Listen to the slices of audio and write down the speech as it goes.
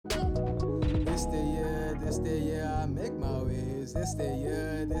This the year I make my ways. This the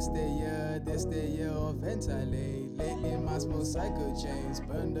year of ventilate. Lately my small cycle chains.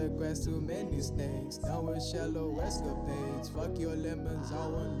 Burn the grass, too many snakes. Down with shallow escapades. Fuck your lemons, I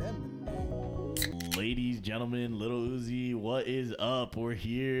want lemonade. Ladies, gentlemen, Little Uzi, what is up? We're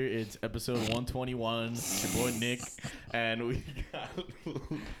here. It's episode 121. It's your boy Nick, and we got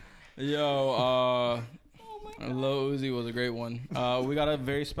Lil Uzi was a great one. We got a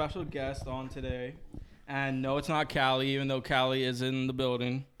very special guest on today. And no, it's not Callie, even though Callie is in the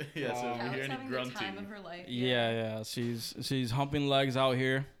building. yeah. So if we hear any having grunting, the time of her life. Yeah. She's humping legs out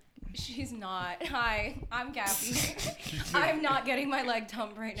here. She's not. Hi, I'm Gabby. I'm not getting my leg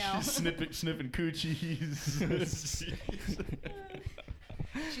dumped right now. she's sniffing coochies.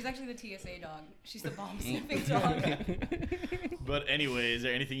 She's actually the TSA dog. She's the bomb sniffing dog. But anyway, is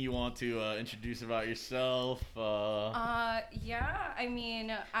there anything you want to introduce about yourself? Yeah. I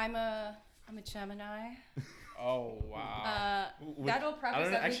mean, I'm a Gemini. Oh, wow. That'll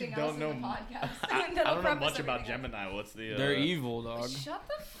preface everything else in the podcast. I don't know much about Gemini. What's the? They're evil, dog. Shut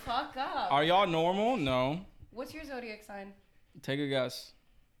the fuck up. Are y'all normal? No. What's your zodiac sign? Take a guess.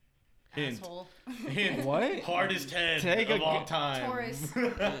 Hint. Asshole. Hint. What? Hardest head Take of a all time. Taurus. Okay,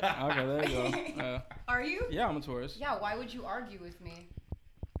 there you go. Are you? Yeah, I'm a Taurus. Yeah. Why would you argue with me?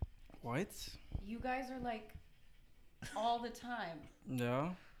 What? You guys are like all the time. Yeah.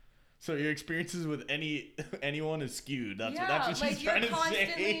 So your experiences with anyone is skewed. That's what she's like trying you're to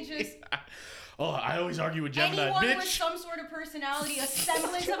constantly say. just Oh, I always argue with Gemini, anyone bitch. with some sort of personality, a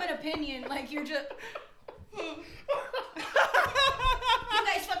semblance of an opinion, like you're just. You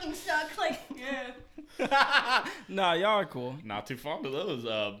guys fucking suck. Like, yeah. Nah, y'all are cool. Not too fond of those.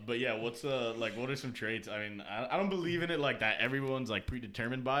 But yeah, what's what are some traits? I mean, I don't believe in it like that. Everyone's like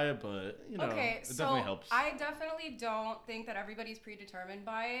predetermined by it, but you know, it definitely helps. I definitely don't think that everybody's predetermined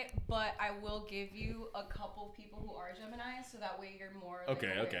by it, but I will give you a couple people who are Gemini, so that way you're more. Like,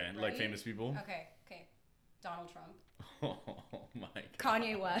 okay, aware, like right? famous people. Okay. Donald Trump. Oh my God.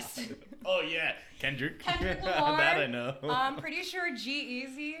 Kanye West. Oh yeah, Kendrick. Lamar. That I know. I'm pretty sure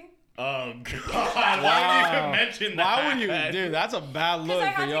G-Eazy. Oh God! Why would you even mention that? Why would you, dude? That's a bad look Because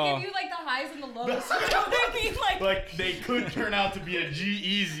I for had y'all. to give you like the highs and the lows. You know what I mean? Like they could turn out to be a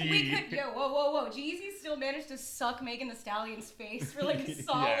G-Eazy. We could. Yo, whoa. G-Eazy still managed to suck Megan Thee Stallion's face for like a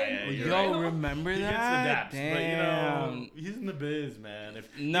solid. you're Yo, right. remember He gets the that? daps, but you know, he's in the biz, man.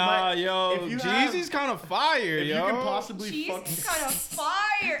 Jeezy's kind of fire, if yo. you can possibly Jeezy's kind of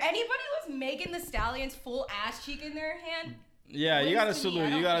fire. Anybody with Megan Thee Stallion's full ass cheek in their hand. Yeah, you gotta Wins to me, salute. I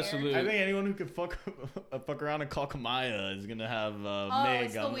You don't gotta care. salute. I think anyone who could fuck around and call Kamaya is gonna have Oh, Meg.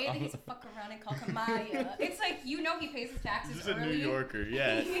 it's the way that he's fuck around and call Kamaya. It's like, you know, he pays his taxes He's a early. New Yorker,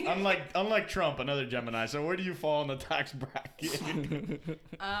 yeah. unlike Trump, another Gemini. So where do you fall in the tax bracket?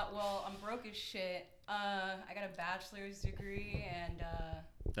 Well, I'm broke as shit. I got a bachelor's degree and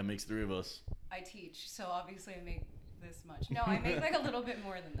That makes three of us. I teach, so obviously I make this much. No, I make like a little bit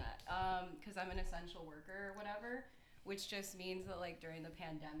more than that, because I'm an essential worker or whatever, which just means that like during the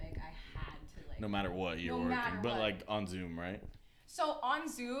pandemic I had to like. No matter what you're working, but like on Zoom, right? So on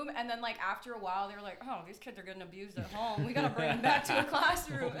Zoom, and then like after a while they were like, oh, these kids are getting abused at home. We gotta bring them back to a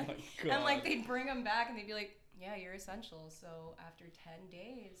classroom. Oh my God. And like they'd bring them back and they'd be like, yeah, you're essential. So after 10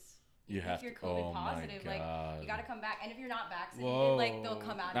 days. If you're COVID positive, like you gotta come back, and if you're not vaccinated, like they'll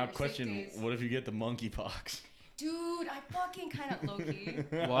come out. Now, after question: 6 days. what if you get the monkeypox? Dude, I fucking kind of low key.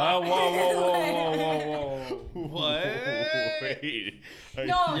 Whoa. What? Wait.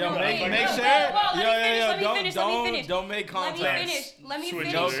 No, Yo, wait, make no, sure. Let me finish. Don't make contact. Let me Switch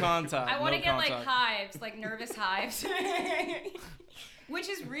finish. No over. contact. I want to no get like contact. hives, like nervous hives, which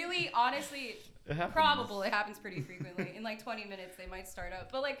is really, honestly, It happens. probable. It happens pretty frequently. In like 20 minutes, they might start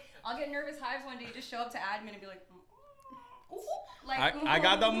up. But like, I'll get nervous hives one day, just show up to admin and be like, ooh, like I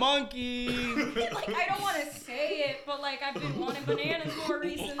got the monkey. Like, I don't want to say it, but like, I've been wanting bananas more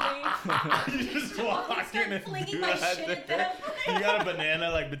recently. You just I'll walk in start and flinging do my that shit at there. them. You got a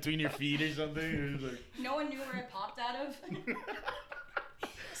banana like between your feet or something. You're just like, No one knew where it popped out of.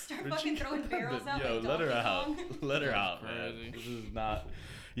 Start but fucking you throwing barrels out Yo, like let her Donkey out. Kong. Let her out, man. Crazy. This is not.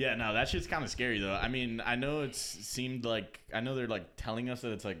 Yeah, no, that shit's kind of scary though. I mean, I know seemed like they're like telling us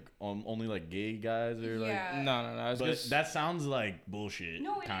that it's like only like gay guys or like. Yeah. No. It's But just, that sounds like bullshit.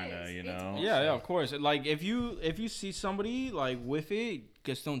 No, it kinda, is. you It's know. bullshit. yeah, of course. Like if you see somebody like with it,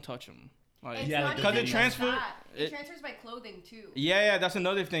 just don't touch them. Like It's Yeah, not because even it just transfer- that. It transfers by clothing too. Yeah, that's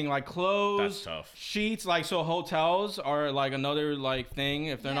another thing. Like clothes, that's tough. Sheets, like so hotels are like another like thing.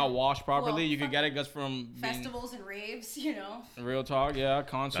 If they're not washed properly, you could get it just from festivals and raves, you know. Real talk, yeah,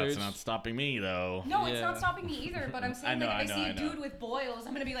 concerts. That's not stopping me though. No, it's not stopping me either. But I'm saying like if I see a dude with boils,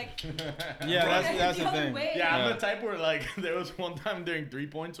 I'm gonna be like. Yeah, that's the thing. Yeah, I'm the type where like there was one time during 3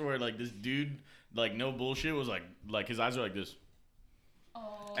 points where like this dude, like no bullshit, was like his eyes are like this.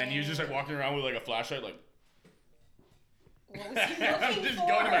 Oh. And he was just like walking around with like a flashlight, like. What was he I'm just for?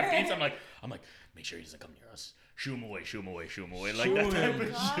 going to my feet. I'm like, make sure he doesn't come near us. Shoo him away. Like that type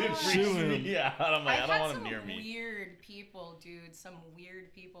of shit freaks me out. I'm like, I don't want him near me. Weird people, dude. Some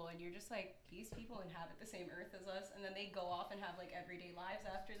weird people, and you're just like, these people inhabit the same earth as us, and then they go off and have like everyday lives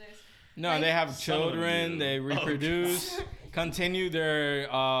after this. No, like, they have children. They reproduce, continue their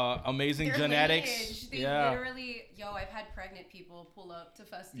amazing genetics. They literally, I've had pregnant people pull up to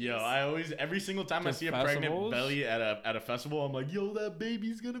festivals. I always, every single time I see a pregnant belly at a festival, I'm like, that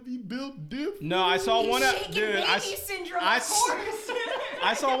baby's gonna be built different. No, I saw one at syndrome. I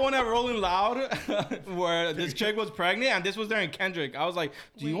saw one at Rolling Loud where this chick was pregnant, and this was during Kendrick. I was like,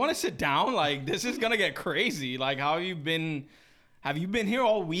 do you want to sit down? Like, this is gonna get crazy. Like, how have you been? Have you been here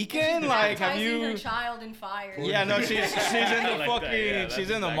all weekend? Like, have you? Her child in fire. Yeah, no, she's in the fucking, she's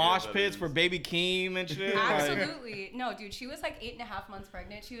in the mosh pits for Baby Keem and shit. Absolutely, no, dude. She was like 8.5 months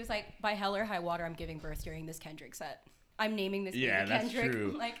pregnant. She was like, by hell or high water, I'm giving birth during this Kendrick set. I'm naming this baby Kendrick. That's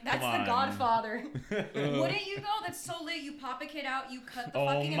true. Like, that's the Godfather. Wouldn't you though? That's so lit. You pop a kid out, you cut the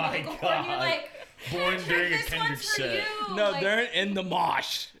fucking umbilical cord, and you're like, born during a this Kendrick one's for set. you. No, like, they're in the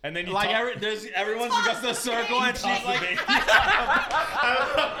mosh. And then you like everyone's just a circle, and she's like,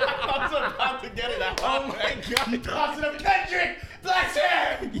 I was about to get it out. Oh my god! You toss it up, Kendrick. Bless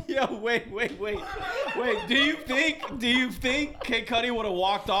him. Yo, wait. Do you think Kid Cudi would have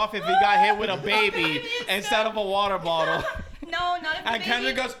walked off if he got hit with a baby instead of a water bottle? No, not if the and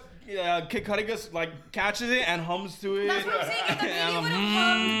Kendrick goes. Kid Cudi just like catches it and hums to it. That's what I'm saying. If the baby would have hummed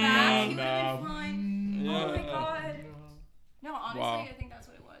back, he would have been fine. Yeah. Oh my god. No, honestly, I think that's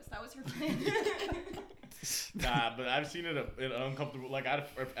what it was. That was her plan. Nah, but I've seen it in uncomfortable, like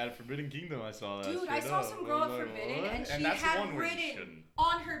at Forbidden Kingdom. I saw that. Dude, I saw some girl at Forbidden, and she that's had one written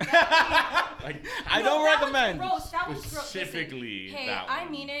on her belly. Like, I don't recommend. That was gross. Specifically, Listen, hey, that I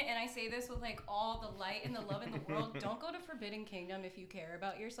one. mean it, and I say this with like all the light and the love in the world. Don't go to Forbidden Kingdom if you care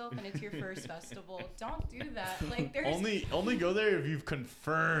about yourself and it's your first festival. Don't do that. Like, there's only go there if you've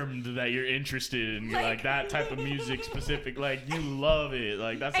confirmed that you're interested in like that type of music specific. Like you love it.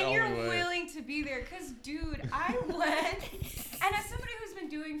 Like that's the only way. And you're willing to be there, cause dude, I went, and as somebody who's been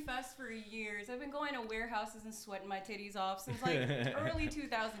doing fest for years, I've been going to warehouses and sweating my titties off since like early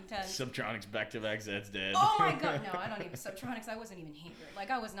 2010. Subtronics back-to-back Zed's dead. Oh my god, no, I don't even Subtronics. I wasn't even here. Like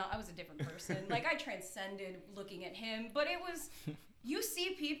I was a different person. Like I transcended looking at him, but it was, you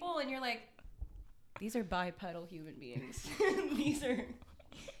see people and you're like, these are bipedal human beings.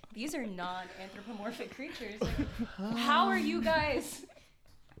 These are non-anthropomorphic creatures. Like, how are you guys?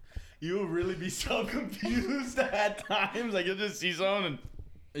 You will really be so confused at times. Like you'll just see someone and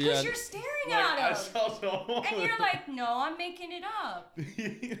because you're staring at them. And you're like, no, I'm making it up.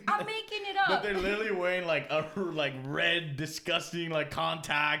 But they're literally wearing like red, disgusting like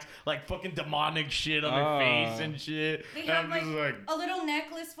contacts, like fucking demonic shit on their face and shit. They have like a little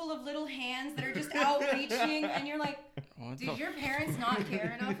necklace full of little hands that are just outreaching, and you're like, did your parents not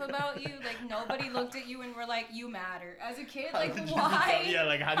care enough about you? Like nobody looked at you and were like, you matter. As a kid, like why?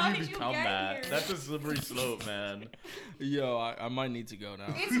 Like how did you become that? That's a slippery slope, man. Yo, I might need to go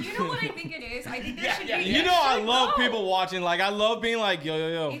now. You know what I think it is? I think there should be. You know, I love people watching. Like, I love being like,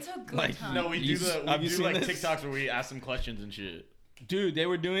 yo. It's a good time. No, we do TikToks where we ask them questions and shit. Dude, they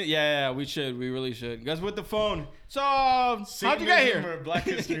were doing it. Yeah, we should. We really should. Guys, with the phone. So, how'd you get here? Black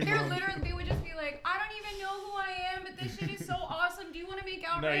History they would just be like, I don't even know who I am, but this shit is so awesome. Do you want to make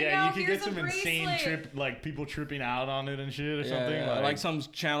out right now? You could get some insane like people tripping out on it and shit or something. Yeah, like some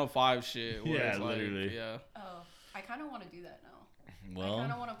Channel 5 shit. Yeah, literally. Yeah. Oh, I kind of want to do that now. Well, I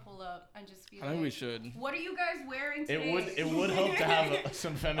kind of want to pull up and just be like, I think we should. What are you guys wearing today? It would help to have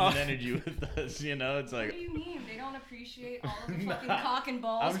some feminine energy with us, you know? It's like, what do you mean? They don't appreciate all of the fucking cock and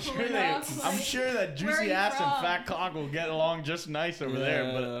balls I'm sure that juicy ass and fat cock will get along just nice over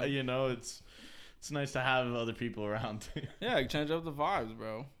there, but you know, it's nice to have other people around. Yeah, change up the vibes,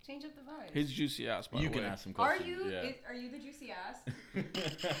 bro. Change up the vibes. He's juicy ass, by the way. You can ask some questions. Are you the juicy ass? The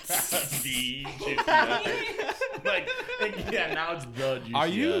juicy ass. like, now it's the juicy ass. Are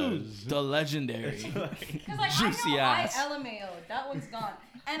you ass. the legendary juicy ass? I LMAO'd. That one's gone.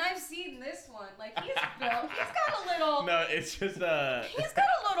 And I've seen this one. Like, he's got a little. No, it's just He's got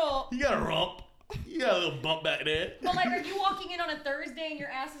a little. You got a rump. You got a little bump back there. But like, are you walking in on a Thursday and your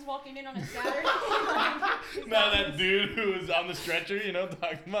ass is walking in on a Saturday? Now that dude who was on the stretcher, you know,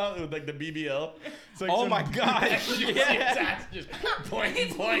 talking about with like the BBL. It's like oh my god! His ass just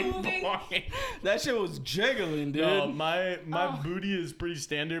boing. That shit was jiggling, dude. No, my booty is pretty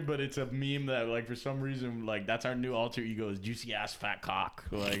standard, but it's a meme that like for some reason like that's our new alter ego is juicy ass fat cock.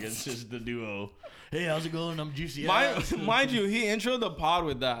 Like it's just the duo. Hey, how's it going? I'm juicy ass. Mind you, he introed the pod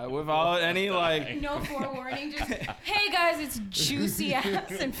with that without any like. No forewarning, just hey guys, it's juicy ass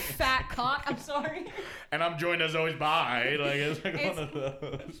and fat cock. I'm sorry. And I'm joined as always by like it's like one of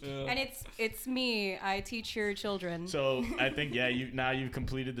those. Yeah. And it's me. I teach your children. So I think you've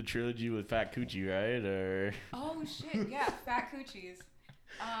completed the trilogy with Fat Coochie, right? Or oh shit, yeah, Fat Coochies.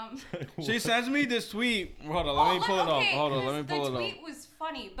 She sends me this tweet. Hold on, let me pull it up. Hold on, let me pull it up. The tweet was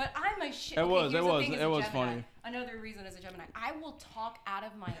funny, but I'm a shit. It was funny. Another reason as a Gemini, I will talk out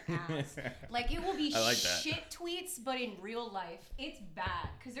of my ass. Like it will be shit tweets, but in real life, it's bad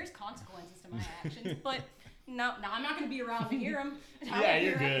because there's consequences to my actions. But no, I'm not gonna be around to hear them. Yeah,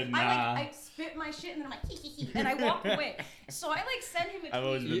 you're good. Nah. I spit my shit and then I'm like, hee, and I walk away. So I like send him a tweet. I've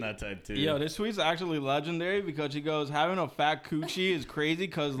always been that type too. Yo, this tweet's actually legendary because he goes, having a fat coochie is crazy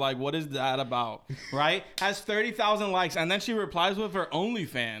because like, what is that about, right? Has 30,000 likes, and then she replies with her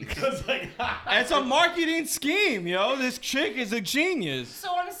OnlyFans. It's a marketing scheme, yo. This chick is a genius. So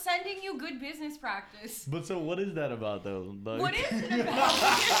I'm sending you good business practice. But so what is that about though? Like, what is it about?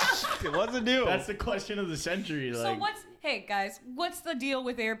 What's the deal? That's the question of the century. Like, so hey guys, what's the deal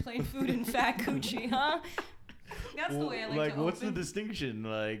with airplane food and fat coochie, huh? That's the way I like to what's open. the distinction?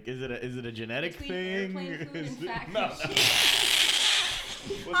 Like, is it a genetic between thing? Airplane food and fat coochie?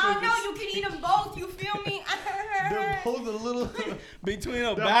 No, you can eat them both. You feel me? They're both a little between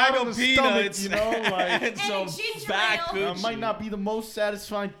a bag of peanuts, you know, like and some fat coochie. Might not be the most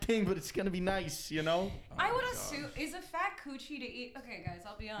satisfying thing, but it's gonna be nice, you know. I would assume is a fat coochie to eat. Okay, guys,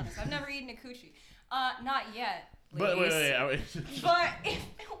 I'll be honest. I've never eaten a coochie. Not yet. But wait. But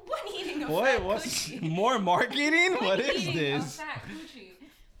when eating a fat coochie, more marketing? What is this? A fat coochie.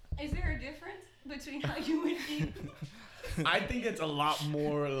 Is there a difference between how you would eat? I think it's a lot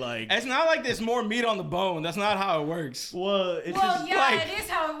more like. It's not like there's more meat on the bone. That's not how it works. Well, it's it is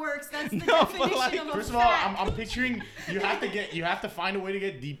how it works. That's the definition of a first of all, I'm picturing you have to find a way to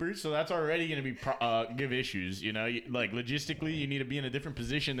get deeper. So that's already going to be give issues. You know, like logistically, you need to be in a different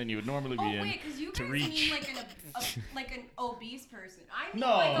position than you would normally be in because you to guys reach. mean like an obese person. I mean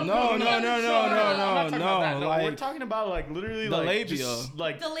No. Like, we're talking about like literally the like labia. just,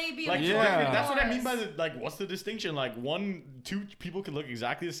 like the labia. Like, yeah. That's what I mean by what's the distinction? Like two people can look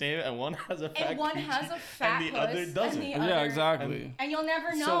exactly the same, and one has a fat and one coochie, has a fat and the other doesn't. Yeah, exactly. And you'll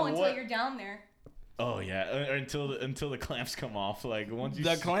never know until you're down there. Oh yeah, until the clamps come off. Like once you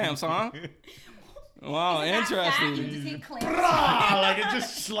clamps, huh? Wow, interesting. Like it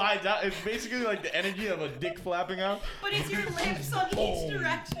just slides out. It's basically like the energy of a dick flapping out. But it's your lips on each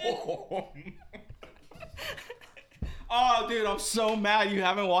direction. Oh, dude, I'm so mad you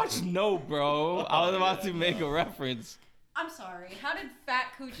haven't watched Nope, bro. I was about to make a reference. I'm sorry. How did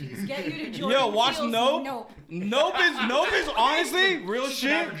fat coochies get you to join? Yo, watch Nope. Nope is honestly real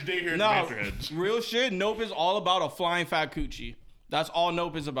shit. No, real shit. Nope is all about a flying fat coochie. That's all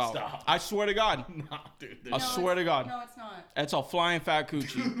Nope is about. Stop. I swear to God. Nah, dude. I swear to God. No, it's not. It's a flying fat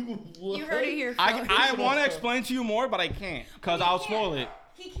coochie. You heard it here. I want to explain to you more, but I can't because I'll spoil it.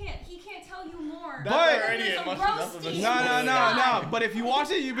 He can't tell you more. But no. But if you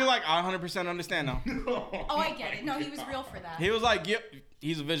watch it, you'd be like, I 100% understand now. Oh, I get it. No, he was real for that. He was like, yep,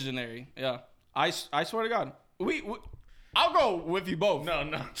 he's a visionary. Yeah. I swear to God. We I'll go with you both. No.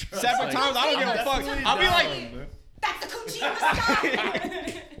 Separate times, I don't give a fuck. I'll be like, that's the coochie in the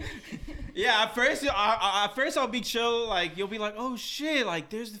sky. Yeah, at first I'll be chill. Like you'll be like, oh shit, like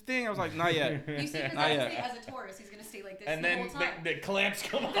there's the thing. I was like, not yet. You see, because as a Taurus, he's gonna stay like this and the then whole time. the clamps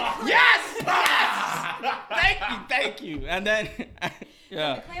come off. Yes. Thank you. And then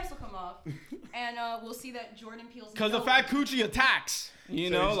yeah, the clamps will come off, and we'll see that Jordan Peele's. Because the fat coochie attacks.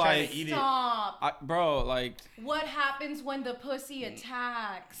 You know, like stop, bro. Like what happens when the pussy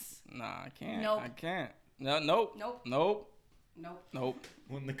attacks? Nah, I can't. Nope. I can't. No, nope.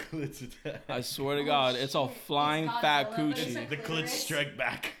 When the clits attack. I swear to God, it's a flying fat coochie. The clits strike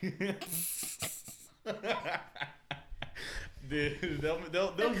back. Dude,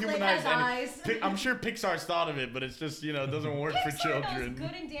 they'll humanize anything. I'm sure Pixar's thought of it, but it's just, it doesn't work for children. Knows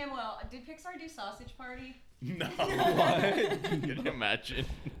good and damn well. Did Pixar do Sausage Party? No. What? Can you imagine?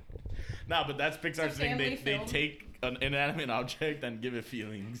 No, but that's Pixar's thing. They take an inanimate object and give it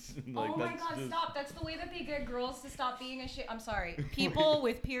feelings. Like, oh my that's god, just- stop. That's the way that they get girls to stop being ashamed. I'm sorry. People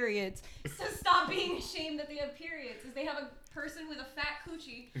with periods to stop being ashamed that they have periods is they have a person with a fat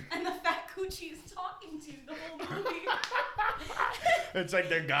coochie and the fat coochie is talking to the whole movie. It's like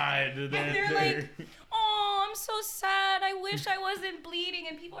their guide. And they're like, oh, I'm so sad. I wish I wasn't bleeding.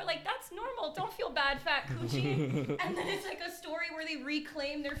 And people are like, that's normal. Don't feel bad, fat coochie. And then it's like a story where they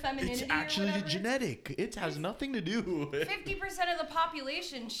reclaim their femininity. it's actually or whatever. genetic. It has nothing to do with 50% of the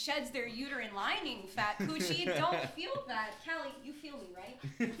population sheds their uterine lining, fat coochie. Don't feel that. Callie, you feel me, right?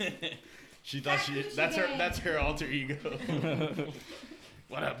 She thought Fat Gucci that's her gang. that's her alter ego.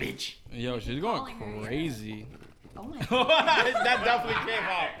 What up, bitch? Yo, she's Calling going her, crazy. Oh my god. That definitely came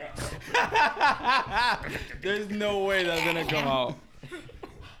out. There's no way that's gonna come out.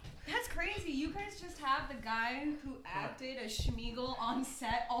 That's crazy. You guys just have the guy who acted as Schmeagol on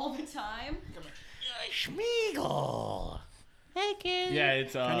set all the time. Schmeagol. Hey kid. Yeah,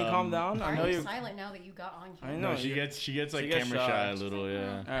 it's Can you calm down? Why I know are you you. silent now that you got on I here? know. No, she gets like gets camera shy. shy a little, yeah.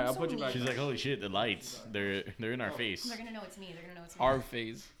 All right, I'll so put you back. neat. She's like, holy shit, the lights. They're in our face. They're gonna know it's me. They're gonna know it's me. Our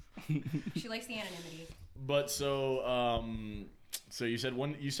phase. She likes the anonymity. But so you said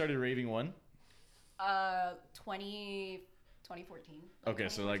you started raving when? 2014. Okay,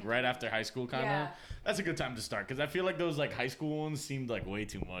 so like right after high school, kind of. Yeah. That's a good time to start because I feel like those like high school ones seemed like way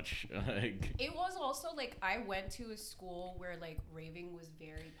too much. Like, It was also like I went to a school where like raving was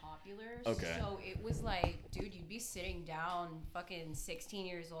very popular. Okay. So it was like, dude, you'd be sitting down fucking 16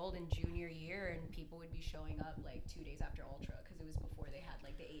 years old in junior year and people would be showing up like 2 days after Ultra because it was before they had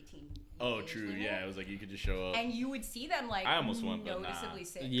like the 18. oh, age true. limit. Yeah, it was like you could just show up. And you would see them like I almost went, but nah. noticeably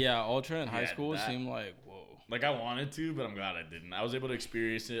sick. Yeah, Ultra in high Yeah, school that- seemed like whoa. Like I wanted to, but I'm glad I didn't. I was able to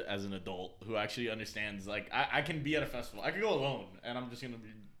experience it as an adult who actually understands. Like I can be at a festival. I could go alone, and I'm just gonna be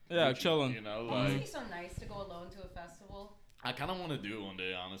Yeah, Gucci, chilling. You know, It must like be so nice to go alone to a festival. I kind of want to do it one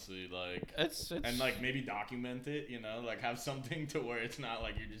day, honestly. Like It's and like maybe document it. You know, like have something to where it's not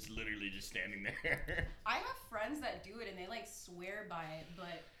like you're just literally just standing there. I have friends that do it and they like swear by it,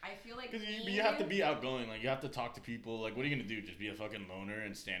 but I feel like Because me- you have to be outgoing. Like you have to talk to people. Like what are you gonna do? Just be a fucking loner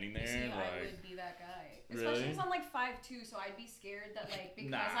and standing there? See, I like would be that guy. Really? Especially because I'm like 5'2", so I'd be scared that like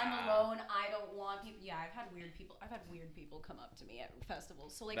because I'm Nah. alone, I don't want people. Yeah, I've had weird people come up to me at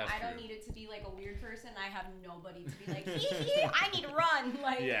festivals. So like That's I don't true. need it to be like a weird person. I have nobody to be like, hee, I need to run.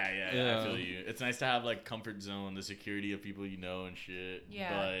 Like yeah, Yeah. I feel you. It's nice to have like comfort zone, the security of people you know and shit.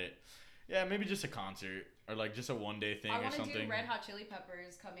 Yeah. But yeah, maybe just a concert or like just a one day thing I or want to something. do Red Hot Chili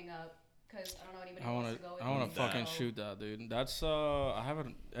Peppers coming up because I don't know anybody I wants wanna to go. With I wanna me, fucking so- shoot that, dude. That's I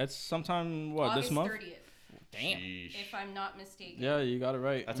haven't. It's sometime what August this month. 30th, Damn. Sheesh. if I'm not mistaken. Yeah, you got it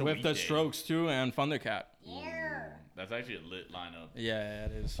right. That's a With the weekday. Strokes too and Thundercat. Yeah. That's actually a lit lineup. Yeah,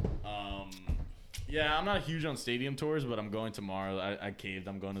 it is. Yeah, I'm not huge on stadium tours, but I'm going tomorrow. I caved.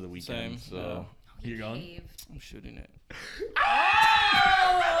 I'm going to the weekend. Same, So you're going? Caved. I'm shooting it.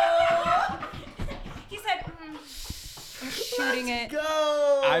 Oh! He said, I'm shooting it. Go!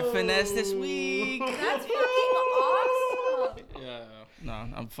 I finessed this week. That's fucking awesome. Yeah. No,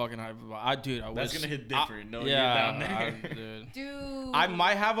 I'm fucking hyped about it. Dude, I That's was. gonna hit different. knowing Yeah, you're down there. dude. Dude. I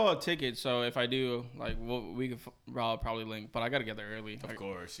might have a ticket, so if I do, like, we could probably link. But I gotta get there early. Of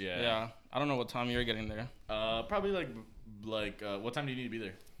course, yeah. Yeah. I don't know what time you're getting there. Probably like what time do you need to be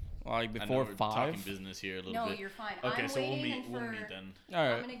there? Like I know before we're talking 5. business here a little No, bit. you're fine. Okay, I'm so we'll waiting meet. for, We'll meet then. All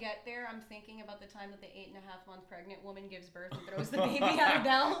I'm right. gonna get there. I'm thinking about the time that the 8.5-month pregnant woman gives birth and throws the baby out of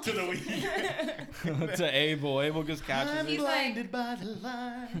bounds. To the weed. To Abel. Abel just catches He's it. like, by the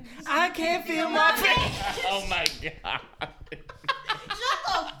light. I can't feel my face. Oh my god.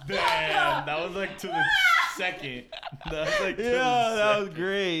 shut the Damn, that was like to the second. That was like to Yeah, the that was second.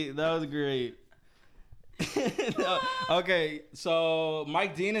 great. That was great. No, okay, so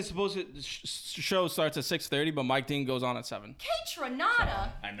Mike Dean is supposed to show starts at 6:30, but Mike Dean goes on at 7. Tronada.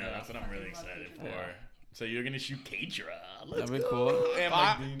 I know, that's what I'm really excited for. Yeah. So you're gonna shoot Keitra. Let's That'd be go. cool. And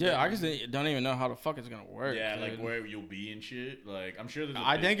Mike Dean, Dude, I baby. just don't even know how the fuck it's gonna work. Yeah, dude. like where you'll be and shit. Like I'm sure there's.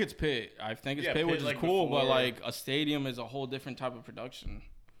 I think it's Pitt. I think it's Yeah, Pitt, which Pitt, is like, cool, but before- like a stadium is a whole different type of production.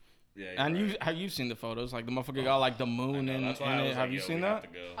 Yeah. And you're you right. have you seen the photos? Like the motherfucker got like the I moon know, in that's why I it. was Have like, you yo, seen we that? have to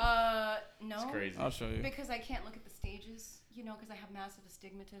go. No. It's crazy. I'll show you. Because I can't look at the stages, you know, because I have massive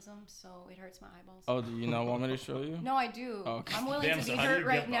astigmatism, so it hurts my eyeballs. Oh, do you not want me to show you? No, I do. Okay. I'm willing Damn, to so be how do hurt you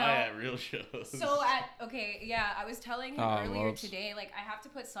right get by now. at real shows? So I was telling him Ah, earlier whoops. today, like I have to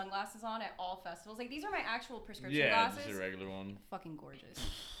put sunglasses on at all festivals. Like these are my actual prescription yeah, glasses. just a regular one. Fucking gorgeous.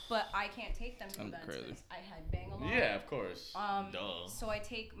 But I can't take them to Sounds events crazy. 'cause I headbang a lot. Yeah, of course. Duh. So I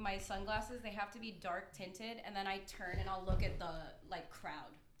take my sunglasses. They have to be dark tinted, and then I turn and I'll look at the like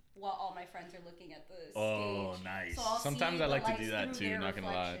crowd while all my friends are looking at the Oh, stage. nice. So I'll Sometimes see I the like to lights do that through too, their not gonna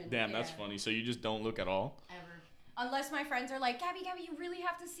lie. reflection. Damn, that's Yeah. funny. So you just don't look at all? Ever. Unless my friends are like, Gabby, you really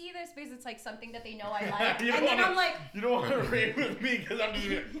have to see this because it's like something that they know I like. You And don't then wanna- I'm like, You don't want to rave with me because I'm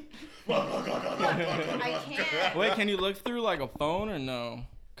just I can't. Wait, can you look through like a phone or no?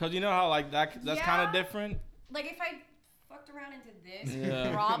 Cause you know how like that's kind Yeah. of different. Like if I fucked around into this,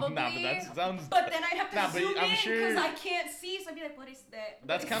 Yeah. probably. Nah, but that sounds. But then I'd have to Nah, but zoom I'm in sure- because I can't see. So I'd be like, what is that?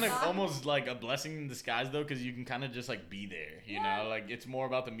 That's What kind is of that? almost like a blessing in disguise though, because you can kind of just like be there, you Yeah. know? Like it's more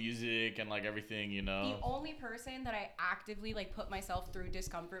about the music and like everything, you know? The only person that I actively like put myself through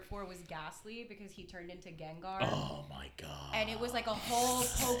discomfort for was Ghastly because he turned into Gengar. Oh my god. And it was like a whole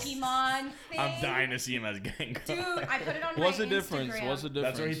Pokemon thing. I'm dying to see him as Gengar. Dude, I put it on What's my the difference? Instagram. What's the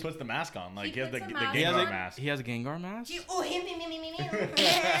difference? That's where he puts the mask on. Like He he has the puts a Gengar mask He has a mask. he has a Gengar mask. Oh, him.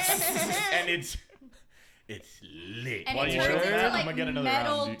 And it's lit. And While it you turns show into that, I'm like gonna get another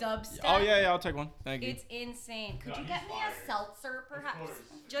metal round. Dude. dubstep. Oh yeah, I'll take one. Thank you. It's insane. Could No, you he's get me fire. a seltzer, perhaps? course.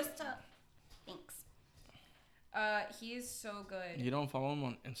 Just to... Thanks. He is so good. You don't follow him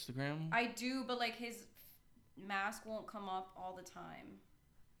on Instagram? I do, but like his mask won't come up all the time.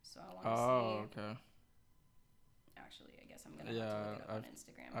 So I want to Oh, see. okay. Actually, I guess I'm gonna Yeah, have to look it up on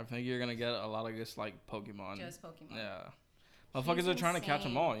Instagram. I think you're gonna get a lot of just like Pokemon. Just Pokemon. Yeah. Motherfuckers are trying to catch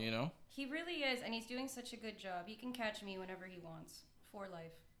them insane. all, you know? He really is, and he's doing such a good job. He can catch me whenever he wants. For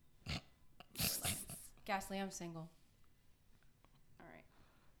life. For life. Ghastly, I'm single. All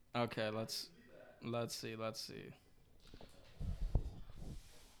right. Okay, let's see.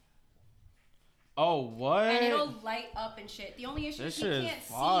 Oh, what? And it'll light up and shit. The only issue This is he shit is can't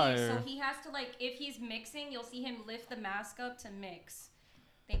see, fire. so he has to like, if he's mixing, you'll see him lift the mask up to mix.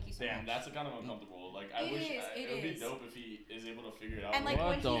 Thank you so Damn, much. that's kind of uncomfortable. Like I It wish is, it would be is. dope if he is able to figure it out. And like What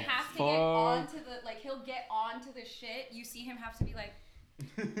when the he has to get fuck? onto the, like he'll get onto the shit, you see him have to be like,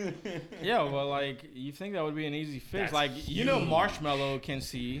 Yeah, well, like you think that would be an easy fix? That's like you know, huge. Marshmallow can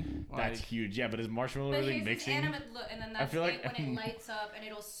see. That's Like, huge. Yeah, but is Marshmallow but really his is mixing? animate look, and then that's feel it like- when it lights up and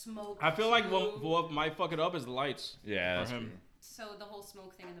it'll smoke. I feel like through. what might fuck it up is the lights. Yeah, for that's him. true. So the whole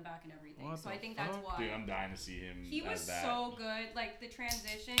smoke thing in the back and everything. What so the I think that's fuck? why. Dude, I'm dying to see him. He was as that. so good. Like the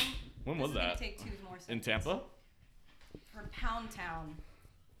transition. When this was is gonna that? Take 2 more seconds. In Tampa? For Pound Town.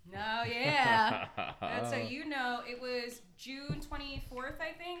 No, yeah. So you know, it was June 24th,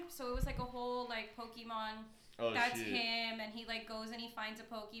 I think. So it was like a whole like Pokemon. Oh That's shit. him, and he like goes and he finds a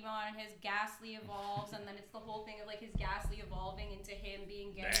Pokemon, and his Ghastly evolves, and then it's the whole thing of like his Ghastly evolving into him being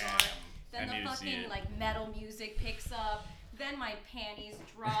Gengar. Then I need the to see fucking it. like metal music picks up. Then my panties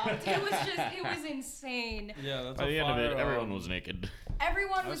dropped. It was insane. Yeah, that's By the end of it, fire, everyone was naked.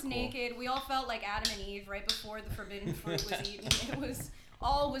 Everyone That's was cool. naked. We all felt like Adam and Eve right before the forbidden fruit was eaten. It was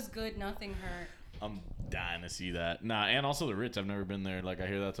all was good, nothing hurt. I'm dying to see that. Nah, and also the Ritz. I've never been there. Like I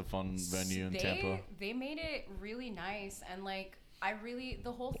hear that's a fun venue in Tampa. They made it really nice, and like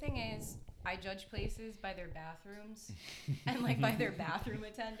the whole thing is I judge places by their bathrooms and like by their bathroom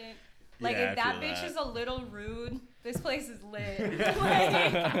attendant. Like Yeah, if I that feel bitch that. is a little rude, this place is lit.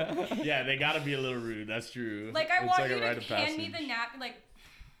 like, Yeah, they gotta be a little rude. That's true. like, I It's want like a you rite to of hand me passage. the napkin, like,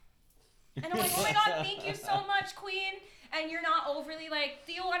 and I'm like, oh my god, thank you so much, queen. And you're not overly like,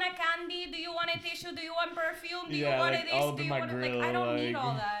 do you want a candy? Do you want a tissue? Do you want perfume? Do you Yeah, want like, this? all up Do in you my want grill, like? I don't need like,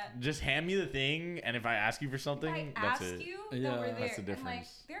 all that. Just hand me the thing, and if I ask you for If something, I that's ask it. you, Yeah, then we're there. that's the And like,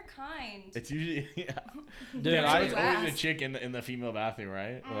 difference. they're kind. It's usually yeah. Dude, Yeah, So I it's always a ask. chick in the female bathroom,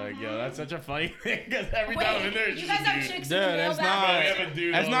 right? Like, yo, that's such a funny thing because every time I'm in there, Wait, it's you just guys a have dude. chicks Dude, in the male it's not- No, we bathroom? have a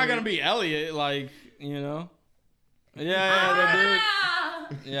dude that's not over- gonna be Elliot, like you know. Yeah, the dude. Ah!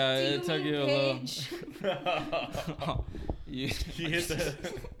 Yeah, Do it you took mean you a little. Paige? You, He hit the.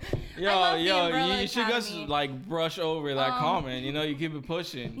 love the yo, Umbrella you should just Academy. like brush over that comment. You know, you keep it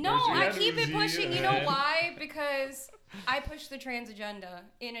pushing. No, Where's your I keep it energy, pushing. You know man? why? Because I push the trans agenda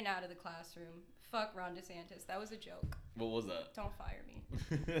in and out of the classroom. Fuck Ron DeSantis. That was a joke. What was that? Don't fire me.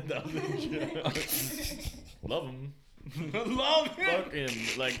 That was a joke. Love him. Love him. Fuck him.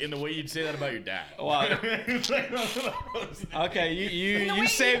 Like in the way you'd say that about your dad. Wow. It's like, Okay, In the you way-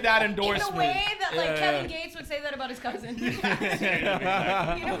 saved that endorsement. In the way that like Yeah, Kevin yeah. Gates would say that about his cousin. you know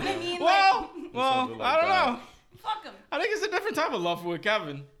Exactly. what I mean? Well, Like, well, Something like I don't that. know. fuck him. I think it's a different type of love with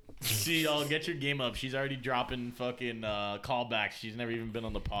Kevin. See, y'all get your game up. She's already dropping fucking callbacks. She's never even been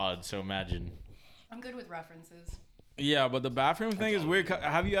on the pod, so imagine. I'm good with references. Yeah, but the bathroom thing is weird.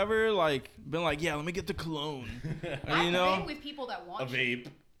 Have you ever like been like, yeah, let me get the cologne? And, you know? I've been with people that A want shit. vape.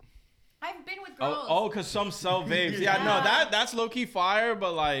 I've been with girls. Oh, cause some sell vapes. Yeah, no, Yeah. that's low key fire,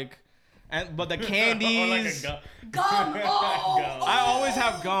 but like, But the Or like a candies. gum. Gum. Oh. Gum. I always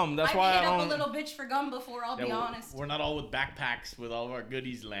have gum. That's why I hit up don't. a little bitch for gum before. I'll Yeah, be honest. We're not all with backpacks with all of our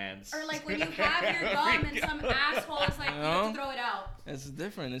goodies, Lance. Or like when you have your gum and some asshole is like, you have to throw it out. It's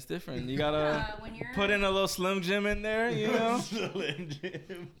different. It's different. You gotta When you're put in a little Slim Jim in there, you know. Slim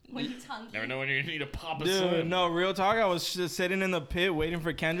Jim. when you're hungry. Never know when you need to pop a Dude, Slim. no, real talk. I was just sitting in the pit waiting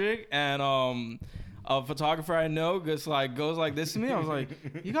for Kendrick, and a photographer I know goes like this to me. I was like,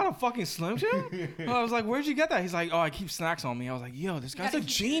 "You got a fucking Slim Jim?" And I was like, "Where'd you get that?" He's like, "Oh, I keep snacks on me." I was like, "Yo, this guy's a gotta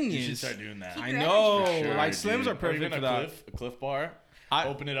keep You should genius." start doing that. Keep I your know, energy. Sure, like Slims dude. are Or perfect even for that. a Cliff Bar. I-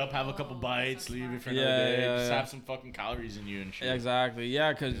 Open it up, have a couple Oh, bites, that's so leave it smart. for another Yeah, day. yeah, Just yeah. have some fucking calories in you and shit. Exactly.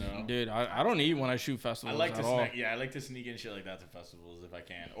 Yeah, because You know? dude, I don't eat when I shoot I festivals like to at all. snack. Yeah, I like to sneak in shit like that to festivals if I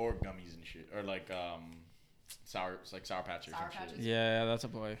can, or gummies and shit, or like sour patch or Sour some Patches. shit. Yeah, that's a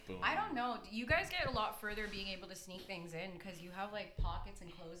boy. Boom. I don't know. You guys get a lot further being able to sneak things in because you have like pockets and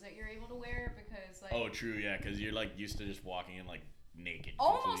clothes that you're able to wear because like Oh, true. Yeah, because you're like used to just walking in like naked.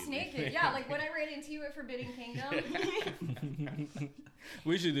 almost completely. naked. Yeah, like when I ran into you at Forbidden Kingdom.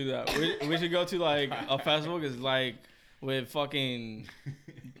 We should do that. We should go to like a festival because like with fucking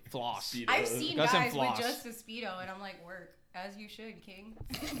floss. Speedo. I've seen Got some guys with floss. just a Speedo and I'm like, work. As you should, King.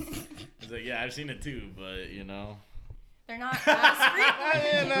 It's like, yeah, I've seen it too, but you know. They're not as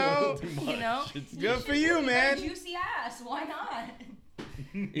frequent. You know, Too You know? It's good for should. you, got man. a juicy ass. Why not?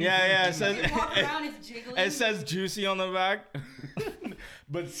 Yeah, it says You walk around, it's jiggling. it says juicy on the back.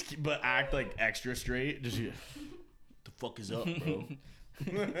 but act like extra straight. Just the fuck is up, bro?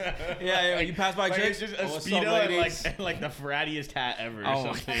 Yeah, you pass by Like, chicks. it's just a "Oh, what's up, speedo and ladies?" like, and like the frattiest hat ever or Oh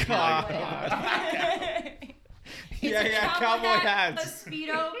my something. God. It's Yeah, a yeah, cowboy hats. A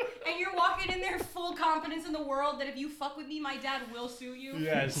Speedo, and you're walking in there full confidence in the world that if you fuck with me, my dad will sue you.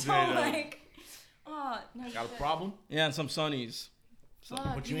 Yeah, so straight up. like, oh, no Got a shit. problem? Yeah, and some sunnies.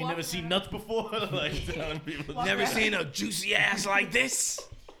 Fuck, But you ain't walk never seen around- nuts before? Like telling people. Walk Never around. seen a juicy ass like this.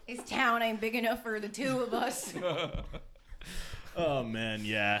 This town ain't big enough for the two of us. Oh man,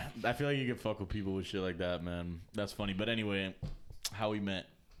 yeah. I feel like you can fuck with people with shit like that, man. That's funny. But anyway, how we met?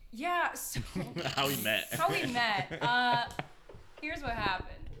 Yeah, so How we met? how we met. Here's what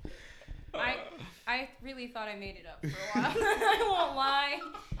happened. I really thought I made it up for a while. I won't lie.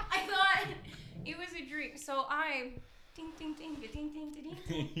 I thought it was a dream. So I ding ding ding ding ding ding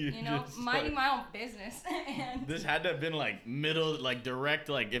ding. You're You know, just minding like- my own business. And This had to have been like middle, like direct.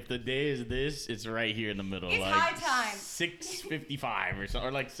 Like if the day is this, it's right here in the middle. It's like high time. 6:55 or something,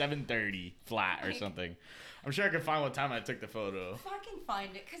 or like 7:30 flat or Like- something. I'm sure I could find what time I took the photo. fucking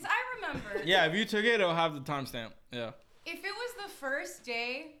find it, cause I remember. Yeah, if you took it, it'll have the timestamp. Yeah. If it was the first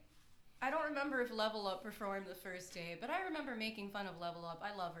day, I don't remember if Level Up performed the first day, but I remember making fun of Level Up.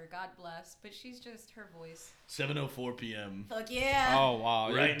 I love her, God bless, but she's just her voice. 7:04 p.m. Fuck yeah. Oh wow,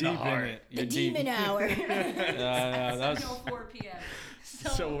 you're Right in the deep in heart. it. The You're deep. demon hour. Yeah, that's 7:04 p.m.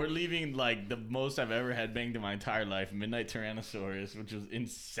 So we're leaving like the most I've ever headbanged in my entire life, Midnight Tyrannosaurus, which was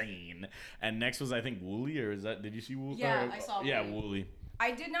insane. And next was I think Wooly, or is that? Did you see Wooly? Yeah, I saw Yeah, Wooly. Wooly. I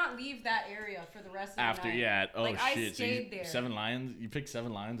did not leave that area for the rest of After, the night. yeah. Oh Like, I shit. stayed so you, there. 7 Lions. You picked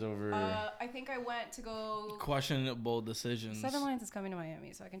 7 Lions over. I think I went to go. questionable decisions. Seven Lions is coming to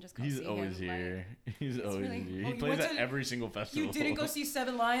Miami, so I can just go He's see always him. here. He's always really- here. Oh, He you plays went at to- every single festival. You didn't go see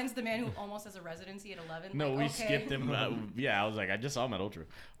Seven Lions, the man who almost has a residency at 11? No, Like, we okay. skipped him. Yeah, I was like, I just saw him at Ultra.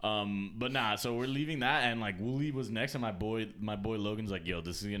 But nah, so we're leaving that, and like Wooly was next, and my boy Logan's like, yo,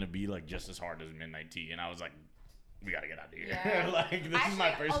 this is gonna be like just as hard as Midnight Tea, and I was like, we gotta get out of here. Yeah. Like this Actually, is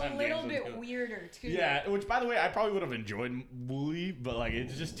my first time a doing little bit something. weirder, too. Yeah, which by the way, I probably would have enjoyed Wooly, but like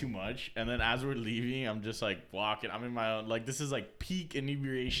it's just too much. And then as we're leaving, I'm just like walking. I'm in my own, like this is like peak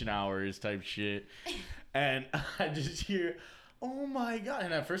inebriation hours type shit, and I just hear, "Oh my god!"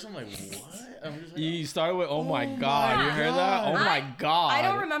 And at first I'm like, "What?" I'm just like, You started with "Oh my Oh god." my You heard that? Oh God. my god. I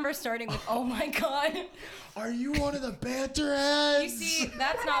don't remember starting with, oh my god. "Are you one of the banter heads?" You see,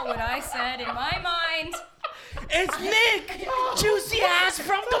 that's not what I said in my mind. It's Nick, juicy ass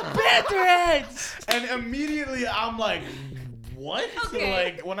from the Panthers. And immediately I'm like, "What?" Okay.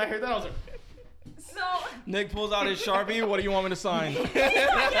 Like when I heard that, I was like, So, Nick pulls out his Sharpie. What do you want me to sign? yeah, he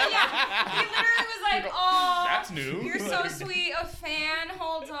literally was like, oh, "That's new." you're so Like- sweet, a fan,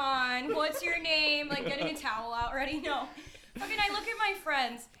 hold on, what's your name? Like getting a towel out already, no. Fucking, I look at my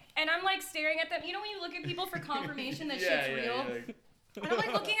friends, and I'm like staring at them. You know when you look at people for confirmation that shit's real? like- And I'm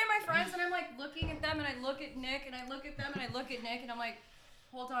like looking at my friends, and I'm like looking at them, and I look at Nick, and I look at them, and I look at Nick, and I'm like,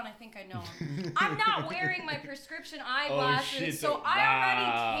 hold on, I think I know him. I'm not wearing my prescription eyeglasses, so I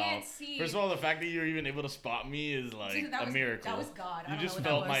already can't see. First of all, the fact that you're even able to spot me is like Dude, that a was- miracle. that was God. I You don't just know what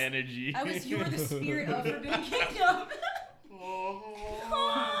felt that my was. energy. You were the spirit of Forbidden Kingdom.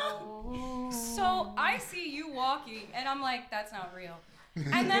 So I see you walking, and I'm like, that's not real.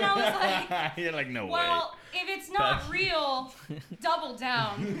 And then I was like, you're like, no way. well, if it's not real, double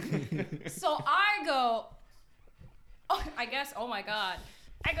down. So I go, oh, I guess, oh my God.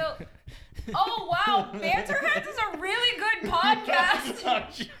 I go, oh wow, Banterheads is a really good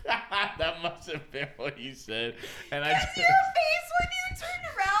podcast. That must have been what you said. And Because your face when you turned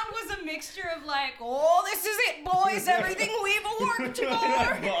around was a mixture of like, oh, this is it, boys, everything we've worked for.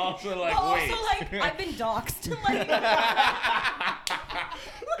 but also like, wait. I've been doxxed. Like,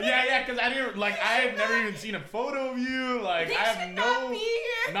 yeah, because I didn't, like, I have never even seen a photo of you. Like, They I have should not no be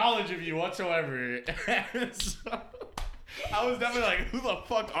here. knowledge of you whatsoever. And so, I was definitely like, who the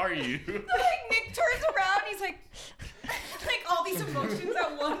fuck are you? like Nick turns around, he's like all these emotions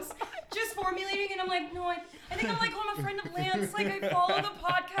at once, just formulating, and I'm like, no, I think I'm like, oh, I'm a friend of Lance. Like, I follow the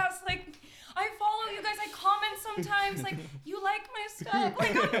podcast. Like, I follow you guys. I comment sometimes. Like, you like my stuff.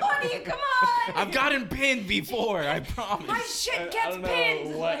 Like, I'm funny. Come on. I've gotten pinned before, I promise. My shit I gets don't know pinned.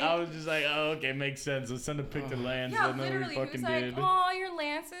 what. Like, I was just like, oh, okay, makes sense. Let's send a pic to Lance. yeah, And then literally, we he was fucking like, did. oh, you're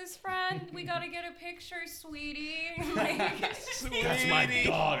Lance's friend. We gotta get a picture, sweetie. Like, That's my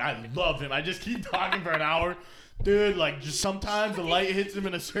dog. I love him. I just keep talking for an hour. Dude, like, just sometimes the light hits him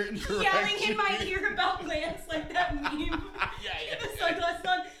in a certain direction. yelling in my ear about Lance, like that meme. Yeah. The sunglasses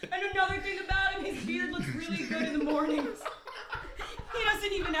on. And another thing about him, his beard looks really good in the mornings. He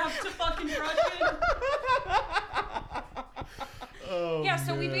doesn't even have to fucking brush it. Oh, Yeah,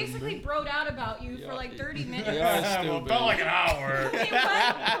 so we man. basically broed out about you for like 30 minutes. Yeah. Well, it Stupid. felt like an hour.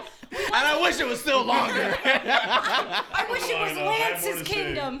 And I wish it was still longer. I wish it was I know, I have more Lance's to say.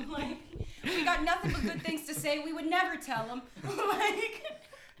 kingdom. Like, we got nothing but good things to say. We would never tell him. Like,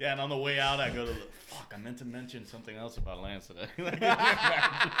 Yeah, and on the way out, I go to the, fuck, I meant to mention something else about Lance today.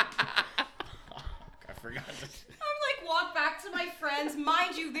 Fuck, I forgot to say. I'm like, walk back to my friends.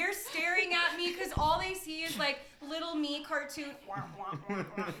 Mind you, they're staring at me because all they see is like little me cartoon. Wah, wah, wah,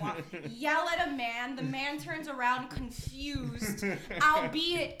 wah, wah. Yell at a man. The man turns around confused,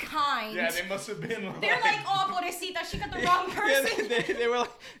 albeit kind. Yeah, they must have been like... They're like, oh, pobrecita, she got the wrong Yeah, person. they were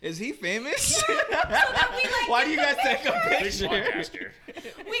like, is he famous? So then we like Why get do you the guys take a Big picture? podcaster.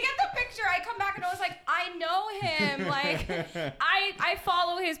 We get the picture. I come back and I was like, I know him. Like, I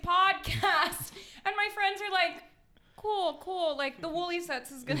follow his podcast. And my friends are like, cool. Like, the Woolly Sets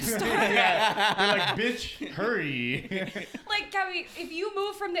is gonna start. Yeah, they're like, bitch, hurry. Like, Gabby, if you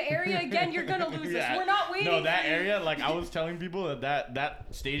move from the area again, you're gonna lose Yeah. us. We're not waiting. No, that for you. area, like, I was telling people that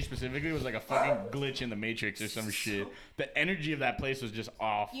stage specifically was like a fucking glitch in the Matrix or some shit. The energy of that place was just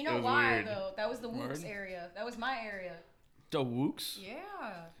off. You It know was why weird. though? That was the Wooks Word. area. That was my area. The Wooks? Yeah.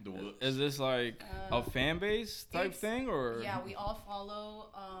 The wo- Is this like a fan base type it's- thing or? Yeah, we all follow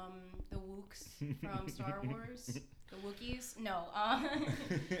the Wooks from Star Wars. The Wookiees? No.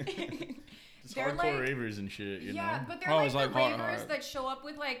 Just They're hardcore like- ravers and shit, you Yeah, know? but they're Oh, like it's the like hard, ravers hard. that show up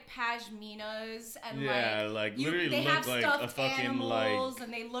with like pashminas and Yeah, like, you- literally they look have like stuffed a fucking, animals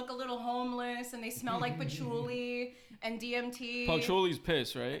and they look a little homeless and they smell like patchouli and DMT. Patchouli's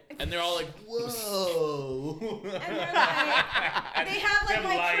pissed, right? And they're all like, whoa. And they're like, they have like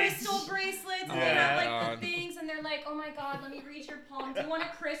my lights. crystal bracelets and they Yeah. have like God. the things and they're like, oh my god, let me read your palm. Do you want a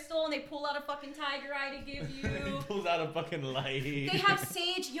crystal? And they pull out a fucking tiger eye to give He you. pulls out a fucking light. They have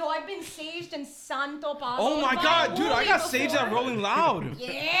sage. Yo, I've been saged and santo pado. Oh my by god, dude, I Wooly got saged at before. Rolling Loud.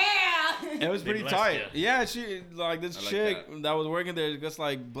 Yeah. It was They pretty blessed tight. ya. Yeah, she like this I like chick that was working there just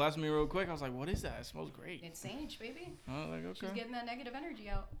like blessed me real quick. I was like, what is that? It smells great. It's sage, baby. I was like, She's okay. getting that negative energy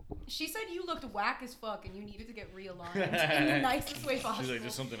out. She said you looked whack as fuck and you needed to get realigned in the nicest way possible. She's like,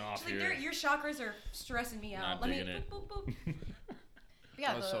 there's something off She's like, here. your chakras are stressing me out. Not Let me. digging it. Boop, boop, boop.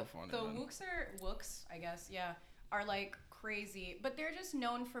 Yeah, That's the, so funny, the man. Wooks, I guess, yeah, are like crazy, but they're just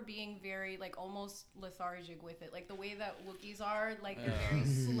known for being very like almost lethargic with it. Like the way that Wookiees are, like they're very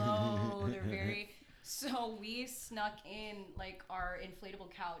slow. They're very. So we snuck in like our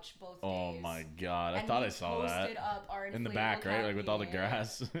inflatable couch both Oh days. my god, I And thought we I saw posted that. up our In the inflatable back, right? couch. Like with all the Yeah.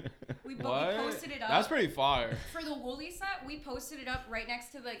 grass. We What? posted it up. That's pretty fire. For the Woolly set, we posted it up right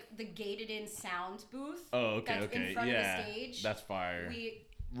next to like the gated-in sound booth. Oh, okay, That's in okay. front of Yeah. the stage. That's fire. We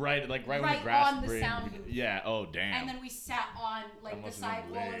Right when Right the grass on the break- sound booth. Yeah, oh damn. and then we sat on like That the must have side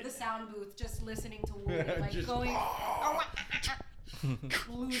been wall of lit. the sound booth, just listening to Woolly, like Just- going,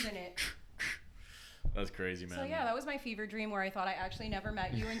 losing it. That's crazy, man. So yeah, that was my fever dream where I thought I actually never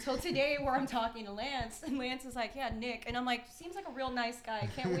met you until today, where I'm talking to Lance, and Lance is like, "Yeah, Nick," and I'm like, "Seems like a real nice guy.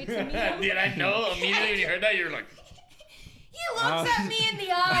 Can't wait to meet him." Did I know immediately when you heard that? You were like, He looks at me in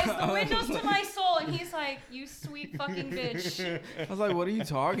the eyes, the windows to my soul, and he's like, "You sweet fucking bitch. I was like, what are you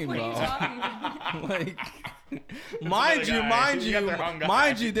talking What are you about? talking about?" Like, Mind you, You got their hung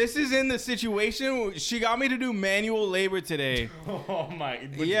guy. this is in the situation. She got me to do manual labor today. Oh my.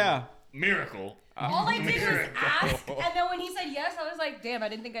 Yeah. Miracle. All I did was ask, and then when he said yes, I was like, damn, I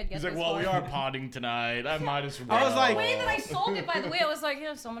didn't think I'd get He's this like, well, far. we are podding tonight. I might as well. I was like- The way that I sold it, by the way, I was like,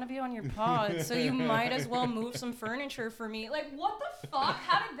 yeah, so I'm gonna be on your pod, so you might as well move some furniture for me. Like, what the fuck?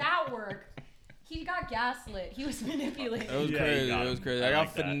 How did that work? He got gaslit. He was manipulated. It was Yeah, crazy. you got It was him. crazy. I I got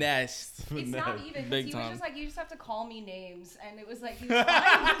like that. finessed. It's not even, because Big he was time. just like, you just have to call me names, and it was like, he was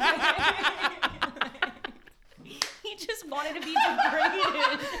fine with it. He just wanted to be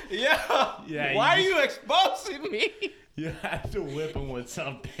degraded. Yeah. Yeah, Why you are you exposing me? You have to whip him with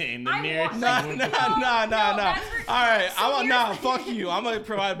something. The I nearest. want- Nah, No, nah. no, that's where- All right, so here's- fuck you. I'm gonna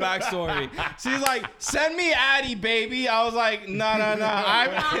provide backstory. She's like, send me Addie, baby. I was like, nah. Nah.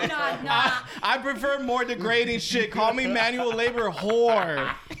 I prefer more degrading shit. Call me manual labor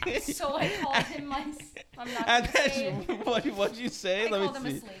whore. So I called him my. I'm not And gonna say then it. what'd you say? I Let called him me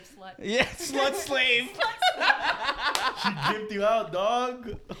a see. slave slut. Yeah, slut slave. She gimped you out,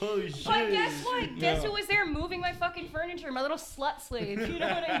 dog. Holy shit. But guess what? Guess Yeah. who was there moving my fucking furniture? My little slut slave. You know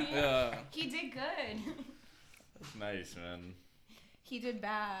what I mean? Yeah. He did good. That's nice, man. He did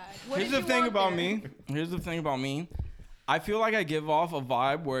bad. What Here's did the you thing want about there? me. Here's the thing about me. I feel like I give off a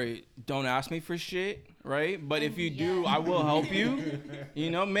vibe where don't ask me for shit, right? But if you do, I will help you. You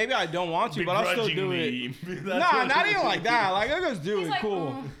know, maybe I don't want to, but I'll still do it. Begrudgingly. Nah, not even like that. Like, I just do He's it. like,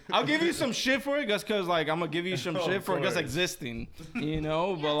 Cool. mm. I'll give you some shit for it just because, like, I'm going to give you some Of shit for just course. existing. You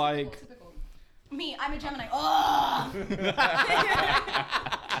know? Yeah, But, like, typical. Me, I'm a Gemini. Oh!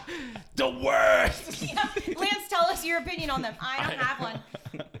 the worst. Yeah. Lance, tell us your opinion on them. I don't have one.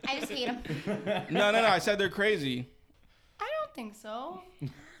 I just hate them. No. I said they're crazy. I don't think so.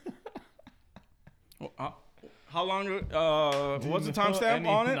 How long? What's the timestamp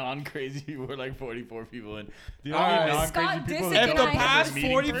on it? Non-crazy. We're like 44 people in. The All only right. non-crazy Scott people Disick If and the I past have a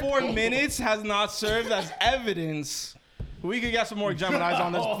 44 birthday. minutes has not served as evidence, we could get some more Geminis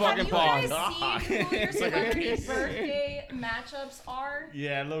on this Have Have fucking you pod. guys seen who your celebrity crazy. birthday matchups are?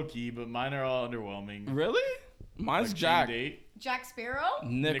 Yeah, low key, but mine are all underwhelming. Really? Mine's Like, Jack June date. Jack Sparrow?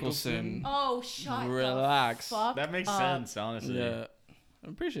 Nicholson. Oh, shut Relax. the fuck That makes up. sense, honestly. Yeah, I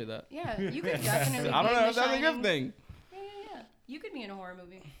appreciate that. Yeah, you could definitely. I don't be know in if The that's a Shining. good thing. Yeah. You could be in a horror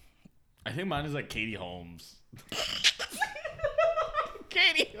movie. I think mine is like Katie Holmes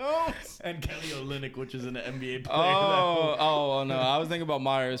Katie Holmes. and Kelly Olynyk, which is an NBA player. Oh no! I was thinking about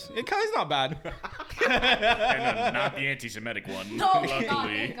Myers. Yeah, Kelly's not bad. And not the anti-Semitic one. No, luckily. God,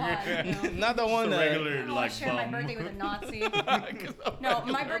 thank God. No. Not the one The that. regular I don't want like to share my bum. birthday with a Nazi. No,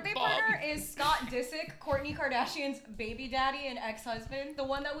 my birthday partner is Scott Disick, Kourtney Kardashian's baby daddy and ex-husband. The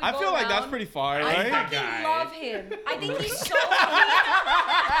one that would I go feel like that's around. pretty fire, I right? fucking Guy. love him. I think he's so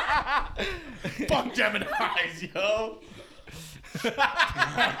funny. Fuck Geminis, yo. That's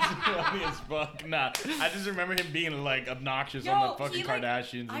funny as fuck. Nah, I just remember him being like obnoxious on Yo, the fucking he, like,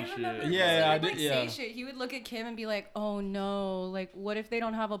 Kardashians I and remember shit. Yeah, he I would, did- like, yeah. say shit. He would look at Kim and be like, "Oh no, like what if they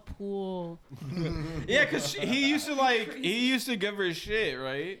don't have a pool?" Yeah, cause he used to give her shit,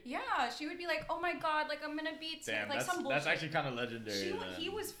 right? Yeah, she would be like, "Oh my god, like I'm gonna be Damn, like some bullshit." that's actually kind of legendary. then. He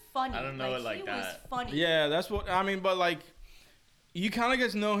was funny. I don't know it like he that. was funny. Yeah, that's what I mean. But like, you kind of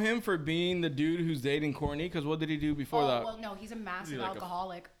get to know him for being the dude who's dating Courtney. Cause what did he do before Oh that? well, no, he's a massive like a-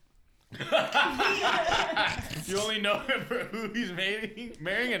 alcoholic. You only know him for who he's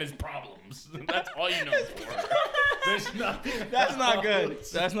marrying and his problems. That's all you know him for. There's nothing. That's not good.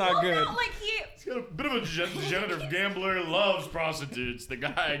 else. That's not good. No, like he. He's got a bit of a degenerative gambler, loves prostitutes. The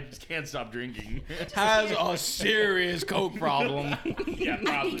guy just can't stop drinking. Has a serious coke problem. Yeah,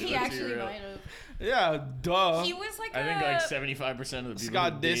 probably. He let's be actually real. might have. Yeah, duh. He was like I think like 75% of the people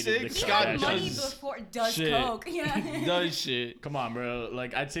Scott who dated Disick? the he Scott had Kardashians- money does before does shit. coke. Yeah. Does shit. Come on, bro.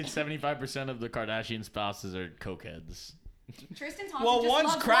 Like I'd say 75% of the Kardashian spouses are cokeheads. Tristan Thompson Well, just one's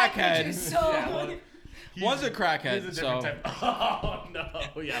loves white crackhead. bitches, so Yeah, well, One's a He's crackhead, a different so type. Oh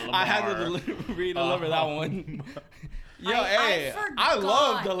no, yeah. Lamar. I had to re-deliver that one. Yo, I hey, I forgot.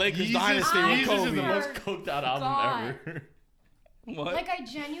 love the Lakers Yeezus- dynasty I with Yeezus is the Kobe. most coked out album God. ever. What? like I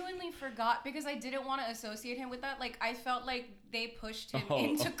genuinely forgot because I didn't want to associate him with that. Like I felt like they pushed him Oh.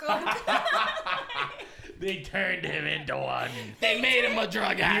 into coke. They turned him into one. They made him a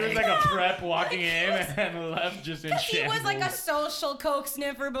drug He addict. was like a prep walking in and left just in He shambles. was like a social coke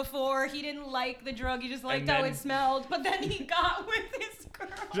sniffer before. He didn't like the drug. He just liked And how then- it smelled. But then he got with this girl.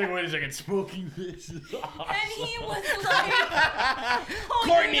 He's like, wait a second, smoking this is awesome. And he was like, oh,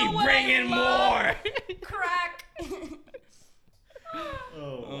 Courtney, you know what bring I in love? more. Crack.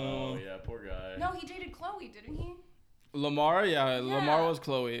 Oh, yeah, poor guy. No, he dated Chloe, didn't he? Lamar, Lamar was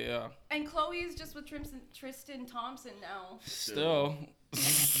Chloe, yeah. And Chloe's just with Tristan Thompson now. Still.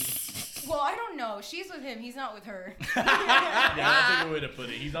 Well, I don't know. She's with him. He's not with her. Yeah, that's a good way to put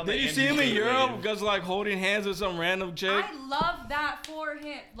it. He's on the Did you see him in Europe? Just like holding hands with some random chick. I love that for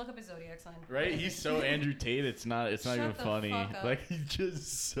him. Look up his zodiac sign. Right? He's so Andrew Tate. It's not Shut even the funny. fuck up. Like he's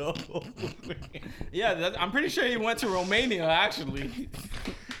just so. Yeah, I'm pretty sure he went to Romania actually.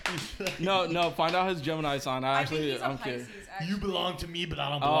 No. Find out his Gemini sign. I think he's a I'm Pisces, kidding. actually. You belong to me, but I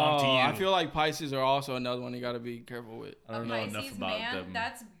don't belong to you. I feel like Pisces are also another one you gotta be careful with. I don't know Pisces enough about man, them.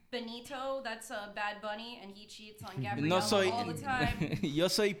 that's Benito. That's Bad Bunny, and he cheats on Gabrielle No soy, all the time. yo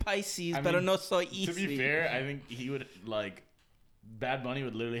soy Pisces, I pero mean, no soy easy. To be fair, I think he would like Bad Bunny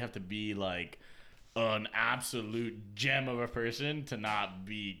would literally have to be like an absolute gem of a person to not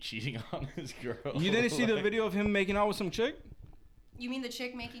be cheating on his girl. You didn't see the video of him making out with some chick? You mean the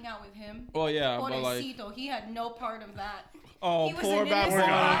chick making out with him? Well, yeah, but like, Pobrecito, he had no part of that. oh, He was poor an Bad innocent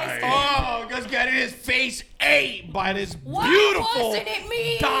Bunny. bystander. Oh, just getting his face ate by this Why beautiful wasn't it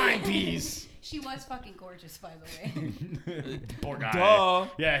me? timepiece. She was fucking gorgeous, by the way. Poor guy. Duh.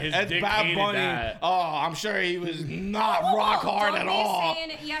 Yeah, his That's dick Bad hated Bunny. that. Oh, I'm sure he was not rock Whoa, hard don't at be all.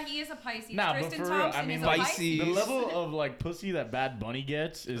 saying- yeah, he is a Pisces. Nah, but Tristan for real, Thompson I mean, is a like, Pisces. the level of like pussy that Bad Bunny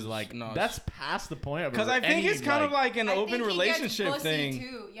gets is like nuts. that's past the point of Because I think any, it's kind of like an I open think he relationship gets pussy thing.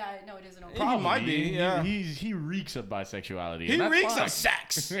 Too. Yeah, no, it is an open. Probably. might be, yeah. He reeks of bisexuality. He and that's reeks fine. of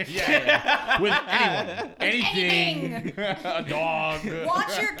sex. yeah. With anyone, anything, a dog.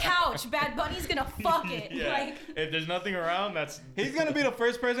 Watch your couch. Bad Bunny's gonna fuck it. Yeah. Like, If there's nothing around, that's. He's gonna be the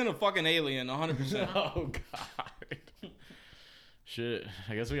first person to fuck an alien, 100%. Oh God. Shit.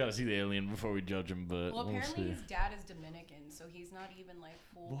 I guess we gotta see the alien before we judge him, but well, we'll apparently see. his dad is Dominican, so he's not even like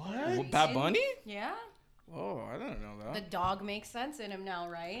full. What? Puerto Rican. Bad Bunny? Yeah. Oh, I didn't know The that. dog makes sense in him now,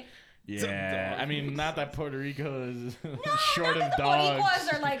 right? Yeah, I mean, not that Puerto Rico is No, short not of that the dogs.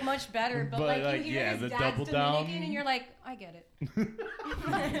 Boricuas are like much better, but, But, like like, you hear yeah, his the dad's double Dominican, down. and you're like, I get it.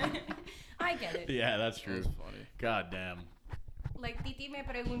 I get it. Yeah, that's true. That's funny. God damn. Like Titi me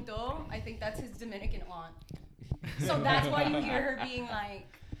preguntó, I think that's his Dominican aunt. So that's why you hear her being like,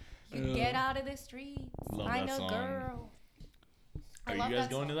 "You get out of the streets, Love find that a song. girl." I Are love you guys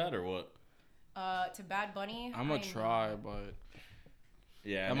that going to song. that or what? To Bad Bunny. I'm gonna try, but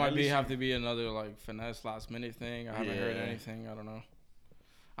Yeah, that might have to be another like finesse last minute thing. I haven't heard Yeah. anything. I don't know.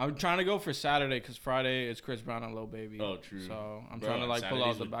 I'm trying to go for Saturday because Friday is Chris Brown and Lil Baby. Oh, true. So I'm Bro, trying to like pull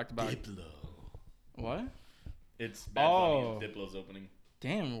out Saturdays the with back to back. Diplo. What? It's Bad Oh. Bunny and Diplo's opening.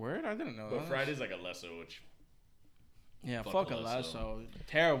 Damn, word? I didn't know But that. Friday's like Alesso, which Yeah, fuck fuck Alesso. Alesso.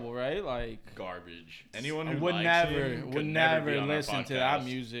 Terrible, right? Like, garbage. Anyone I who would likes never, him would could never be on our listen to that podcast.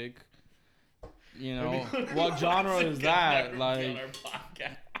 music. You know, Anyone who what likes genre him is could that? never be Like, on our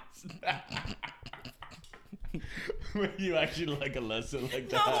podcast. When you actually like Alesso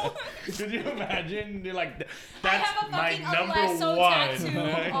like No. that. Could you imagine? You're like, I that's have a my fucking number Alesso one. tattoo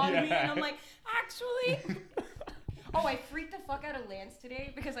on me, Yeah. and I'm like, actually. Oh, I freaked the fuck out of Lance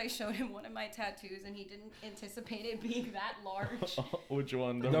today because I showed him one of my tattoos and he didn't anticipate it being that large. Which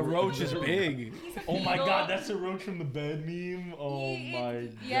one? the roach is big. He's a Oh my beetle. god, that's a roach from the bed meme. Oh my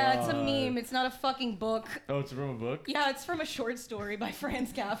god. Yeah, it's a meme. It's not a fucking book. Oh, it's from a book. Yeah, it's from a short story by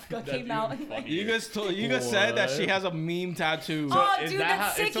Franz Kafka. That's Came out. even And like, funnier. You guys said that she What? has a meme tattoo. oh, is dude, that that's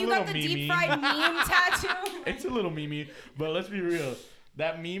how- sick. it's a You got little the deep meme-y. fried meme tattoo. It's a little meme, but let's be real.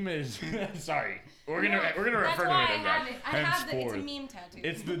 That meme is sorry. We're gonna No, refer that's to it why as I that. have it. I have the. It's a Henceforth. meme tattoo.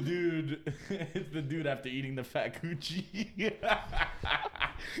 It's the dude. It's the dude after eating the fat coochie.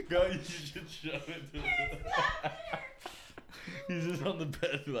 Go, you should show it to him. He's just on the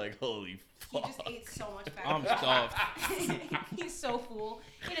bed like, holy He fuck. just ate so much fat. I'm stuffed. He's so full.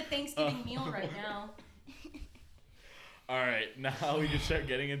 He had a Thanksgiving meal right now. All right, now we can start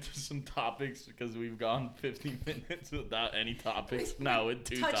getting into some topics because we've gone 15 minutes without any topics. Now with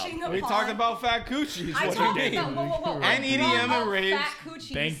two Touching topics. the We talked about fat coochies. I What talked do you mean? about whoa. And I EDM brought and up raves. fat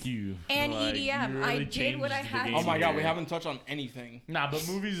coochies. Thank you. And Like, EDM. you I really did what I changed the had game to. Oh my god, we here. haven't touched on anything. Nah, but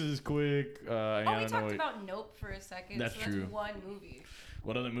movies is quick. Oh, I we don't know talked what- about Nope for a second. That's so true. That's one movie.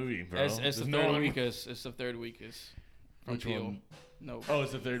 What other movie, bro? It's the There's third no one- weakest. It's the third weakest. From Which Peel. one? No. Oh,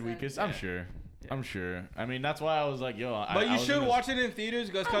 it's the third weakest. I'm Yeah. sure. Yeah. I'm sure. I mean, that's why I was like, yo. But you I was should gonna- watch it in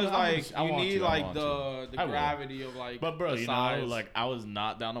theaters because I like want you need to, I like want the I will. gravity of like. But bro, the you size. know, like I was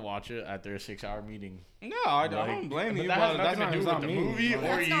not down to watch it after a 6-hour meeting. No, I Like, don't blame but you. that But has that's nothing not, to do it's not with the me. movie Like,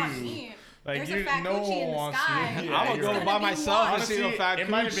 or That's not you. me. Like There's you, a fat no coochie one in the wants sky. to. I'm Yeah, gonna you're go right. by gonna be myself and see Honestly, a fat it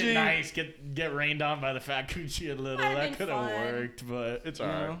might have been coochie. nice get rained on by the fat coochie a little. Might have That been could have fun. worked, but it's You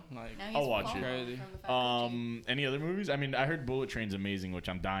alright. know, like Now he's I'll watch FOMO it. Crazy. from the fat coochie. Any other movies? I mean, I heard Bullet Train's amazing, which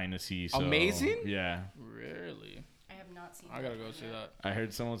I'm dying to see. So, Amazing? Yeah. Really. I have not seen. I gotta go see that. I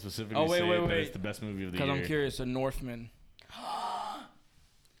heard someone specifically Oh, wait, say wait, that wait. it's the best movie of the year. Because I'm curious. A Northman.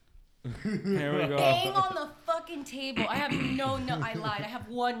 Here we go. Bang on the fucking table. I have no note. I lied. I have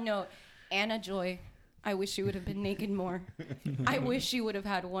one note. Anna Joy. I wish you would have been naked more. I wish you would have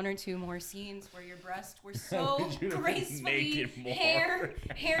had one or two more scenes where your breasts were so wish you'd have been gracefully naked more.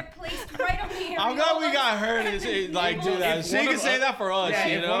 hair placed right on the areola. I'm glad we got her to say, like, do that. If She one can of say us- that for us, Yeah,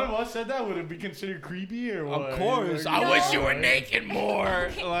 you if know? one of us said that, would it be considered creepy or what? Of course. Like, I wish you were No. naked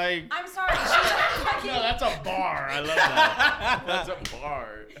more. Like, I'm sorry. She's a fucking, No, that's a bar. I love that. That's a bar.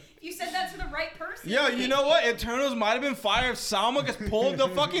 you said that to the right person. yo, you know what? Eternals might have been fire if Salma just pulled the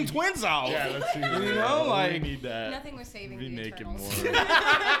fucking twins out. Yeah, let's see. You know, we like- need that. Nothing was saving Be the naked Eternals. more. Yeah,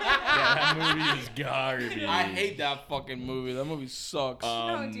 that movie is garbage. I hate that fucking movie. That movie sucks.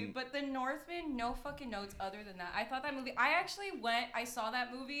 No, dude, but The Northman, no fucking notes other than that. I thought that movie, I actually I saw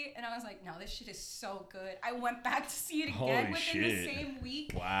that movie, and I was like, no, this shit is so good. I went back to see it again Holy within the shit. same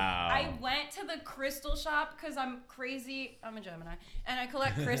week. Wow. I went to the crystal shop because I'm crazy. I'm a Gemini, and I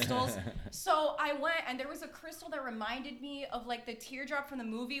collect crystals. So I went, and there was a crystal that reminded me of like the teardrop from the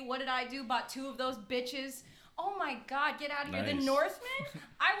movie. What did I do? Bought 2 of those bitches. Oh my god, get out of here. The Nice. Northman?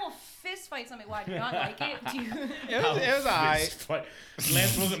 I will fist fight somebody. Why do you not like it? Do you? It was alright. Fist fight.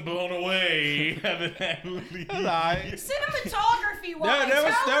 Lance wasn't blown away, evidently. It was alright. Cinematography wise, There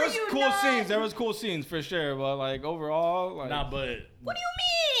was how are you cool not? scenes. There was cool scenes for sure, but like overall, like Nah, but What do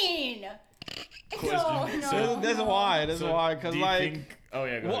you mean? No, no. there's a why. There's a so why. Cause do you like, think- oh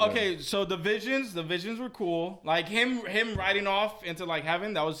yeah, go well, ahead, go okay. So the visions were cool. Like him riding off into like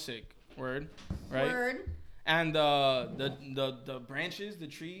heaven, that was sick. Word, right? Word. And the branches, the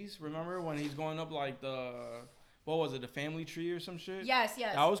trees. Remember when he's going up like what was it, the family tree or some shit? Yes,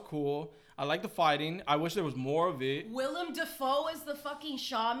 yes. That was cool. I like the fighting. I wish there was more of it. Willem Dafoe is the fucking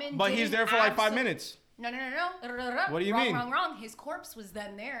shaman. But he's did there for like 5 absol- minutes. No. What do you wrong, mean? Wrong. His corpse was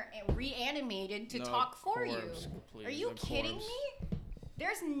then there and reanimated to No, talk for corpse, you. please, Are you the kidding corpse. me?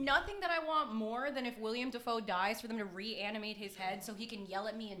 There's nothing that I want more than if William Dafoe dies for them to reanimate his head so he can yell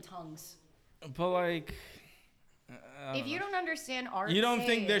at me in tongues. But like, If you don't understand art, you don't say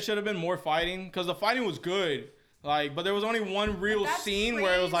think it. there should have been more fighting? Because the fighting was good. Like, but there was only one real That's scene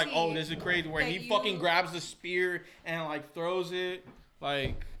where it was like, crazy oh, this is crazy. Where that he you- fucking grabs the spear and like throws it.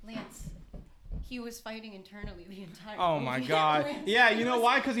 Like, Lance, he was fighting internally the entire oh my movie. god. Lance, Yeah, he you know was-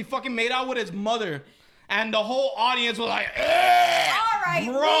 why? Because he fucking made out with his mother. And the whole audience was like, All right,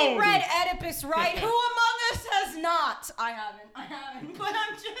 groaned. we read Oedipus, right? Who among us has not? I haven't. But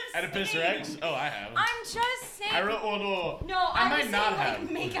I'm just Oedipus saying. Rex? Oh, I have. I'm just saying. I wrote, no. No, I I might was not saying, have.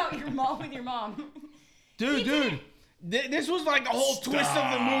 like, make out your mom with your mom. dude. This was like the whole twist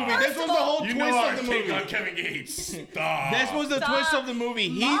of the movie. Stop. This First was of the all- whole You twist know our of the take movie. on Kevin Gates. Stop. This was the Stop. twist of the movie.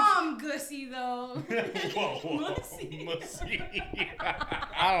 Mom gussy though. Whoa. Mussy. Mussy.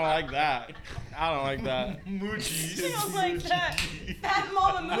 I don't like that. I don't like that. Moochie. I don't like that. Fat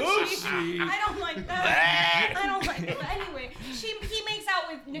mama Moochie. Moochie. I don't like that. I don't like that. Anyway, he makes out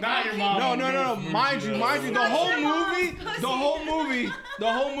with Nicole Not your Kidman. mom. No. Mind you, the Not whole your mom's movie, pussy.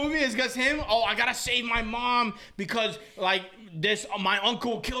 the whole movie is just him. Oh, I gotta save my mom because like my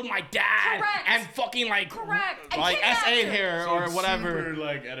uncle killed my dad Correct. and fucking like Correct. And like kidnapped SA her. hair or whatever. Super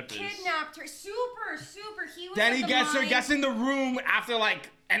like Oedipus. Kidnapped her. Super. He was Then at he the gets mine. gets in the room after like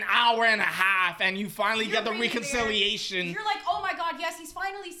an hour and a half, and you finally You're get the really reconciliation. You're like, oh my god, yes, he's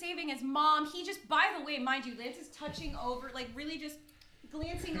finally saving his mom. He just, by the way, mind you, Lance is touching over, like really just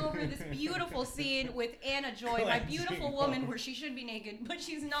glancing over this beautiful scene with Anna Joy, my beautiful woman, where she should be naked, but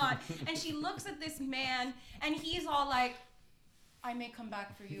she's not. And she looks at this man, and he's all like, I may come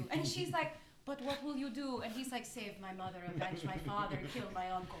back for you. And she's like, but what will you do? And he's like, save my mother, avenge my father, kill my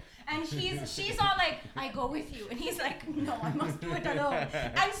uncle. And she's all like, I go with you. And he's like, no, I must do it alone.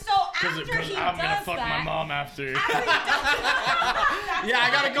 And so after he I'm gonna does fuck that, my mom after. Yeah, I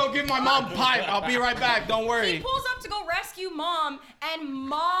gotta go give my mom pipe. I'll be right back. Don't he worry. pulls up to go rescue mom, and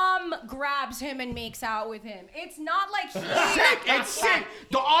mom grabs him and makes out with him. It's not like he. It's sick.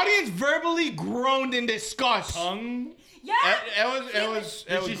 The audience verbally groaned in disgust. Tongue? Yeah. It was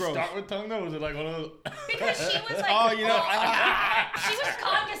Did she gross. start with tongue though? Was it like one of those? Because she was like, Oh, you know. she was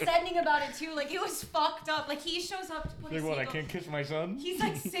condescending about it too. Like it was fucked up. Like he shows up to put Like his what? I seatbelt- can't kiss my son? He's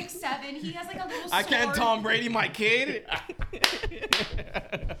like 6'7". He has like a little. I can't sword. Tom Brady my kid.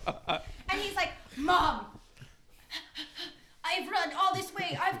 And he's like, Mom, I've run all this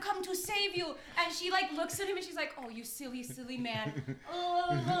way. I've come to save you. And she like looks at him and she's like, oh, you silly, silly man.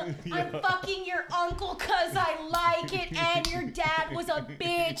 I'm fucking your uncle cause I like it and your dad was a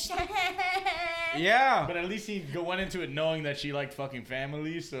bitch. Yeah. But at least he went into it knowing that she liked fucking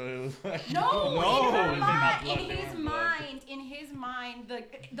family, so it was like No. In his mind, the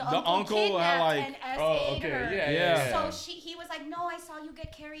uncle had, kidnapped like- and Oh, S.A.'d okay, her. yeah. So he was like, no, I saw you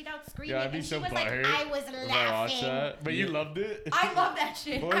get carried out screaming, Yeah, I'd be and so she was like, butthurt I was if I watched laughing. that. But you loved it. I love that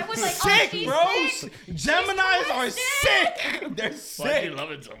shit. Well, I was it's like, Sick, oh, she's bro. sick. Geminis are twisted. sick. They're Why do sick. you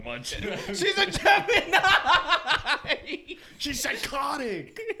love it so much? She's a Gemini. She's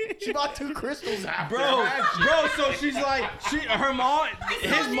psychotic. She bought 2 crystals after. Bro, so she's like, her mom,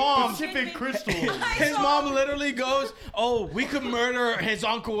 his mom, Pacific crystals. his mom literally goes, oh, we could murder his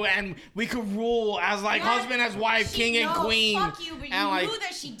uncle and we could rule as like Yeah, husband as wife, king and queen. Fuck you, but you and like, knew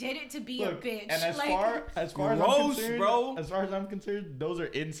that she did it to be Look, a bitch. and as like, far as I'm Gross, concerned, bro. as far as I'm concerned, those are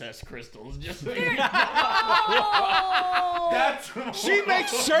incest crystals. Just like, oh. that's she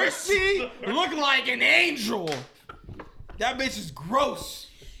makes Cersei look like an angel. That bitch is gross.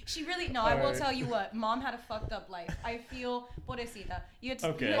 She really I will Alright. tell you what. Mom had a fucked up life. I feel pobrecita. You had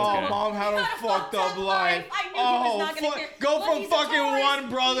Okay, you had Oh, okay. mom had a fucked up life. I knew he was not gonna care. Go Look, from he's a fucking Taurus. one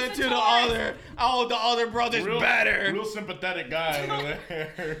brother He's to a the Taurus. other. Oh, the other brother's better. Real sympathetic guy over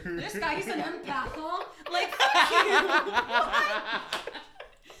there. This guy is an empath, huh? Like, fuck you.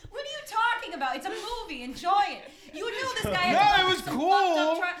 What are you talking about? It's a movie. Enjoy it. You knew this guy had No, to it go was through some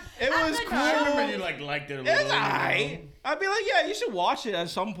cool. fucked up It At was the cool. I time- remember you liked it a little. It's alright. I'd be like, yeah, you should watch it at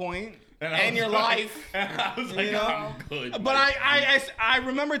some point And I in was your like- life. And I was like, You know? I'm good. But I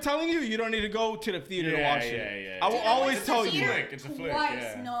remember telling you, you don't need to go to the theater to Yeah, watch yeah, it. yeah, I will yeah. always It's a tell flick. you. It's a flick, Twice.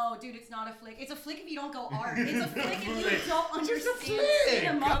 yeah. No, dude, it's not a flick. It's a flick if you don't go art. It's a flick if you don't understand flick.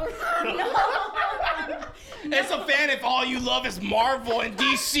 cinema. No. It's a fan if all you love is Marvel and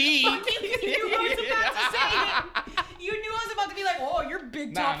DC. You knew I was about to say it. You knew I was about to be like, oh, your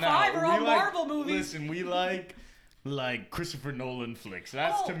big top 5 are all we Marvel movies. Listen, we like Christopher Nolan flicks.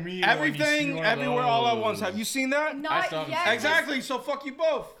 That's Oh. to me when you see Everything, one of everywhere, all at those. once. Have you seen that? I Not still haven't yet. seen it. Exactly. So fuck you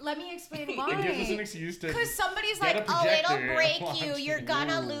both. Let me explain It gives us an why. excuse to. Because somebody's Get like, a oh, it'll projector break and watch you. it. You're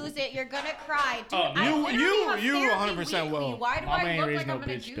gonna Ooh. lose it. You're gonna cry. Dude, Oh, I you- literally you have therapy 100% will. weekly. Why do Mama I ain't look raised like no I'm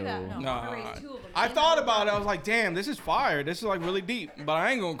gonna bitch, do that? though. No, Nah. Mama raised 2 of them. I thought about it. I was like, damn, this is fire. This is like really deep. But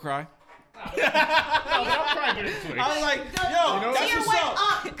I ain't gonna cry. No, but I'm trying to flicks. I was like, The yo, that's tear what's went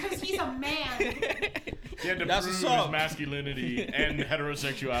up. up because he's a man. He had to That's prove what's up. his masculinity and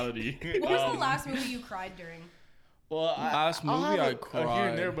heterosexuality. What was the last movie you cried during? Well, Last I'll movie have I a here cried.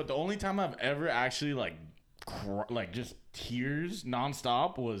 and there, but the only time I've ever actually like just tears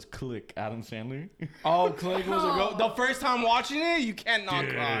nonstop was Click, Adam Sandler. Oh, Click was a go. The first time watching it, you cannot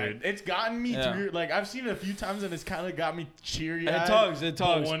cry. Dude, it's gotten me Yeah. through. Like I've seen it a few times, and it's kind of got me cheery. It tugs. It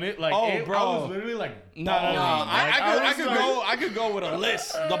tugs. When it Oh, bro. I was literally like, No, bawling. Like, I was could like- go. I could go with a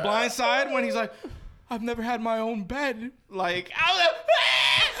list. The Blind Side when he's like, I've never had my own bed. Like I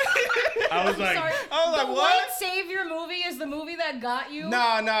I was like, Sorry. I was like, the what? White Savior movie is the movie that got you.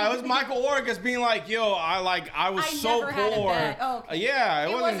 Nah, it was Michael Orgus being like, yo, I was I so never had a poor. bed. Oh, okay. Yeah,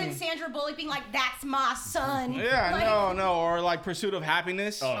 It wasn't Sandra Bullock being like, "That's my son." Yeah, Like, no, or like Pursuit of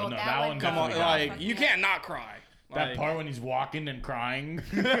Happiness. oh no, that that one one. Come on, definitely got like me. you can't not cry. That Like, part when he's walking and crying.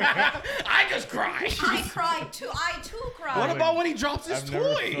 I just cry. I cried too. I too cried. What about when he drops his I've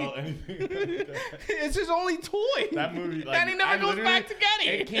never toy? felt anything like that. It's his only toy. That movie, like, and he never I goes literally- back to get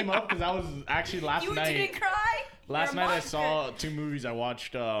it. It came up because I was actually last You night. didn't cry? Last You're a night I monster. saw 2 movies. I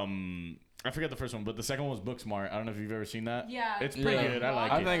watched. I forget the first one, but the second one was Booksmart. I don't know if you've ever seen that. Yeah. It's pretty Yeah. good. I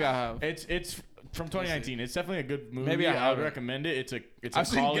like I it. think I have. It's from 2019. It's definitely a good movie. Maybe I would haven't. recommend it. It's I've a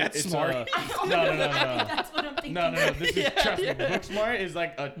seen college. Get It's Smart. a, Oh, no. That's what I'm thinking. No. This is trust me. Booksmart is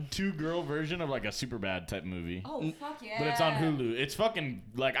like a 2-girl version of like a Superbad type movie. Oh fuck yeah. But it's on Hulu. It's fucking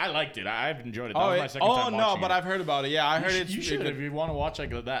like I liked it. I've enjoyed it. That Oh, was my second time no, watching but it. I've heard about it. Yeah, I heard it's You should good. if you want to watch like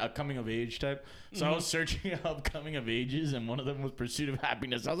that a coming of age type. So I was searching up coming of ages, and one of them was Pursuit of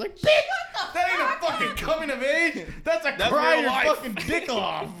Happiness. I was like, bitch, that ain't a fucking coming of age. That's cry real your life. fucking dick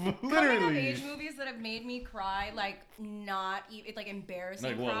off. Coming of Literally. age movies that have made me cry, like not even like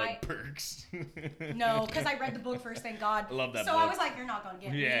embarrassing Like what? cry. Like Perks. No, because I read the book first, thank God. I love that so book. I was like, you're not gonna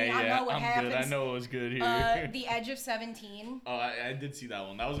get me. Yeah, I know what I'm happens. good. I know it was good here. The Edge of 17. Oh, I did see that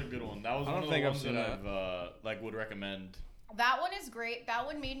one. That was a good one. That was I one don't of the think I've ones seen that that. I've like would recommend. That one is great. That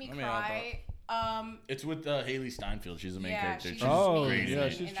one made me Let me add cry. It's with Haley Steinfeld. She's the main Yeah, character. she's She's Oh, great in yeah,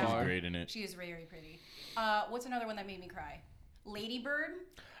 it. she's She's fire. great in it. She is very pretty. What's another one that made me cry? Lady Bird.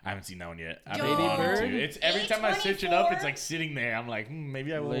 I haven't seen that one yet. I've Yo. been wanting Lady to. Bird? It's every time I search it up, it's A24. like sitting there. I'm like,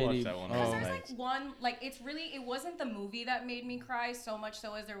 maybe I will Lady- watch that one. Oh. Because Oh, there's nice. like one, like it's really, it wasn't the movie that made me cry so much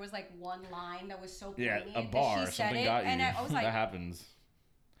so as there was like one line that was so Yeah, poignant a that bar. she said Something it, got you. and I was like, that happens.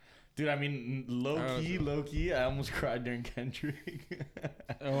 Dude, I mean, low key, I almost cried during Kendrick.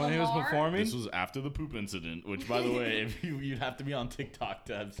 When he was Lamar? performing? This was after the poop incident, which, by the way, if you'd have to be on TikTok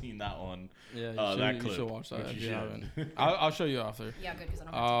to have seen that one. Yeah, that clip, you should watch that which if you you should. haven't. I'll show you after. Yeah, good, because I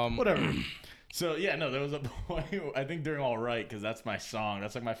don't have Whatever. So, yeah, no, there was a point, I think during All Right, because that's my song.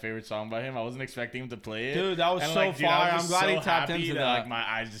 That's, like, my favorite song by him. I wasn't expecting him to play it. Dude, that was And, so like, dude, I fire. was I'm just glad he so tapped happy into that. that. Like, my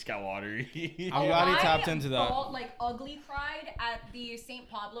eyes just got watery. I'm glad he tapped into that. Like, ugly cried at the St.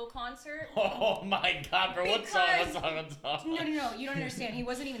 Pablo concert. Oh, my God, bro. What song? No, you don't understand. He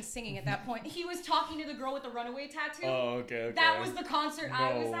wasn't even singing at that point. He was talking to the girl with the runaway tattoo. Oh, okay. That was the concert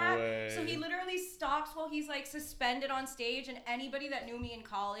I was at. way. So he literally stops while he's like suspended on stage, and anybody that knew me in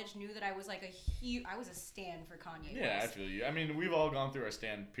college knew that I was like I was a stan for Kanye Yeah, I West. feel you. I mean, we've all gone through our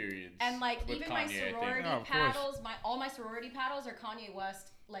stand periods. And like with even my Kanye, I think. sorority Yeah, of course. paddles, all my sorority paddles are Kanye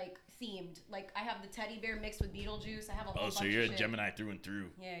West like themed. Like I have the teddy bear mixed with Beetlejuice. I have a whole bunch so you're of a shit. Gemini through and through.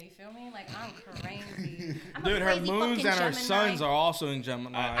 Yeah, you feel me? Like I'm crazy. I'm a Dude, her crazy moons fucking and her Gemini. suns are also in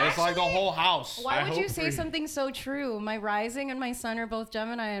Gemini. It's like the Actually, whole house. Why I would you hope say for- something so true? My rising and my sun are both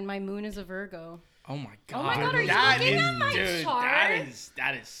Gemini, and my moon is a Virgo. Oh my god. Oh my God, are you That looking is- at my dude, chart?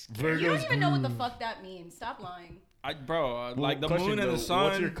 That is You don't even know what the fuck that means. Stop lying. bro, like the Question, moon and though, the sun.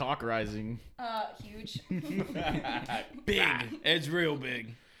 What's your cock rising? Huge. big. It's real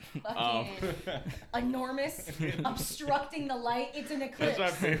big. Fucking enormous, obstructing the light. It's an eclipse.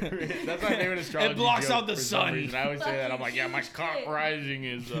 That's my favorite. That's my favorite astrology. It blocks joke out the for some sun. reason. I always say that. I'm like, yeah, my Fucking cock shit. rising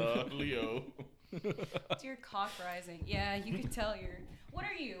is Leo. It's your cock rising. Yeah, you can tell you're. What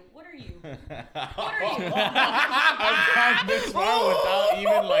are you? What are you? What are you? I'm trying this far without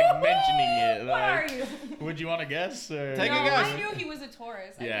even like mentioning it. What are Like, you? would you want to guess? Or? Take a No, guess. I knew he was a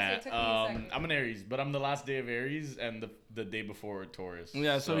Taurus. Yeah, It took me a second. I'm an Aries, but I'm the last day of Aries and the day before Taurus.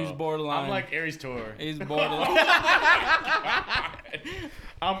 Yeah, so he's borderline. I'm like Aries Taur. He's borderline.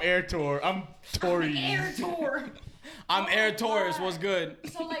 I'm Air Taur. I'm Tauri. Air tour. I'm Oh Air my Taurus. God. What's good?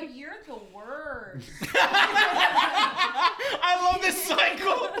 So like you're the worst. I love this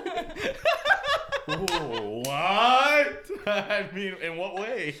cycle. Whoa, what? I mean, in what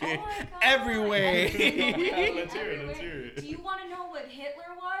way? Oh my God. Every way. Let's hear it. Let's hear it. Do you want to know what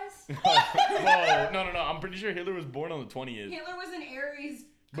Hitler was? Whoa, no. I'm pretty sure Hitler was born on the 20th. Hitler was an Aries.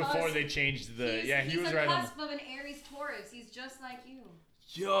 Before cusp. they changed the. He's He was a right on. cusp of an Aries Taurus. He's just like you.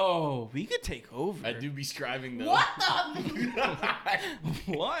 Yo, we could take over. I do be scribing though. What the?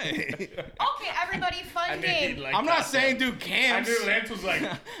 What? Okay, everybody, fun I knew game. he'd like I'm that, not saying though. do camps. I knew Lance was like,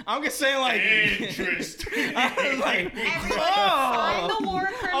 I'm just saying like. interesting. I was like, Everybody, oh. I'm the war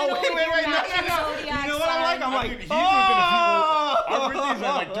criminal. Oh wait, with your no. matching zodiac You know what I'm like? I'm sign. like, He's within a few. Our birthdays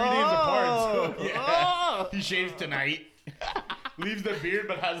are like 3 days Oh. apart. So yeah. He shaves tonight. Leaves the beard,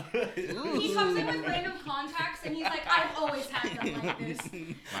 but has. He comes in with random contacts and he's like, I've always had them like this.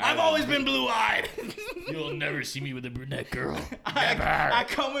 I've always been blue-eyed. You'll never see me with a brunette girl. I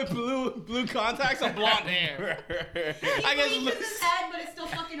come with blue contacts and blonde hair. He I guess bleaches looks- his head, but it's still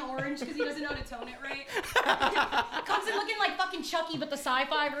fucking orange because he doesn't know how to tone it right. Comes in looking like fucking Chucky, but the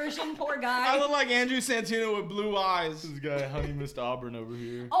sci-fi version. Poor I guy. look like Andrew Santino with blue eyes. This guy, Honey Missed Auburn over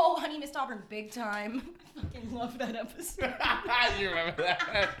here. Oh, Honey Missed Auburn, big time. I fucking love that episode. You remember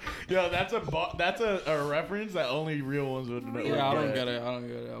that? Yo, that's a reference that only real ones would know. Yeah, I don't get it.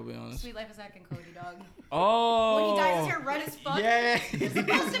 I'll be honest. Sweet Life of Zack and Cody, dog. Oh. When he dyes his hair red as fuck. Yeah. It's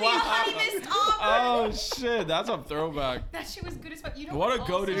supposed to be a Honey Missed Auburn. Oh shit, that's a throwback. That shit was good as fuck. You know What a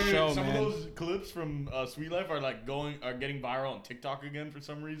also- goated show. Some man. of those clips from Sweet Life are like getting viral on TikTok again for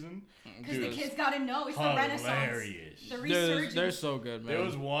some reason. Because the Dude, kids gotta know. It's the Renaissance. hilarious. The They're resurgence. so good, man. There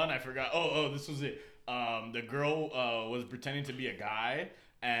was one I forgot. Oh, this was it. The girl was pretending to be a guy,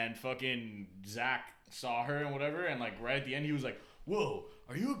 and fucking Zach saw her and whatever, and like right at the end he was like, "Whoa,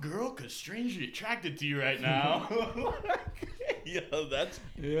 are you a girl? Cause strangely attracted to you right now." Yo, that's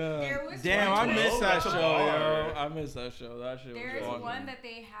Yeah. There was Damn, one I missed that That's show, yo. hard. I missed that show. That shit was There's awesome. one that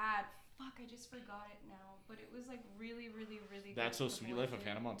they had. Fuck, I just forgot it now. But it was like really, really, really that's good so Sweet Life of proportion.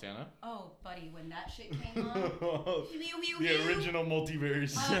 Hannah Montana. Oh, buddy, when that shit came on. The original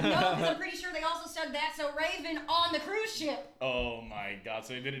multiverse. No, because I'm pretty sure they also stuck That's So Raven on the cruise ship. Oh my god,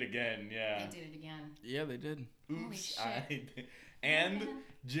 so they did it again, yeah. They did it again. Yeah, they did. Holy Oops. shit. And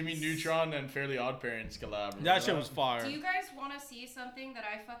Jimmy Neutron and Fairly Odd Parents collab. That shit was fire. Do you guys want to see something that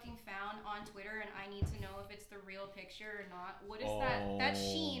I fucking found on Twitter and I need to know if it's the real picture or not? What is that? That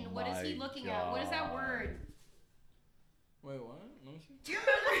sheen. What is he my looking at? What is that word? Wait, what? Let me see. Do you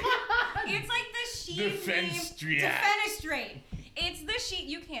remember? It's like the sheen Defenestrate. meme. Defenestrate. It's the sheen.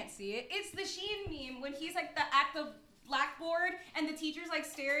 You can't see it. It's the sheen meme when he's like the act of blackboard, and the teacher's like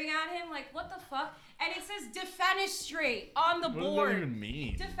staring at him like, what the fuck? And it says defenestrate on the What board. does that even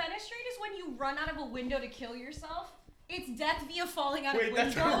mean? Defenestrate is when you run out of a window to kill yourself. It's death via falling out Wait, of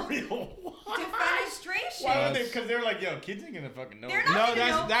that's window. a real what? Defenestration. Why would they? Because they're like, yo, kids ain't gonna fucking know. They're No, not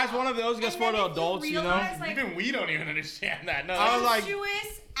gonna know. that's one of those just And for then the if adults, you know. realize, like, Even we don't even understand that. No, I was like-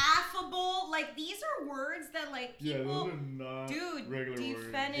 voluptuous, affable, like these are words that like people. not Dude, regular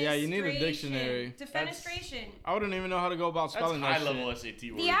Yeah, you need a dictionary. Defenestration. I wouldn't even know how to go about That's spelling that high level shit.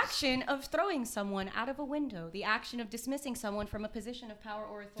 SAT words. The action of throwing someone out of a window. The action of dismissing someone from a position of power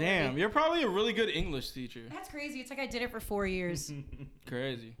or authority. Damn, you're probably a really good English teacher. That's crazy. It's like I did it for 4 years.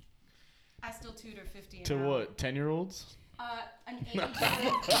 Crazy. I still tutor 50 To now. what? 10-year-olds? An age. 13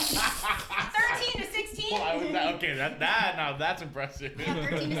 to 16. Why was that? Okay, now that's impressive. Yeah,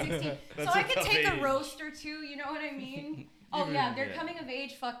 13 to 16. So That's I a could tough take age. a roast or two, you know what I mean? Oh Even- yeah, they're yeah. coming of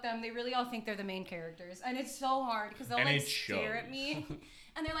age, fuck them. They really all think they're the main characters. And it's so hard because they'll And like it stare at shows. me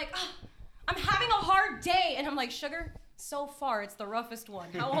and they're like, oh, I'm having a hard day. And I'm like, sugar, so far it's the roughest one.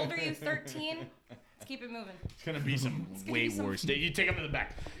 How old are you? 13? Let's keep it moving. It's gonna be some gonna way be some- worse. You take them to the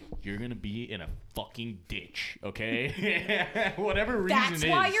back. You're gonna be in a fucking ditch, okay? Whatever reason That's it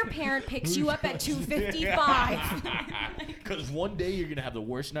why is. your parent picks you up at 2:55. Because one day you're gonna have the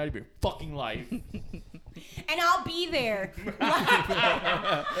worst night of your fucking life. And I'll be there.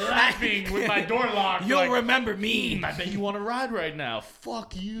 Laughing with my door locked. You'll like, remember me. I bet you want to ride right now.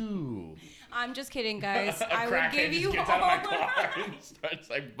 Fuck you. I'm just kidding, guys. A I would crackhead give just you gets all. out of my car and starts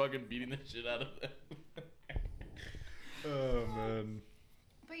like fucking beating the shit out of them. Oh man.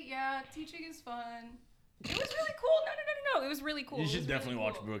 But yeah, teaching is fun. It was really cool. No. It was really cool. You It should was definitely really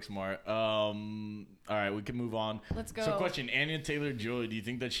watch cool. Booksmart. All right, we can move on. Let's go. So, question: Anya Taylor-Joy. Do you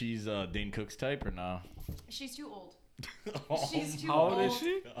think that she's Dane Cook's type or no? She's too old. Oh She's too How old is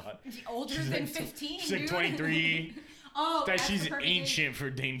she? God. Older She's than like 15, She's like dude. 23. Oh, That that's she's the perfect age. ancient for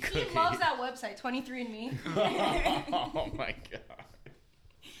Dane Cook. He loves that website, 23andMe. Oh my god.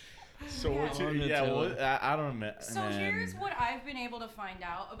 So what's your, Anya yeah? Taylor. What, I don't know. So here's what I've been able to find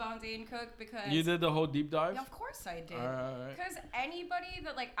out about Dane Cook because You did the whole deep dive? Of course I did. Alright. Because anybody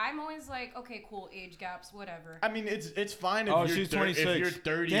that like I'm always like, okay, cool, age gaps, whatever. I mean, it's fine if Oh, you're she's 30, 26. if you're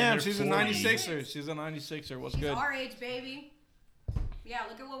 30. Damn, and she's they're a 40. 96er. She's a 96er. What's She's good? our age, baby. Yeah,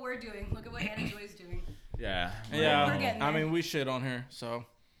 look at what we're doing. Look at what Anna Joy's doing. Yeah. Yeah, We're getting I there. mean, we shit on her, so.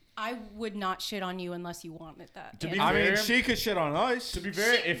 I would not shit on you unless you wanted that. To be And I mean, fair- she could shit on us. To be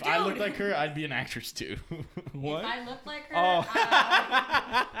fair, Shit, if I looked dude. like her, I'd be an actress too. What? if I looked like her, Oh.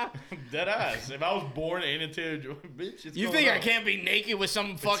 Dead ass. If I was born Anya Taylor-Joy, bitch, it's You going think I up. can't be naked with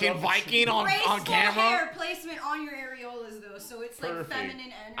some fucking up- Viking on graceful camera? hair placement on your areolas though, so it's like Perfect.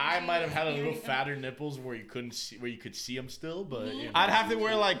 feminine energy. I might have had a Here little you go. fatter nipples where you couldn't see, where you could see them still, but you know, I'd have to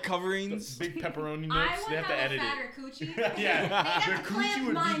wear like coverings. big pepperoni I nips. would They have have to a edit fatter it. coochie. Yeah, They'd their have to coochie clamp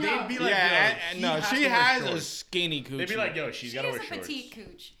would mine be. They'd up. be like, Yeah, yo, no, has she to wear has a shorts. skinny coochie. They'd be like, yo, she's She gotta has wear a shorts. petite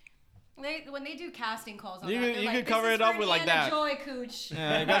cooch. When they do casting calls on You that, could- they're you like, could "This cover is it up for with like Anna that." Joy cooch.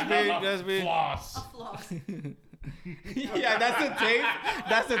 Yeah, that's big. Floss. A floss. Yeah, that's the tape.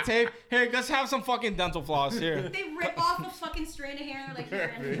 That's the tape. Here, let's have some fucking dental floss here. They rip off a fucking strand of hair and they're like,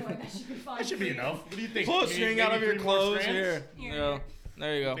 here, Anna Joy, that should be fine. That should be enough. What do you think? Pull a You need string out of maybe your 3 more clothes strands? here. Here. Yeah,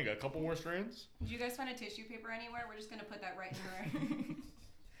 there you I go. think a couple more strands. Did you guys find a tissue paper anywhere? We're just gonna put that right in her.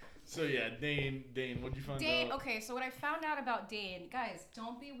 So yeah, Dane, what'd you find Dane, out? okay, so what I found out about Dane, guys,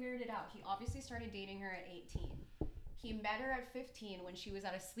 don't be weirded out. He obviously started dating her at 18. He met her at 15 when she was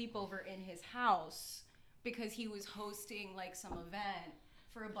at a sleepover in his house because he was hosting like some event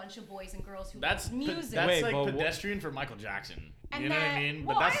for a bunch of boys and girls who That's loved music. That's Wait, like but pedestrian for Michael Jackson. And you know what I that- mean?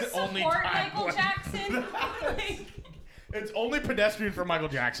 Well, But that's I the only support time. Michael when- Jackson. Like, It's only pedestrian for Michael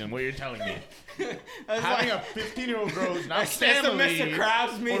Jackson. What you're telling me? Having a 15-year-old girl who's not That's the family, Mr.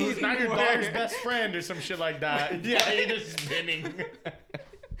 Krabs or meme who's not your where- daughter's best friend, or some shit like that. Yeah, you're just spinning.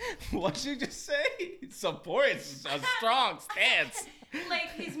 What'd you just say? Supports a strong stance.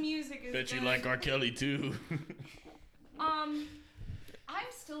 like his music is Bet you good. like R. Kelly too. I'm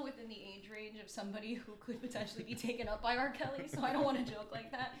still within the age range of somebody who could potentially be taken up by R. Kelly, so I don't want to joke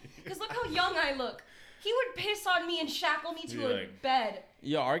like that. Because look how young I look. He would piss on me and shackle me to Yeah, a like- bed.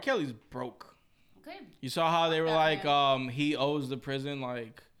 Yo, R. Kelly's broke. Okay. You saw how they were That like, he owes the prison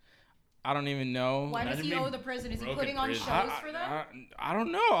like, I don't even know. Why does Imagine he being owe the prison? Is he broke putting in on prison. shows for that? I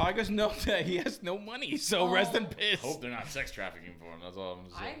don't know. I just know that he has no money. So rest in Oh. peace. Hope they're not sex trafficking for him. That's all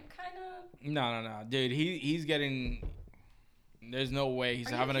I'm I saying. kind of. No, dude. He's getting. There's no way he's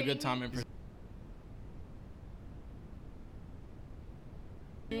Are you having a kidding good time me? in prison.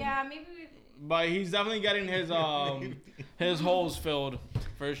 Yeah, maybe. But he's definitely getting his holes filled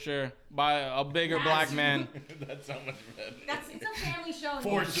for sure. by a bigger black man. That's so much better. It's a family show.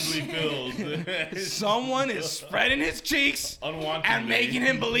 Forcibly filled. Someone is spreading his cheeks Unwanted. and making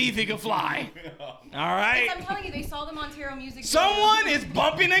him believe he can fly. All right. I'm telling you, they saw the Montero music. Someone is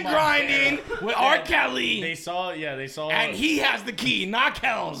bumping and grinding with R. Kelly, They saw. and he has the key, not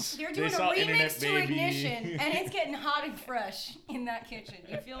Kells. They're doing a saw Internet remix to Baby. Ignition, and it's getting hot and fresh in that kitchen.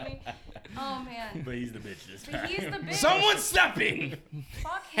 You feel me? Oh man. But he's the bitch this But time. he's the bitch. Someone's stepping,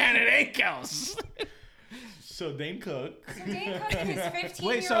 Fuck and him. it ain't Kells. So Dane Cook. So Dane Cook and his 15-year-old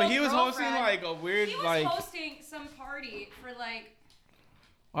Wait, so he was hosting girlfriend- like a weird He was like. hosting some party for like.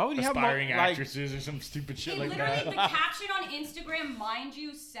 Why would he have Aspiring like? actresses or some stupid shit He like literally, the that. caption on Instagram, mind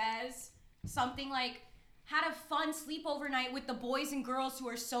you, says something like, had a fun sleepover night with the boys and girls who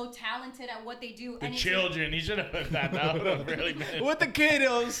are so talented at what they do. The and it's- children. He should have put that. That would have really been. With the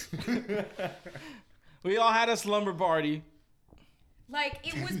kiddos. We all had a slumber party. Like,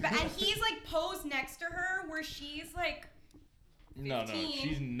 it was bad. And he's like posed next to her where she's like, No, 15.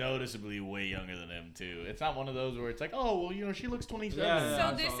 she's noticeably way younger than him too. It's not one of those where it's like, oh, well, she looks 27. Yeah. so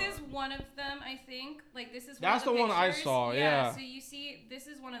I this saw that. is one of them, I think. Like, this is one That's of the the one I pictures. saw, yeah. So you see, this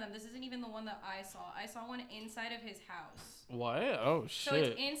is one of them. This isn't even the one that I saw. I saw one inside of his house. What? Oh So shit.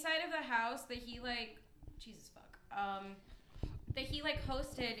 it's inside of the house that he like, Jesus fuck, that he like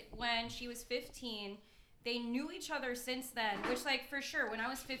hosted when she was 15. They knew each other since then, which like for sure. When I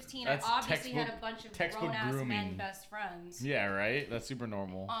was 15, That's I obviously had a textbook- bunch of textbook grown ass men grooming. best friends. Yeah, right? That's super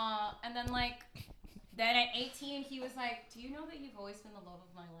normal. And then like, then at 18, he was like, "Do you know that you've always been the love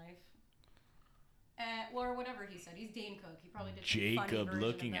of my life?" Or whatever he said. He's Dane Cook. He probably did. Some funny Jacob version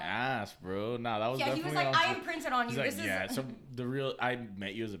looking of that. ass, bro. Nah, that was Yeah, he definitely was like, on "I some- imprinted on you. He's like, This yeah, is." so the real, I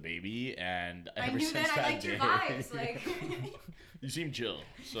met you as a baby, and I ever knew since that. that I liked your day, vibes. Like, you seem chill.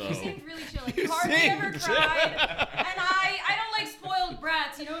 So he seemed really chill. Like, he hardly ever cried. And I don't like spoiled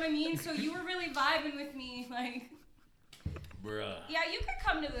brats. You know what I mean? So you were really vibing with me, like. bruh. Yeah, you could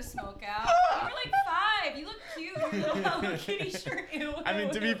come to the smoke out. You were like 5. You look cute in your little Hello Kitty shirt. Ew, I mean,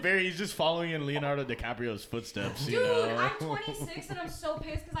 ew, to be ew. fair, he's just following in Leonardo DiCaprio's footsteps. Dude, you know? I'm 26 and I'm so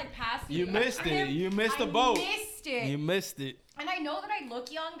pissed because I passed You missed it. him. You missed the I boat. Missed it. You missed it. And I know that I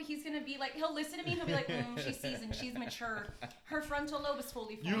look young, but he's gonna be like, he'll listen to me and he'll be like, she's seasoned, she's mature. Her frontal lobe is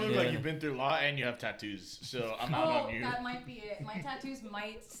fully You formed. look Yeah. like you've been through a lot, and you have tattoos. So I'm out Oh, on you. that might be it. My tattoos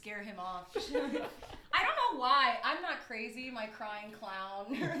might scare him off. I don't know why. I'm not crazy. My crying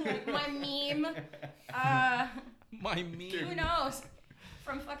clown, like my meme. My meme. Who knows?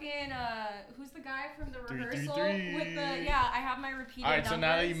 From fucking who's the guy from the 333. rehearsal with the I have my repeated All right, so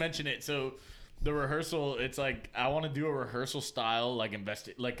now that you numbers. mention it, so the rehearsal, it's like I want to do a rehearsal style like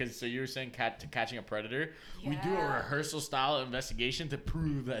cause so you were saying catching a predator. We do a Yeah. rehearsal style investigation to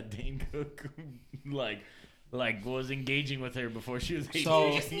prove that Dane Cook like was engaging with her before she was 18. So-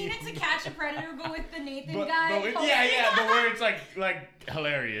 You just needed to catch a predator, but with the Nathan but, guy. but with, yeah, but where it's like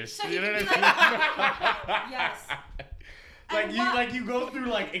hilarious. So you you know could what be I mean? like, yes. Like And you go through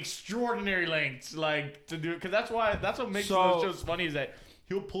like extraordinary lengths like to do it, because that's what makes So- those shows funny is that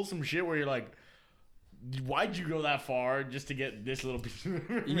he'll pull some shit where you're like, why'd you go that far just to get this little piece of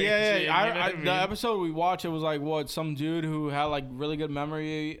information? Yeah, You know what I the mean? episode we watched, it was like what, some dude who had like really good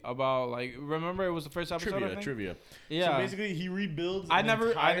memory about like, remember it was the first episode. I think? Trivia. Yeah. So basically, he rebuilds. I an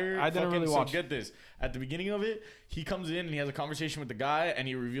never- I entire didn't really fucking- watch. So get this. At the beginning of it, he comes in and he has a conversation with the guy, and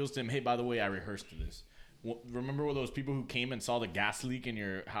he reveals to him, "Hey, by the way, I rehearsed this. Remember all those people who came and saw the gas leak in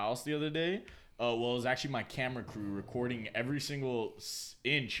your house the other day? Well, it was actually my camera crew recording every single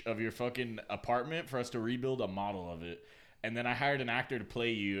inch of your fucking apartment for us to rebuild a model of it. And then I hired an actor to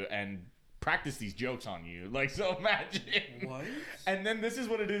play you and practice these jokes on you. Like, so imagine." What? And then this is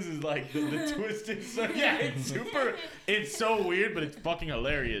what it is like the twist is so, yeah, it's so weird, but it's fucking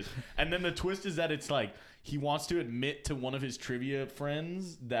hilarious. And then the twist is that it's like he wants to admit to one of his trivia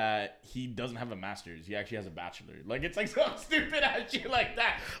friends that he doesn't have a master's. He actually has a bachelor. Like, it's like some stupid ass shit like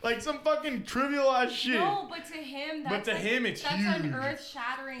that. Like some fucking trivial ass shit. No, but to him, that's to him, it's that's huge. an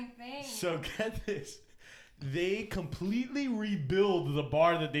earth-shattering thing. So get this. They completely rebuild the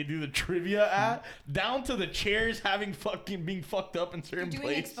bar that they do the trivia at, down to the chairs being fucked up in You're certain doing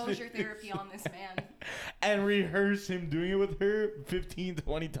places. exposure therapy on this man. And rehearse him doing it with her 15,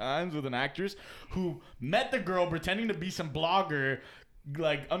 20 times with an actress who met the girl pretending to be some blogger,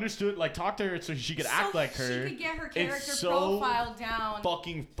 like understood, like talked to her so she could act like her. She could get her It's character so profile down.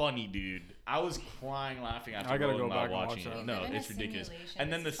 Fucking funny, dude. I was crying laughing after I gotta rolling go out back and watching watch it. that. No, Live in it's a ridiculous. simulation.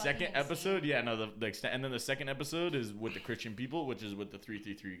 And then the This is fucking second insane. episode, yeah, no, the extent. And then the second episode is with the Christian people, which is with the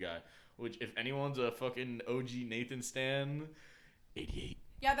 333 guy. Which, if anyone's a fucking OG Nathan stan, 88.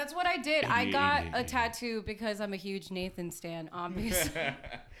 Yeah, that's what I did. I 88, got 88. a tattoo because I'm a huge Nathan stan, obviously.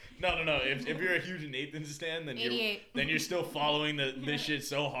 No. If you're a huge Nathan stan, then 88. then you're still following this shit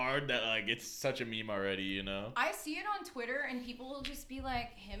so hard that like it's such a meme already, you know? I see it on Twitter, and people will just be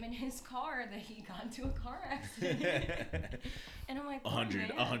like, him and his car, that he got into a car accident. And I'm like,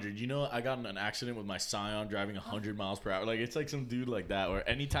 100. You know, I got in an accident with my Scion driving 100 miles per hour. Like, it's like some dude like that, where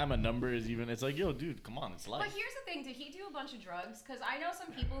anytime a number is even, it's like, yo, dude, come on, it's life. But here's the thing, did he do a bunch of drugs? Because I know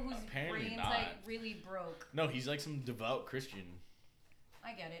some people whose Apparently brains not. like really broke. No, he's like some devout Christian.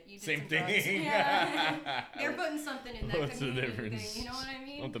 I get it. You did Same some thing. drugs. Yeah. They're putting something in that What's the community difference? thing. You know what I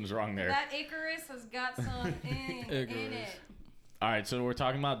mean? Something's wrong there. That Icarus has got some in it. All right, so we're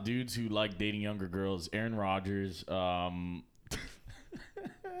talking about dudes who like dating younger girls. Aaron Rodgers.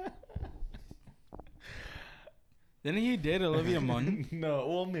 Didn't he date Olivia Munn? No,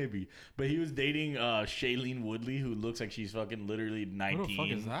 well, maybe. But he was dating Shailene Woodley, who looks like she's fucking literally 19. Who the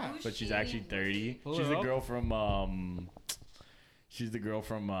fuck is that? But she's actually 30. Pull She's her the up. girl from she's the girl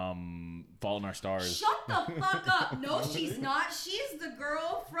from Fault in Our Stars. Shut the fuck up. No, she's not. She's the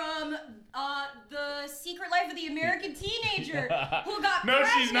girl from The Secret Life of the American Teenager who got No, pregnant.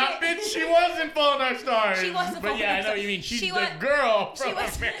 she's not, bitch. She was in Fault in Our Stars. She was in But Fault yeah, in Our I know what you mean. Stars. She's She the was- girl She from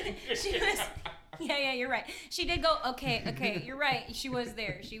was. American She was. Yeah, you're right. She did go. Okay, you're right. She was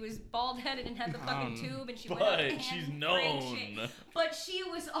there. She was bald headed and had the fucking tube, and she went up to But she's Anne known. Frank. But she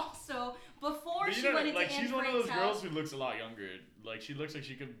was also before But you she know, went into like, Anne she's one of Frank's those house. girls who looks a lot younger. Like, she looks like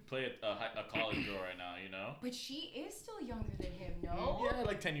she could play a college girl right now, you know? But she is still younger than him, no? Yeah,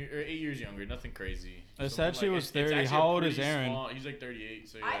 like 10 years or 8 years younger. Nothing crazy. It Something said she like- was it's 30. actually How a old is pretty Aaron? small- He's like 38,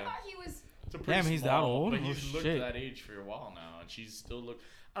 so yeah. I thought he was. It's a pretty Damn, he's that small, old? But Oh, he's looked shit. that age for a while now, and she's still look.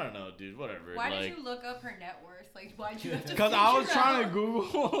 I don't know, dude. Whatever. Why like, did you look up her net worth? Like, why'd you have to? Because I was figure trying to out-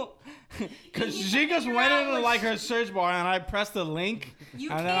 Google. Because You she just figure went out into what like she- her search bar and I pressed the link. You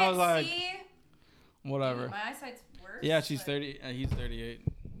and can't then I was like, see. whatever. My eyesight's worse. Yeah, she's but 30. He's 38.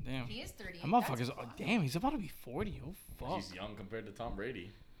 Damn. He is 30. That motherfucker's. Damn, he's about to be 40. Oh, fuck. She's young compared to Tom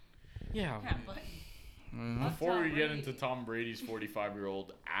Brady. Yeah. Yeah, but Mhm. Before Tom we get Brady. into Tom Brady's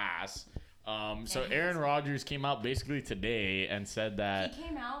 45-year-old ass, so Aaron Rodgers came out basically today and said that. he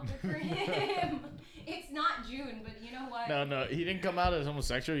came out good for him. It's not June, but you know what? No, he didn't come out as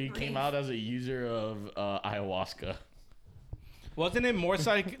homosexual. He came Brave. out as a user of ayahuasca. Wasn't it more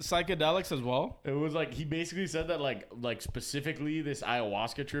psychedelics as well? It was like he basically said that like specifically this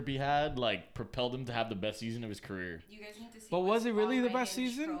ayahuasca trip he had like propelled him to have the best season of his career. You guys need to see. But was what's it really on the my best Hinge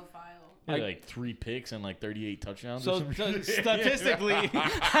season? Profile. He had, Like- like 3 picks and like 38 touchdowns. So or some shit. statistically, Was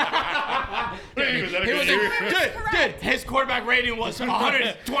that a he good was year? good. His quarterback rating was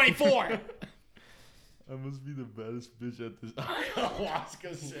 124. I must be the baddest bitch at this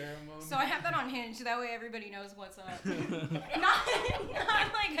ayahuasca ceremony. So I have that on Hinge, that way everybody knows what's up. not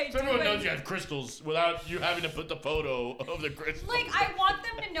like I So do everyone knows it. you have crystals without you having to put the photo of the crystals. Like I want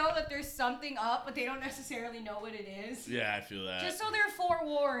them to know that there's something up, but they don't necessarily know what it is. Yeah, I feel that. Just so they're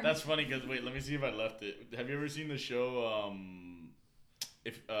forewarned. That's funny because wait, let me see if I left it. Have you ever seen the show?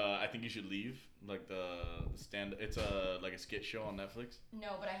 If I think you should leave, like the stand. It's like a skit show on Netflix. No,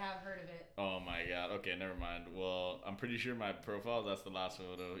 but I have heard of it. Oh my god. Okay, never mind. Well, I'm pretty sure my profile. That's the last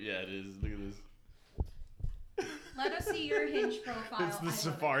photo. Yeah, it is. Look at this. Let us see your Hinge profile. It's I the love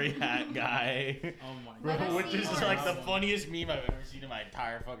safari it. hat guy. Oh my Let us Which see is yours. like the funniest meme I've ever seen in my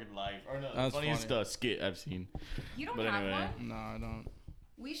entire fucking life. Or no, the That's funniest funny. skit I've seen. You don't But have anyway. one? No, I don't.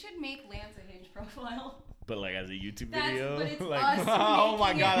 We should make Lance a Hinge profile. But like as a YouTube That's, video. but it's like, us Oh my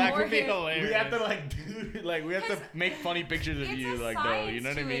making god, it that more could be hip. hilarious. we have to like do like we have to 'Cause make funny pictures of It's you a like though. science You know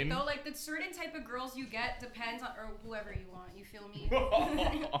what I to mean? It, though, like the certain type of girls you get depends on, or whoever you want. You feel me?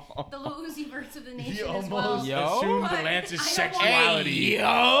 The Lil Uzi Verts of the nation He as well. almost Yo. assumed But Lance's I don't want- sexuality. I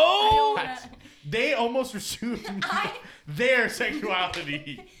don't wanna- They almost assumed I- their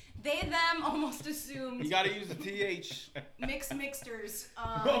sexuality. They them almost assumed You gotta use the TH. mixters.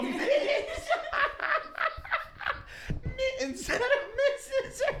 Instead of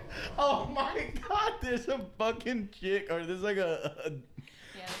Mrs. Oh my god, there's a fucking chick or there's like a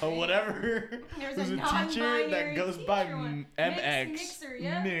Yeah, whatever. There's who's a a teacher that non-binary goes by teacher one. MX. Mixer,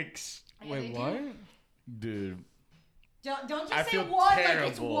 yeah. Mix. Yeah, Wait, they do. what? Dude. Don't just I say feel one like it's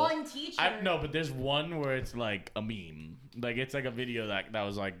terrible. one teacher. No, but there's one where it's like a meme. Like it's like a video that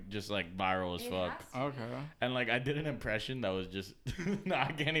was like just like viral as It fuck. has to. Okay. And like I did an impression that was just no,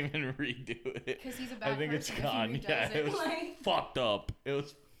 I can't even redo it. 'Cause he's a bad I think it's person if he gone. redoes Yeah, it, it was like- fucked up. It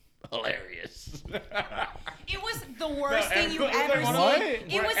was hilarious. It was the worst thing you it was like ever one of seen. those-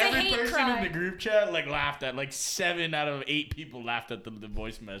 It Where was a every hate person crime. in the group chat like laughed at, like 7 out of 8 people laughed at the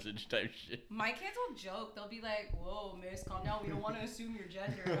voice message type shit. My kids will joke. They'll be like, "Whoa, miss, calm down. We don't want to assume your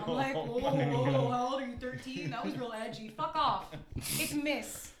gender." And I'm like, "Whoa, how old are you? 13? That was real edgy. Fuck off. It's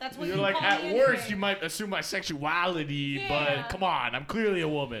miss. That's what You're you like, call at me worst, anyway." you might assume my sexuality, Yeah. but come on, I'm clearly a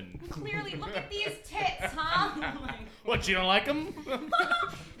woman. Clearly, look at these tits, huh? Like, What, you don't like them?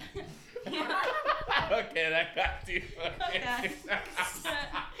 yeah. Okay, that got you. Okay.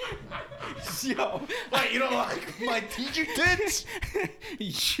 Yo, Wait, you don't like my teacher tits?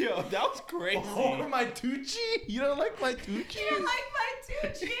 yo, that was crazy. Or my Tucci? You don't like my Tucci? You like my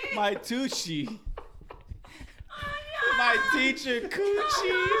Tucci? My Tucci. Oh, no. My teacher Coochie.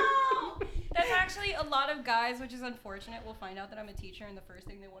 Oh, no. That's actually a lot of guys, which is unfortunate, will find out that I'm a teacher and the first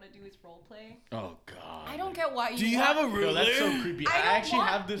thing they want to do is role play. Oh, God. I don't get why you Do you want- have a ruler? Yo, that's so creepy. I I, don't actually want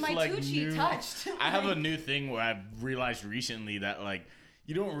have this my like Tucci new. touched. I have a new thing where I've realized recently that like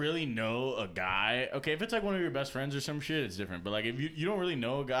you don't really know a guy. Okay, if it's like one of your best friends or some shit, it's different. But like if you don't really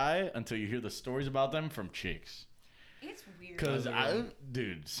know a guy until you hear the stories about them from chicks. It's weird. Cause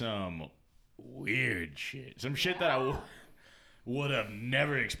dude, some weird shit, some shit that I would have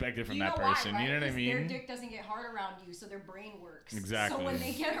never expected from You that know why, person. right? You know what I 'Cause Their mean? dick doesn't get hard around you, so their brain works. Exactly. So when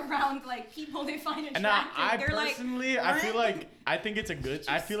they get around like people they find And now, attractive, I they're personally, like, I feel "What?" like I think it's a good.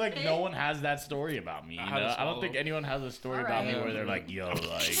 I feel like no one has that story about me. You had to know? I don't think swallow. anyone has a story All about me right. where they're like, "Yo,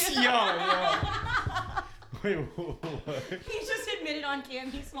 like, Yo. wait, what?" He just admitted on cam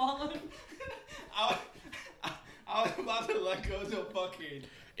he swallowed. I was about to let go the fucking.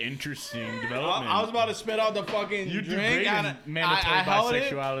 Interesting development. I was about to spit out the fucking You do drink. great and in mandatory I held it,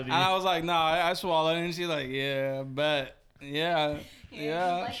 bisexuality. and I was like, "No, I swallowed it." And she's like, "Yeah, but yeah, You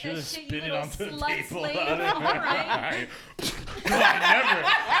yeah." like should have that shit, you spit it little onto the slut table. slave. All right.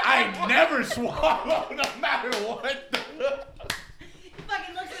 I never swallow, no matter what.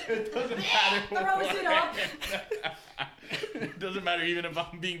 Fucking looks at It doesn't matter. throws it up. It doesn't matter even if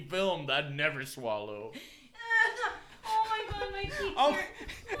I'm being filmed. I'd never swallow. Oh my god, my teacher. Oh,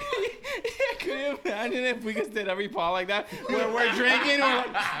 could you imagine if we just did every pod like that? Where we're drinking, we're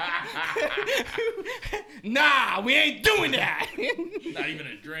like, nah, we ain't doing that. Not even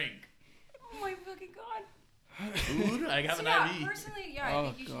a drink. Oh my fucking god. Food? I have So an yeah, IV. personally, yeah, I Oh,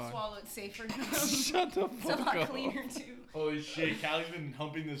 think you should God. swallow it safer. Shut the It's a fuck lot up. cleaner too. Holy shit, Callie's been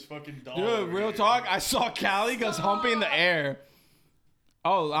humping this fucking dog. Dude, over real here. talk, I saw Callie goes humping the air.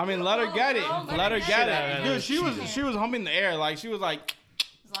 Oh, I mean, let her get it. Oh, Let her get it. it. Dude, she was Shit. she was humping the air like she was like,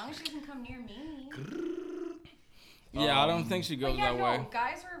 As long as she doesn't come near me. yeah, I don't think she But goes yeah, that no, way.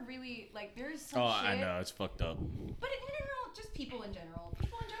 guys are really like there's some Oh, shit. I know, it's fucked up. But no, just people in general.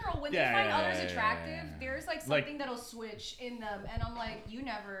 People in general, when Yeah, they find yeah, others yeah, yeah, attractive, yeah. there's like Like- something that'll switch in them, and I'm like, you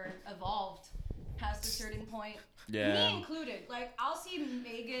never evolved past a certain point. Yeah. Me included. Like, I'll see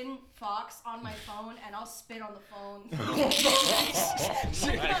Megan Fox on my phone, and I'll spit on the phone.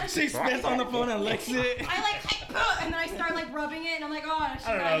 She spits on the phone and licks it. I like, and then I start like rubbing it, and I'm like, oh, she's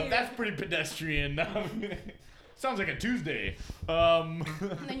I don't right know, here. that's pretty pedestrian. Sounds like a Tuesday. And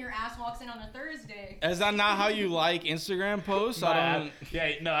then your ass walks in on a Thursday. Is that not how you like Instagram posts? I don't.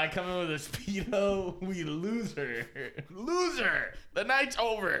 Yeah, no, I come in with a Speedo. We loser. Loser. The night's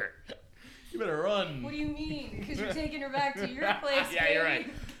over. You better run. What do you mean? Because you're taking her back to your place. Yeah, you're baby.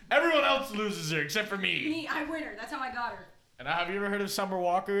 right. Everyone else loses her except for me. Me, I win her. That's how I got her. And have you ever heard of Summer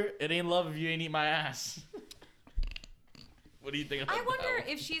Walker? It ain't love if you ain't eat my ass. What do you think about I wonder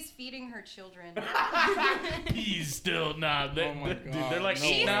that? if she's feeding her children. Peas still, nah. Oh my Dude, God, they're like no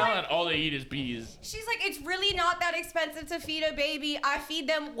 8 way. now and all they eat is peas. She's like, it's really not that expensive to feed a baby. I feed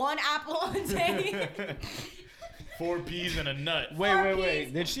them 1 apple a day. 4 peas and a nut.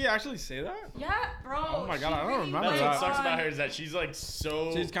 Wait. Did she actually say that? Yeah, bro. Oh my God, she I don't really remember That's went what sucks on- about her is that she's like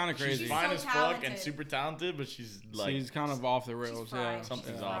so. She's kinda crazy. She's fine So as fuck talented. and super talented, but she's like She's kind of off the rails. fried. Yeah. She's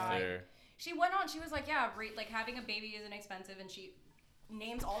something's Yeah. off fried. there. She went on. She was like, yeah, like having a baby isn't expensive, and she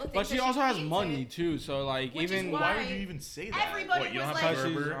names all the things. But she that also has feeds money it. too, so like Which is even why- Why would you even say that? Everybody What, you don't was have because to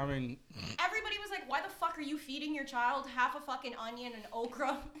she's, Gerber? I mean, Everybody was like, why the fuck are you feeding your child half a fucking onion and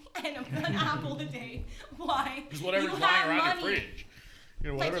okra and an apple a day? Why? Just whatever's You lying have around money. your fridge.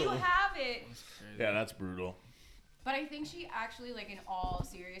 You know, Like, whatever. you have it. Yeah, that's brutal. But I think she actually, like, in all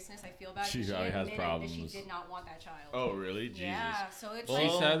seriousness, I feel bad. She She probably has admitted that problems. she did not want that child. Oh, really? Jesus. Yeah, so it's Well, she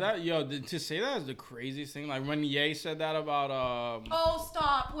like. said that. Yo, to say that is the craziest thing. Like when Ye said that about Oh,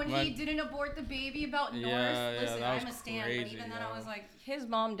 stop. When he When- didn't abort the baby about North. Yeah, Listen, that was I'm a stan, crazy, but even then yo. I was like, his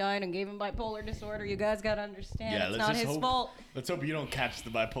mom died and gave him bipolar disorder. You guys gotta understand. Yeah, it's let's not just his hope- fault. Let's hope you don't catch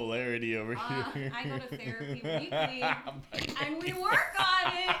the bipolarity over here. I go to therapy weekly. And we work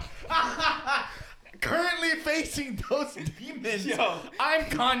on it. chasing those demons. Yo. I'm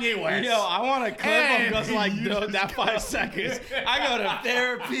Kanye West. Yo, I want a clip And of just like you just that 5 seconds. I go to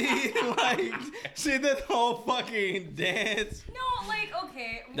therapy, like see this whole fucking dance. No, like,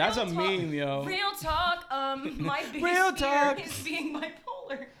 okay. That's real a talk- meme, yo. Real talk. My biggest Real fear talk. is being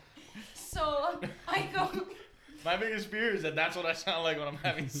bipolar. So I go. My biggest fear is that that's what I sound like when I'm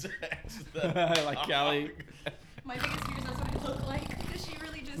having sex. Like Callie. My biggest fear is that's what I look like because she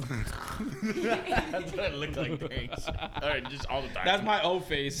really just. That's what I look like. Thanks. All right, just all the time. That's my O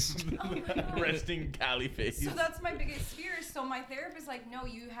face. Oh my God. resting Cali face. So that's my biggest fear. So my therapist like, no,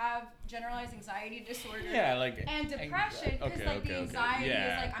 you have generalized anxiety disorder. yeah, like And depression, because okay, like okay, the okay. anxiety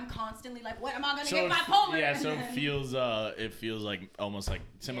Yeah. is like I'm constantly like, what am I gonna So get it- bipolar? yeah, so it feels like almost like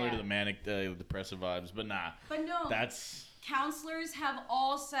similar to Yeah. the manic depressive vibes, but nah, But no, that's counselors have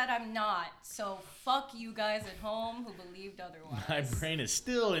all said I'm not. So fuck you guys at home who believed otherwise. my brain is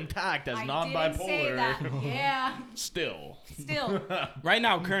still intact as I non-bipolar. didn't say that. Yeah, Still. still, Right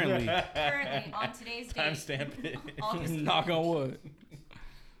now, currently. currently on today's date. Timestamp it. August Knock on wood.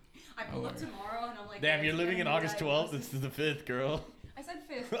 I pull up tomorrow and I'm like, Damn, "Yeah, you're it's living in gonna be August 12th. diagnosis." It's the 5th, girl. I said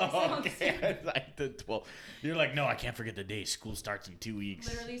 5th. I said Oh, August okay. 5th. Like the 12th. You're like, no, I can't forget the day. School starts in 2 weeks.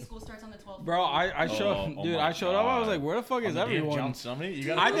 Literally, school starts on the 12th. Bro, I showed, Oh dude, my I showed up. I was God. like, where the fuck is On the day of everyone? John Summit, you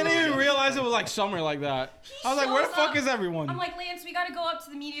gotta I go didn't to even John realize it Summit. was like summer like that. He I was like, where the shows fuck up. is everyone? I'm like, Lance, we gotta go up to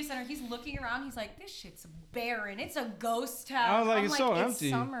the media center. He's looking around. He's like, this shit's barren. It's a ghost town. I was like, I'm it's so it's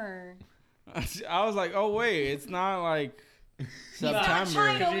empty. Summer. I was like, oh wait, it's not like not September.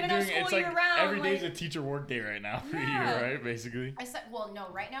 China. Because we you're don't have doing it's school like year-round, every day's a like- teacher work day right now for Yeah. you, right? Basically. I said, well, no,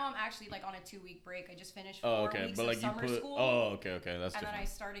 right now I'm actually like on a 2-week break. I just finished 4 Oh, okay. weeks But of like you summer put. school. Oh, okay, that's and then I different.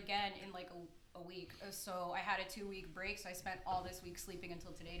 start again in like a week. So I had a 2-week break. So I spent all this week sleeping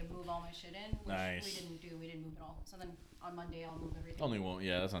until today to move all my shit in, which Nice. we didn't do. We didn't move it all. So then on Monday I'll move everything. Only one.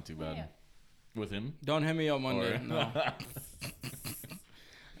 Yeah, that's not too bad. Yeah. With him. Don't hit me up Monday. Or- No.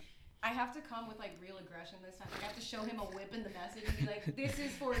 I have to come with like real aggression this time. I have to show him a whip in the message and be like, "This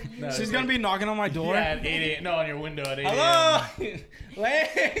is for you." No, She's gonna be knocking on my door. Yeah, at 8 a.m. No, on your window at 8 a.m. Hello,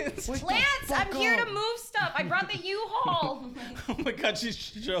 Lance. Lance, I'm here to move stuff. I brought the U-Haul. Oh my god, she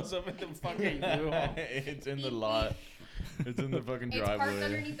shows up in the fucking U-Haul. It's in the lot. It's in the fucking It's parked driveway.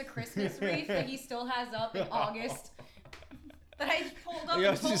 underneath the Christmas wreath that he still has up in August. That I pulled up Yo,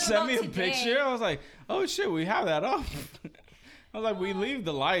 and told she him sent about me a today. picture. I was like, oh shit, we have that up. I was like, we leave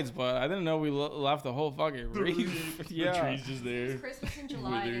the lights, but I didn't know we left the whole fucking wreath. The Yeah. tree's just there. It's Christmas in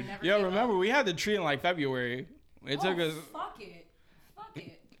July. Withered. They never Yo, give remember up. we had the tree in like February. It took us. Fuck it. Fuck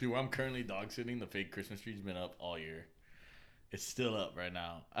it. Dude, where I'm currently dog sitting, the fake Christmas tree's been up all year. It's still up right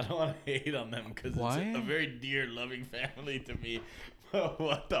now. I don't want to hate on them because Why? it's a very dear, loving family to me. But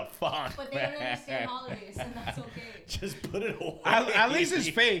what the fuck, But they man? don't understand holidays, and that's okay. Just put it away. At least it's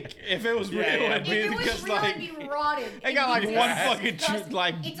fake. If it was real, Yeah, yeah. it'd If be it was because real, like it'd be rotted. it got like It'd be one Yeah. fucking disgusting.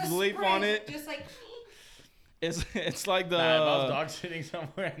 like It's a leaf on sprig, it. Just like It's like the. Nah, if I was dog sitting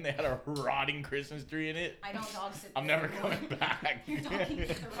somewhere and they had a rotting Christmas tree in it, I don't dog sit. I'm there never anymore. coming back. You're talking to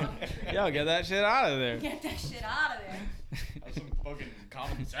the wrong tree. Yo, get that shit out of there. Get that shit out of there. Have some fucking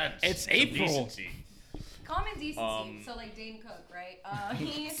common sense. It's Some April. decency. Common decency. Um, So like Dane Cook, right?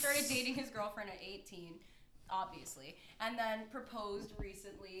 He started dating his girlfriend at 18, obviously, and then proposed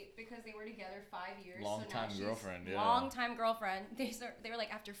recently because they were together 5 years. Long-time so now she's girlfriend, yeah. Long-time girlfriend. They were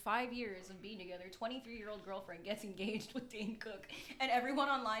like, after 5 years of being together, 23-year-old girlfriend gets engaged with Dane Cook, and everyone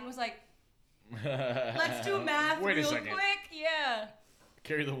online was like, "Let's do math Wait a real second. quick." Yeah.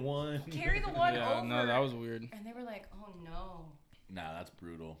 Carry the one. Carry the one Yeah, over. no, that was weird. And they were like, "Oh no." Nah, that's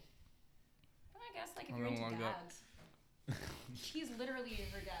brutal. But I guess like if I you're don't into like that. dads, he's literally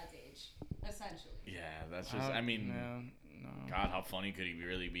her dad's age, essentially. Yeah, that's just. I mean, yeah, no. God, how funny could he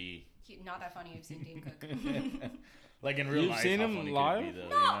really be? Not that funny. I've seen Dane Cook. Like in real You've life, seen how him funny live? could he be, though?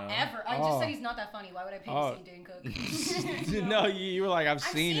 No, you know? ever. I Oh. just said he's not that funny. Why would I pay Oh. to see Dane Cook? No, you were like, I've I've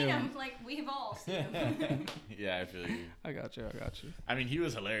seen him. Like we've all seen him. Yeah, I feel you. I got you. I mean, he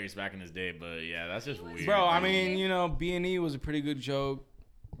was hilarious back in his day, but yeah, that's just weird. Bro, I dude. mean, you know, B&E was a pretty good joke.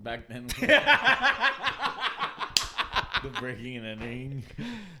 back then, the breaking and entering.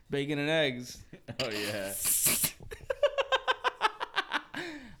 Bacon and eggs. Oh yeah.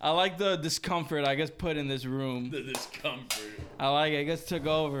 I like the discomfort I guess put in this room. The discomfort. I like it. I guess took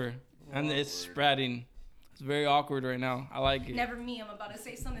over. And it's spreading. It's very awkward right now. I like it. Never me. I'm about to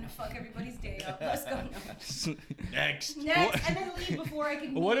say something to fuck everybody's day up. Let's go. No. Next. Next, and then leave before I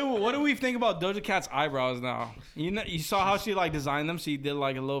can. What do we think about Doja Cat's eyebrows now? You saw how she like designed them? She did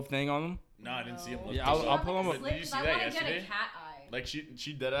like a little thing on them. No, I didn't see him. Look Yeah, this I'll up. pull them up. Did you see I that want to get a yesterday? cat eye. Like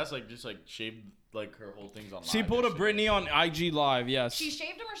she dead ass like just like shaved like her whole things on. She live pulled a yesterday. Britney on IG Live. Yes. She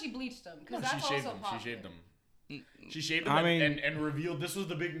shaved him or she bleached him? No, Because she that's shaved also him. popular. She shaved him. She shaved them I mean- and revealed this was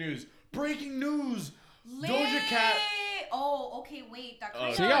the big news. Breaking news. Lit. Doja Cat. Oh, okay, wait. That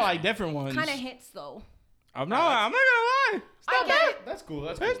kind So you got like different ones. of hits though. I'm not gonna lie. It's I not get bad. it. That's cool.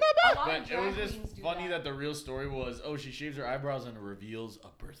 That's It's cool. not A lot bad. of But it was drag just queens do funny that the real story was, she shaves her eyebrows and reveals a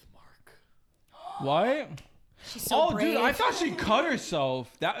birthmark. What? She's so Oh, brave. dude, I thought she cut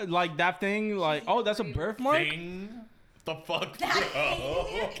herself. That thing, like, oh, that's a birthmark. Thing. The fuck, That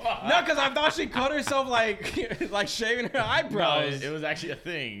bro? No, because I thought she cut herself like shaving her No, eyebrows. it was actually a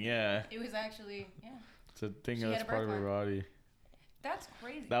thing. Yeah, It was actually, yeah. it's a thing She had that's a part of her birthmark. body. That's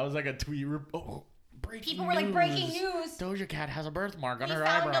crazy. That was like a tweet. Breaking People were like, breaking news. Doja Cat has a birthmark on We her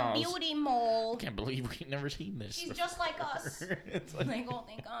found eyebrows. a beauty mole. I can't believe we've never seen this. She's just like us. It's like- Like, oh,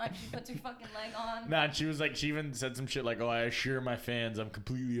 thank God. She puts her fucking leg on. Nah, and she was like, she even said some shit like, "Oh, I assure my fans I'm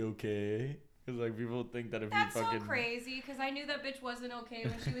completely okay." Because like people think that if That's you so fucking crazy, because I knew that bitch wasn't okay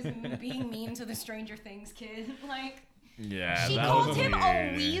when she was being mean to the Stranger Things kid. Like, yeah, she that called was him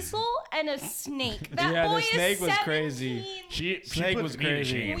weird. a weasel and a snake. That Yeah, the boy snake is was 17. crazy. She Snake puts was me to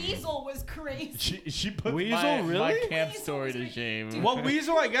crazy. shame. Weasel was crazy. She put Weasel, my really? camp Weasel story was to crazy. shame. Well,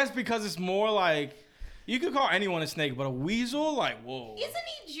 weasel, I guess, because it's more like you could call anyone a snake, but a weasel, like, whoa. Isn't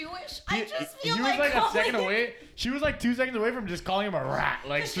he Jewish? I just feel he was like a calling second him- away. She was like 2 seconds away from just calling him a rat,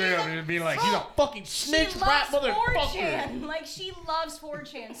 like She's straight up, a- and being like, Bro, "He's a fucking She snitch, rat loves motherfucker." 4chan. Like, she loves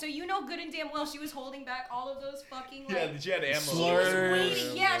 4chan. So you know good and damn well she was holding back all of those fucking, like... Yeah, she had ammo. She was Slurs.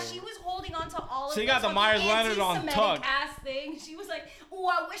 waiting. Yeah, she was holding on to all of She those got the fucking Myers Leonard on anti-Semitic tuck. ass things. She was like, "Oh,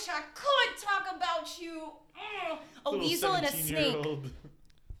 I wish I could talk about you." A Little weasel and a snake. 17-year-old.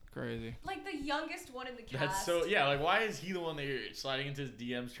 Crazy. Like the youngest one in the cast. That's so yeah. Like, why is he the one that you're sliding into his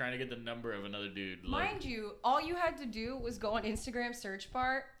DMs trying to get the number of another dude? Like, Mind you, all you had to do was go on Instagram search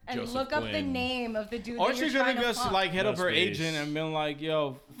bar and Joseph look up the Quinn. name of the dude Or that you're she could trying have to just fuck. like hit No up her space. agent and been like,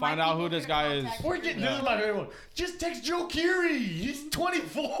 "Yo, My find out people who this could've guy is." contacted or her. just, this is my favorite one. Just text Joe Keery. He's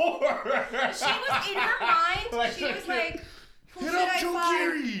 24. She was in her mind. Like, She was like, "Who Hit should up I Joe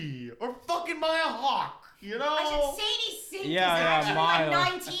find?" Keery or fucking Maya Hawk. You know. I said Sadie Sink Yeah, is yeah, actually Maya.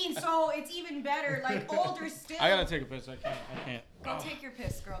 like 19, so it's even better. Like older still. I gotta take a piss. I can't. Go take your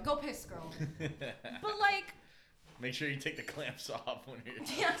piss, girl. Go piss, girl. But like, Make sure you take the clamps off when you're.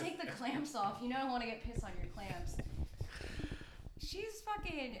 yeah, take the clamps off. You don't want to get piss on your clamps. She's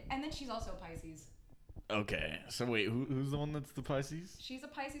fucking, and then she's also Pisces. Okay, so wait, who's the one that's the Pisces? She's a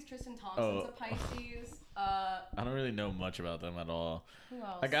Pisces. Tristan Thompson's Oh. a Pisces. I don't really know much about them at all. Who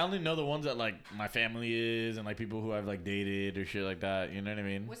else? Like, I only know the ones that like my family is and like people who I've like dated or shit like that. You know what I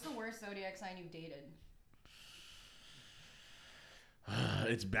mean? What's the worst zodiac sign you've dated?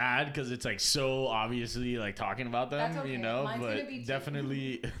 It's bad because it's like so obviously like talking about them, That's okay. you know. Mine's gonna but be two.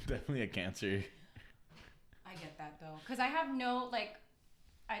 definitely a Cancer. I get that though, because I have no like.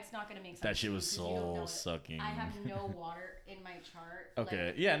 It's not gonna make sense. That shit to you was 'cause you don't know soul it. sucking. I have no water in my chart. Okay,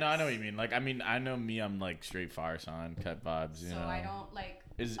 like, yeah, no, I know what you mean. Like, I mean, I know me, I'm like straight fire sign type vibes. You So know. I don't like.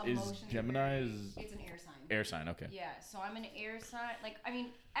 Is emotions are Gemini very- is It's an air sign. air sign? Okay. Yeah, so I'm an air sign. Like, I mean,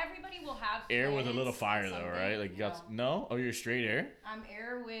 everybody will have Air with a little planets fire and though, something. right? Like you got no? Oh, you're straight air. I'm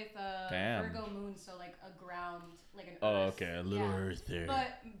air with Damn. Virgo moon, so like a ground, like an Oh, earth. okay, a little Yeah. earth there.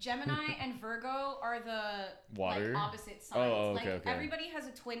 But Gemini and Virgo are the Water? like, opposite signs. Oh, okay, like okay. everybody has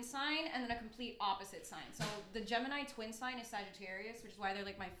a twin sign and then a complete opposite sign. So the Gemini twin sign is Sagittarius, which is why they're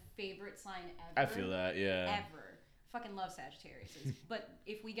like my favorite sign ever. I feel that, yeah. Ever. Fucking love Sagittarius. But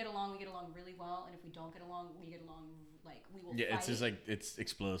if we get along really well, and if we don't get along, we get along like we will. Yeah, fight. it's just like it's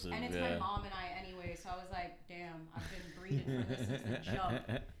explosive. And it's yeah. my mom and I anyway, so I was like, damn, I've been breeding for this since the jump.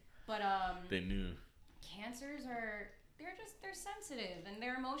 But They knew. Cancers are they're sensitive and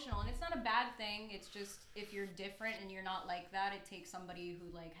they're emotional, and it's not a bad thing. It's just if you're different and you're not like that, it takes somebody who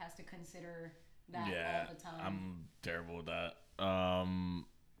like has to consider that Yeah, all the time. I'm terrible with that.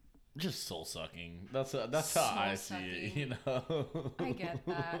 Just soul sucking. That's how I see it. Soul-sucking. You know. I get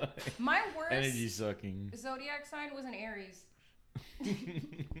that. Like, My worst energy sucking. zodiac sign was an Aries.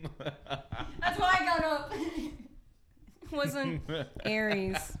 That's why I got up. Wasn't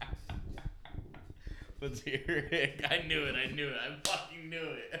Aries. Let's hear it. I knew it. I fucking knew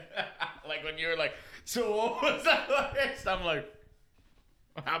it. Like when you were like, so what was that last? I'm like,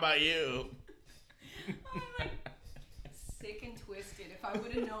 how about you? I'm like sick and twisted. If I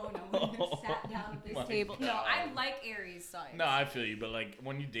would have known, I wouldn't have sat down at my this table. No, God. I like Aries signs. No, I feel you, but like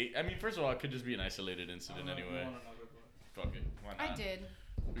when you date, I mean, first of all, it could just be an isolated incident anyway. Fuck it. Why not? I did.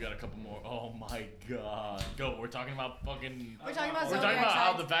 We got a couple more. Oh my god. Go. We're talking about fucking. We're talking about We're zodiac talking about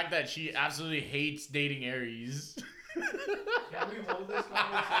how signs. the fact that she absolutely hates dating Aries. Can we hold this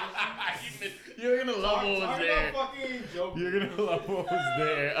conversation? You're gonna love what was Talk there. about fucking Joker. You're gonna love what was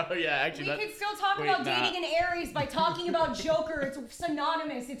there. Oh yeah, actually. We could still talk about dating an Aries by talking about Joker. It's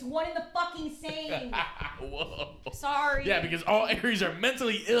synonymous. It's one in the fucking same. Whoa. Sorry. Yeah, because all Aries are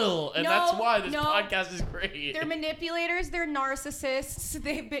mentally ill, and that's why this podcast is great. They're manipulators. They're narcissists.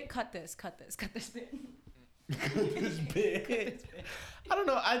 Cut this bit. This bit. I don't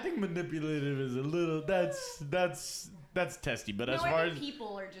know. I think manipulative is a little. That's testy. But as far as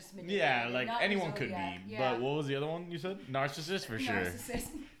people are just manipulative. like anyone could be. Yeah. But what was the other one you said? Narcissist for sure. Narcissist.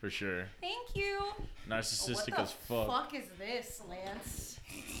 For sure. Thank you. Narcissistic What as the fuck. fuck is this, Lance?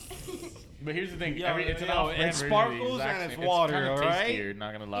 But here's the thing. Yo, it's an yo, off-brand it version of the sparkles exact and it's same- water, kinda alright? tastier,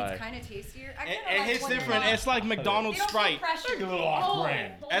 not gonna lie. It's kind of tastier. I It kinda like hits when they're different. not- It's like McDonald's They don't feel Sprite. pressure. Like a little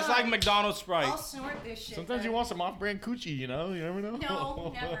off-brand. hold It's on. like McDonald's Sprite. I'll snort this shit. Sometimes you want some off-brand coochie, you know? You never know.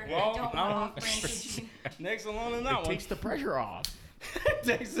 No, never. Well, I don't want I don't- off-brand coochie. Next alone in that It one. takes the pressure off.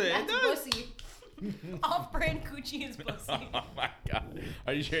 Takes it. It That's does. pussy. Off-brand coochie is pussy. Oh my god.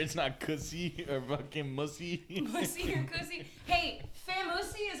 Are you sure it's not cussy or fucking mussy? Pussy or cussy. Hey,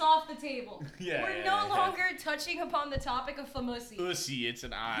 famussy is off the table. Yeah, We're yeah, no yeah. longer touching upon the topic of famussy. Pussy, it's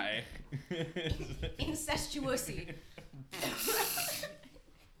an I. Incestuousy.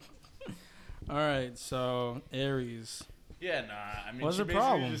 All right, so Aries. Yeah, nah. I mean, What's she the basically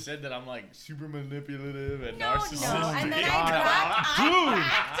problem? just said that I'm like super manipulative and No, narcissistic. and then God. I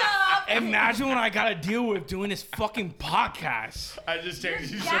backed up. Imagine what I gotta deal with doing this fucking podcast I just You're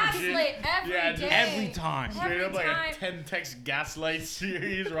texted you some gaslit shit. every Yeah, just day. every time. Straight up Every like time. a 10 text gaslight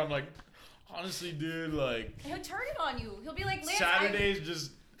series where I'm like, honestly, dude, like He'll turn it on you. He'll be like, Lance, Saturdays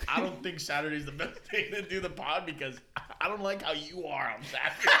just. I don't think Saturday's the best day to do the pod because I don't like how you are on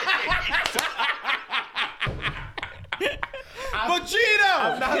Saturday. Vegeta!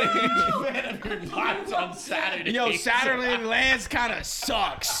 I'm not a huge fan of your pods on Saturday. Yo, Saturday Lance kind of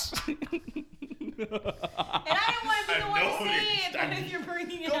sucks. And I didn't want to be the one to say it, but if you're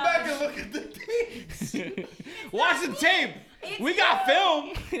bringing it Go up. back and look at the dates. Watch the tape. It's We got film.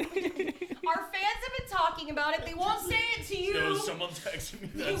 Our fans have been talking about it. They won't say it to you. Yo, someone texted me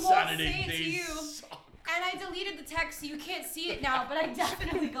He that won't Saturday say it to days you. suck. And I deleted the text so you can't see it now, but I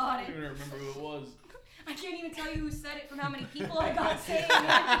definitely got I it. don't even remember who it was. I can't even tell you who said it from how many people I got saying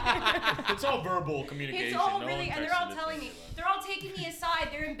it. It's all verbal communication. It's all No really, one and they're all texted it telling to me. They're all taking me aside.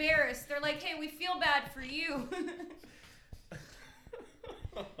 They're embarrassed. They're like, hey, we feel bad for you.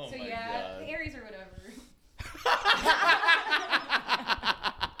 Oh So my yeah, God. the Aries or whatever.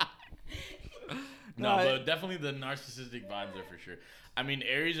 No, No, but definitely the narcissistic vibes are for sure. I mean,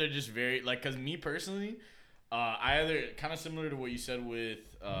 Aries are just very like, cause me personally, I either kind of similar to what you said with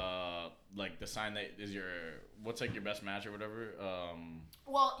like the sign that is your what's like your best match or whatever.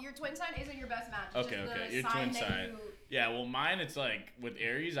 Well, your twin sign isn't your best match. It's Okay, just okay, the your sign twin that sign. you Yeah, well, mine it's like with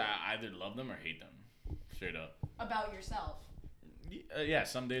Aries, I either love them or hate them, straight up. about yourself. Yeah,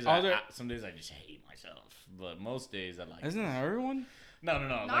 some days Are there- some days I just hate myself, but most days I like. Isn't that everyone? No.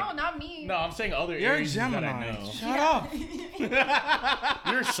 No, like, not me. no, I'm saying other You're a Aries that I Gemini. know. Shut up.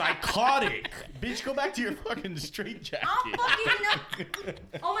 You're psychotic. Bitch, go back to your fucking straight jacket. I'm fucking no.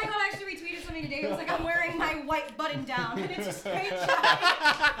 Oh my god, I actually retweeted something today. It was like, I'm wearing my white button down, and it's a straight jacket.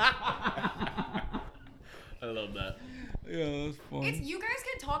 I love that. Yeah, that's fun. It's you guys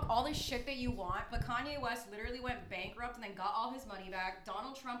can talk all this shit that you want, but Kanye West literally went bankrupt and then got all his money back.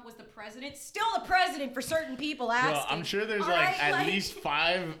 Donald Trump was the president, still the president for certain people asking. Well, I'm sure there's All like right, at like- least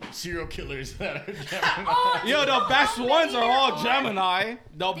 5 serial killers that are Gemini. Oh, Yo, do you know the best how ones many are there all are? Gemini.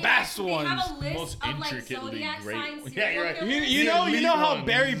 The They best actually ones. have a list Most of like intricately zodiac great signs. ones. Yeah, you're right. serial You killers. know how ones.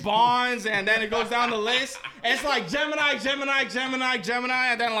 Barry Bonds, and then it goes down the list. It's like Gemini, Gemini, Gemini, Gemini,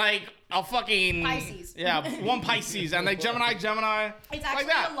 and then like a fucking Pisces. Yeah, one Pisces, and like Gemini, Gemini. It's like actually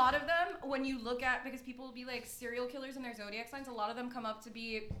that. a lot of them when you look at, because people will be like serial killers in their zodiac signs, a lot of them come up to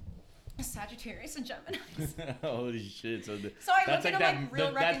be Sagittarius and Gemini. Holy shit. So, So I that's looked like at that, them, like, real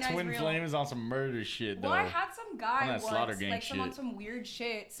that recognized twin real. flame is on some murder shit, though. Well, I had some guy On that once, Slaughter Gang like on shit. some weird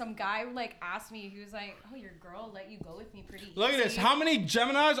shit. Some guy like asked me, he was like, "Oh, your girl let you go with me pretty easy." Look at this. How many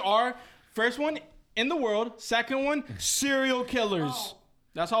Geminis are first one in the world? Second one, serial killers. Oh.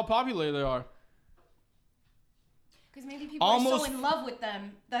 That's how popular they are. Because maybe people are Almost- so in love with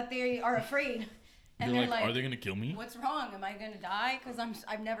them that they are afraid, and They're they're like, like, are they gonna kill me? "What's wrong? Am I gonna die? Because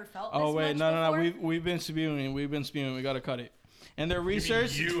I've never felt this Oh wait, much no. before." We've been spewing. We gotta cut it. In their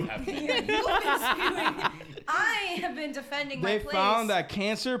research, You have been. Yeah, you've been spewing. I have been defending my they place. found that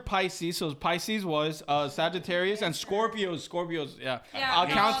Cancer, Pisces, so Pisces was Sagittarius, and Scorpios, Yeah,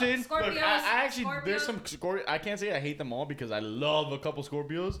 counted. Scorpios, Look, I actually Scorpios, there's some Scorpio. I can't say I hate them all because I love a couple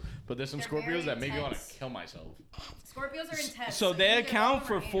Scorpios, but there's some They're Scorpios very that make me want intense. to kill myself. Scorpios are intense. So they either account love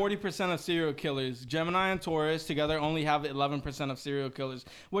for them or hate 40% of serial killers. Gemini and Taurus together only have 11% of serial killers,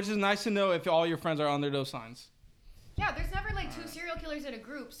 which is nice to know if all your friends are under those signs. them. Yeah, there's never like 2 serial killers in a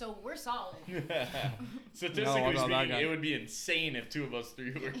group, so we're solid. Statistically No, what about that speaking, guy? it would be insane if 2 of us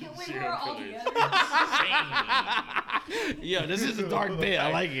 3 were We were serial all killers. together. Insane. Yeah, this is a dark bit. I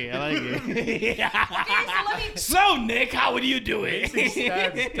like it. Okay, so let me. So, Nick, how would you do it?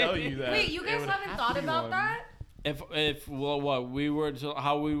 Stats tell you that. Wait, you it guys would haven't have thought to be about one. that? If what we were to,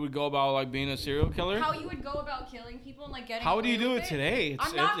 how we would go about like being a serial killer? How you would go about killing people and like getting. How would you away do with it today?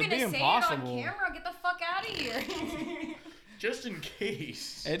 I'm not it'd gonna be say impossible. it on camera. Get the fuck out of here. Just in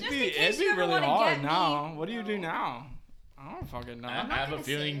case. It'd Just be in case you ever really wanna hard get me. now. What do you do No. now? I don't fucking know. I not have a gonna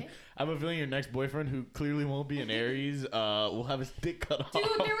say feeling. it. I have a feeling your next boyfriend, who clearly won't be an Aries, will have his dick cut off. Dude,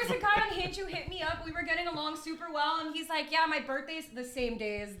 there was a guy on Hinge who hit me up. We were getting along super well, and he's like, "Yeah, my birthday's the same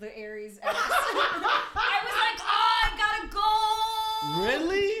day as the Aries." X." I was like, "Oh, I gotta go."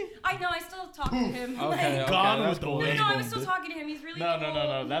 Really? I know. I still talk to him. Okay, like, Gone that's with the cool. wind. no, I was still talking to him. He's really No, cool.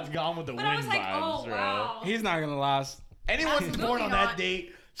 no. That's Gone with the But Wind I was like, vibes, "Oh bro. wow." He's not gonna last. Anyone who's Absolutely born on not. that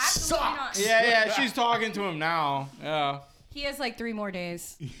date Absolutely sucks. not. Yeah, she's talking to him now. Yeah. He has like 3 more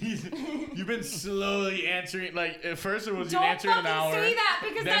days. You've been slowly answering. Like at first it was you Don't answering fucking an hour. say that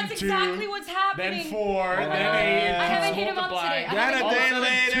because then that's 2, exactly what's happening. Then 4, then Yeah. 8. I haven't hit him up multiply. today. I Then gotta a go. day All of a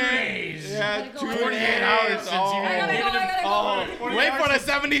sudden, 2 later. days. Yeah, I gotta go. 2 48 days. hours since Oh. you I gotta go. I gotta go. Oh, 48 wait for the hours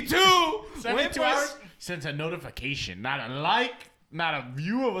 72. 72 Wait for hours since a notification, not a like, not a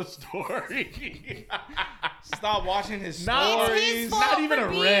view of a story. Stop watching his Not, stories. It's his fault not even for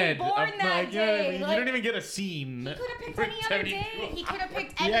a being red. born I'm that like, you know what I day. mean? You Like, don't even get a scene. He could have picked for any other 72 day. He could have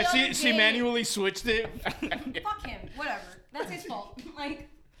picked Yeah, any other day. she manually switched it. Fuck him. Whatever. That's his fault. Like,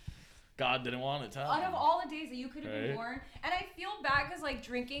 God didn't want it, huh? out of all the days that you could have been Right. born, and I feel bad because like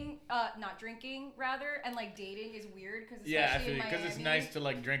not drinking rather, and like dating is weird because Yeah, I feel because it's nice to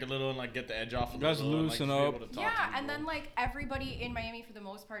like drink a little and like get the edge off a Just little. loosen and, like, up. be able to talk Yeah, to and then people. like everybody in Miami for the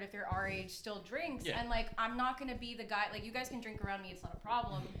most part, if they're our age, still drinks. Yeah. And like I'm not gonna be the guy. Like you guys can drink around me, it's not a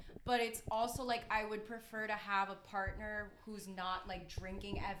problem. But it's also like I would prefer to have a partner who's not like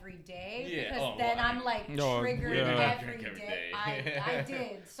drinking every day. Yeah, Because oh, then well, I I'm mean, like No, triggered yeah. every Drink every day. day. I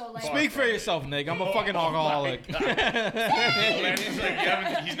did. So like Speak for yourself, Nick. I'm a fucking alcoholic. Man,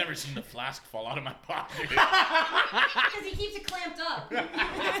 he's never seen the flask fall out of my pocket. because he keeps it clamped up.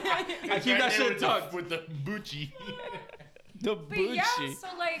 I keep that shit tucked. with the Bucci. The But yeah, Bucci. so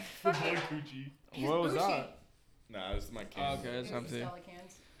like fucking Gucci. What was Bucci. that? Nah, this is my can. Okay, it's It was empty.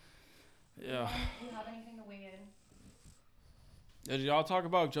 Skeletons. Yeah. Do you have anything to weigh in? Did y'all talk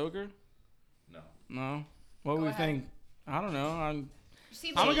about Joker? No. No. What do Go we ahead. think? I don't know. See,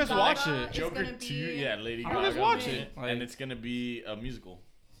 I'm gonna Lady just watch Gaga it. is Joker gonna 2, be- yeah, Lady I'm Gaga. gonna just watch in it. Like- and it's gonna be a musical.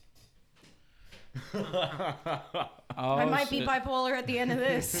 I might be shit. bipolar at the end of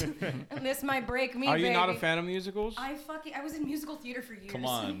this, and this might break me. Are you not a baby. fan of musicals? I was in musical theater for years. Come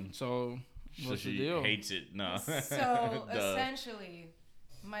on. So, So what's the she deal? hates it. No. So Duh. essentially,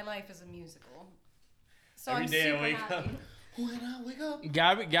 my life is a musical. So Every I'm day I super wake happy. up. When I wake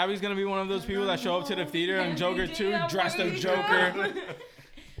up. Gabby's gonna be one of those people that show up to the theater and Joker Every 2 day I dressed as wake Joker. up.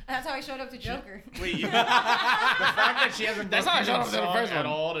 That's how I showed up to Joker. Wait, the fact that she hasn't That's done how I showed up to the song first at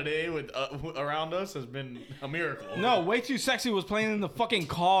one. all today with around us has been a miracle. No, Way Too Sexy was playing in the fucking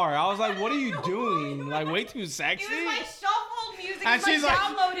car. I was like, what are you doing? Like, Way Too It Sexy? was like shuffled music. And It was she's like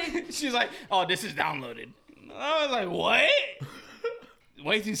like- downloaded. She's like, oh, this is downloaded. I was like, what?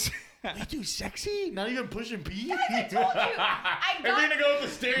 Way Too Sexy. Way too sexy? Not even pushing P? I told you. I got- Everything to go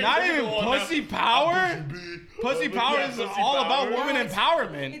with the stereotypical Not even one now. pussy power? Pussy power Yeah, is pussy all power. about woman No, it's-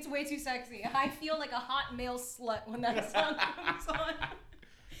 empowerment. It's way too sexy. I feel like a hot male slut when that song comes on.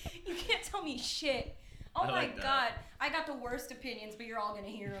 You can't tell me shit. Oh I my like that. god. I got the worst opinions, but you're all gonna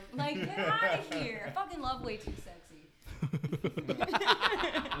hear them. Like, get out of here. I fucking love Way Too Sexy.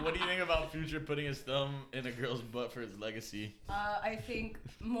 What do you think about Future putting his thumb in a girl's butt for his legacy? I think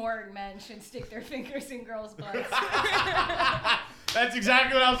more men should stick their fingers in girls' butts. That's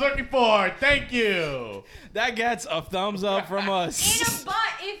exactly what I was looking for. Thank you. That gets a thumbs up from in us. a butt,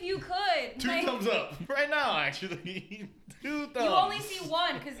 if you could. Two Like, thumbs up right now, actually. 2 thumbs. You only see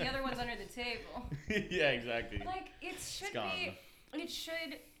one because the other one's under the table. Yeah, exactly. Like, it should gone. be. It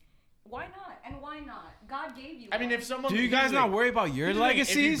should Why not? And why not? God gave you. I mean, one. if someone. Do you guys not worry about your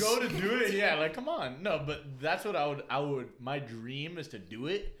legacies? If you go to do it, yeah, like come on, no, but that's what I would. My dream is to do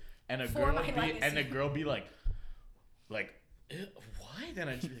it, and a girl be like, what? Then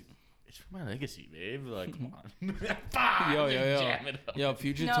I just be like, it's for my legacy, babe. Like, come on. Yo,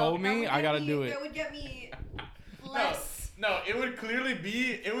 Future told me I gotta do it. That would get me less. No, it would clearly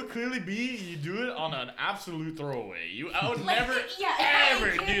be you do it on an absolute throwaway. I would never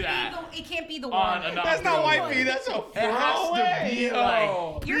ever do that. It can't be the on one. That's not wifey. That's a throwaway. It has to be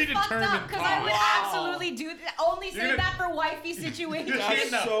like You're fucked up because I would absolutely do that. Only say that for wifey situations. You're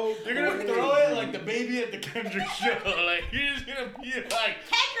gonna throw it like the baby at the Kendrick show. Like you're just gonna be like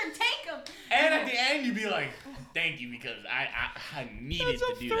Kendrick, take him. And at the end you'd be like, thank you because I needed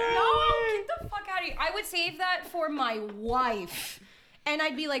to do that. No, get the fuck out of here. I would save that for my wife. And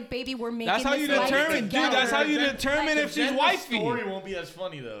I'd be like, baby, we're making That's how you determine, dude. That's how you determine if she's wifey. The story won't be as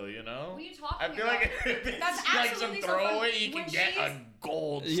funny though, you know. What are you talking about? I feel like if it's like some throwaway, you can get a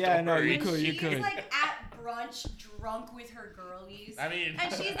gold story. Yeah, no, you could. She's like at brunch, drunk with her girlies. I mean,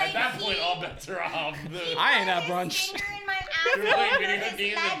 and she's at like, that point, all bets are off. I ain't at brunch. Finger in my ass.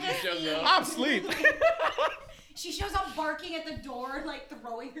 I'm asleep. She shows up barking at the door, like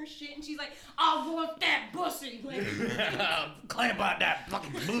throwing her shit, and she's like, "I want that pussy." Like, clamp out that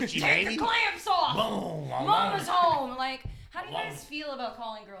fucking Gucci, take baby. the clamps off. Boom. Mama's home. Like, how do you guys feel about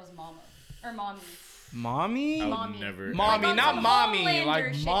calling girls mama or mommy? Mommy? I would never. Mommy, like not mommy.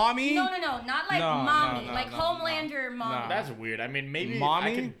 Like shit. mommy? No, not like mommy. Like Homelander mommy. That's weird. I mean, maybe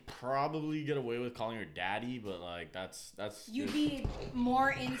mommy? I could probably get away with calling her daddy, but like that's. You'd be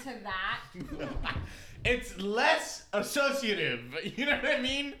more into that. It's less associative. You know what I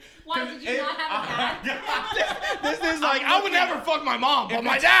mean? Why did you not have a dad? This is like, I would never fuck my mom, but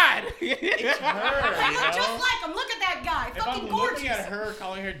my dad. It's her. I look just like him. Look at that guy. If Fucking I'm gorgeous. looking at her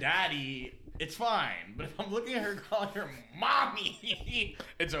calling her daddy, it's fine. But if I'm looking at her calling her mommy,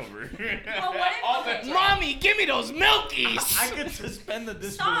 it's over. Well, what if, Mommy, give me those milkies. I could suspend the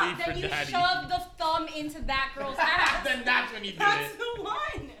disbelief Stop. for Then you daddy. shove the thumb into that girl's ass. Then that's when you do That's it. the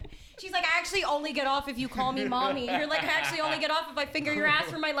one. She's like, I actually only get off if you call me mommy. You're like, I actually only get off if I finger your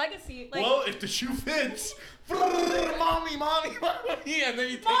ass for my legacy. Like, Well, if the shoe fits, mommy, and then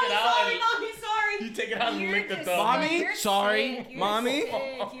you take it out. Sorry, mommy, sorry. You take it out and lick the thumb. Mommy, You're sorry. sick. You're Mommy. sick.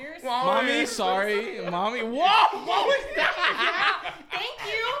 You're sick. Mommy, sorry. Mommy. Whoa, what was that? Yeah.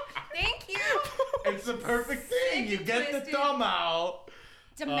 Thank you. It's the perfect thing. You get the twisted. thumb out.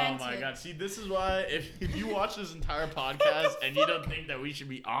 Demented. Oh my god. See, this is why if you watch this entire podcast and you don't think that we should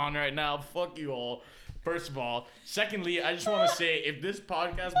be on right now, fuck you all. First of all. Secondly, I just want to say if this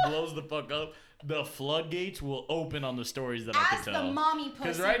podcast blows the fuck up, the floodgates will open on the stories that I As can tell. the mommy pussy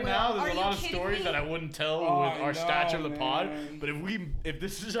Because right will. now Are there's a you lot of kidding stories me? that I wouldn't tell Oh, with our stature of the pod. man. But if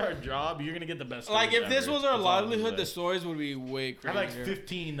this is our job, you're gonna get the best. Like, stories if this ever. was our That's all I'm livelihood, gonna the say. stories would be way I crazier. have like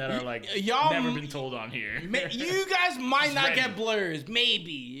 15 that are like y'all never been told on here. You guys might Just not ready. get blurs,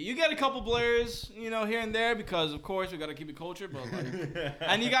 maybe. You get a couple blurs, you know, here and there because, of course, we gotta keep it cultured. But like,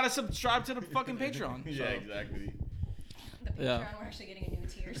 and you gotta subscribe to the fucking Patreon. Yeah, exactly. The Patreon, Yeah. we're actually getting a new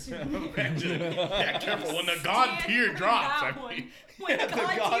tier soon. Yeah, careful when the God tier drops. I mean. When the The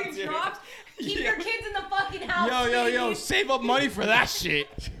God God tier tier. drops, keep Yeah. your kids in the fucking house. Yo, please. save up money for that shit.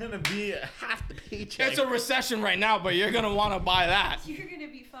 It's gonna be half the paycheck. It's a recession right now, but you're gonna want to buy that. You're gonna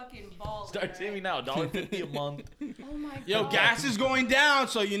be fucking bald. Start saving now, $1.50 a month. Oh my god. Yo, gas is going down,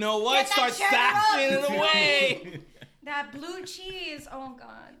 so you know what? Get that Start cheddar stashing up. it away. That blue cheese. Oh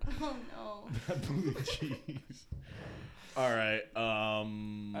god. Oh no. Blue cheese. All right.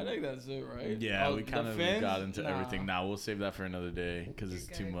 I think that's it, right? Yeah, Oh, we the kind of fins? got into Nah. everything. Now we'll save that for another day because it's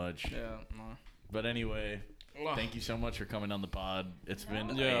too good. much. Yeah. No. But anyway, thank you so much for coming on the pod. It's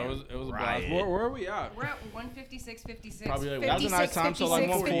been Yeah, it was a blast. riot. Where are we at? We're at 156.56. Probably like That was a nice time, so like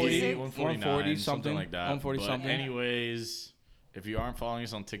 140, 140 140 something like that. 140 But something. anyways, if you aren't following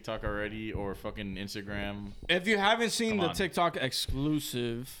us on TikTok already or fucking Instagram, If you haven't seen Come the on. TikTok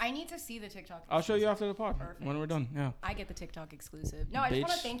exclusive, I need to see the TikTok. I'll show you after the pod Perfect. when we're done. Yeah. I get the TikTok exclusive. No, I just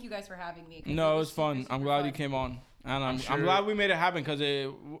want Bitch. to thank you guys for having me. 'cause No, it was was fun. super, I'm super glad fun. you came on, and I'm sure- glad we made it happen because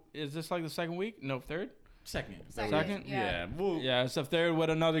is this like the second week? No, third. second. Second? Yeah. Well, Yeah, it's the third with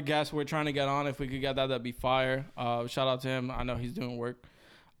another guest we're trying to get on. If we could get that, that'd be fire. Shout out to him. I know he's doing work.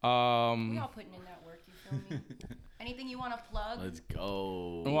 We all putting in that work. You feel me? Anything you want to plug? Let's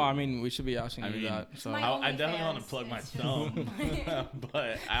go. Well, I mean, we should be asking I you mean, that. So my I definitely want to OnlyFans. plug my It's just- thumb,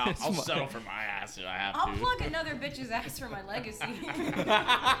 but I'll It's my- settle for my ass if I have I'll to. plug another bitch's ass for my legacy.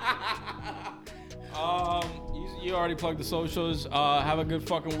 you already plugged the socials. Have a good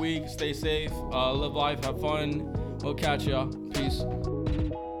fucking week. Stay safe. Live life. Have fun. We'll catch y'all. Peace.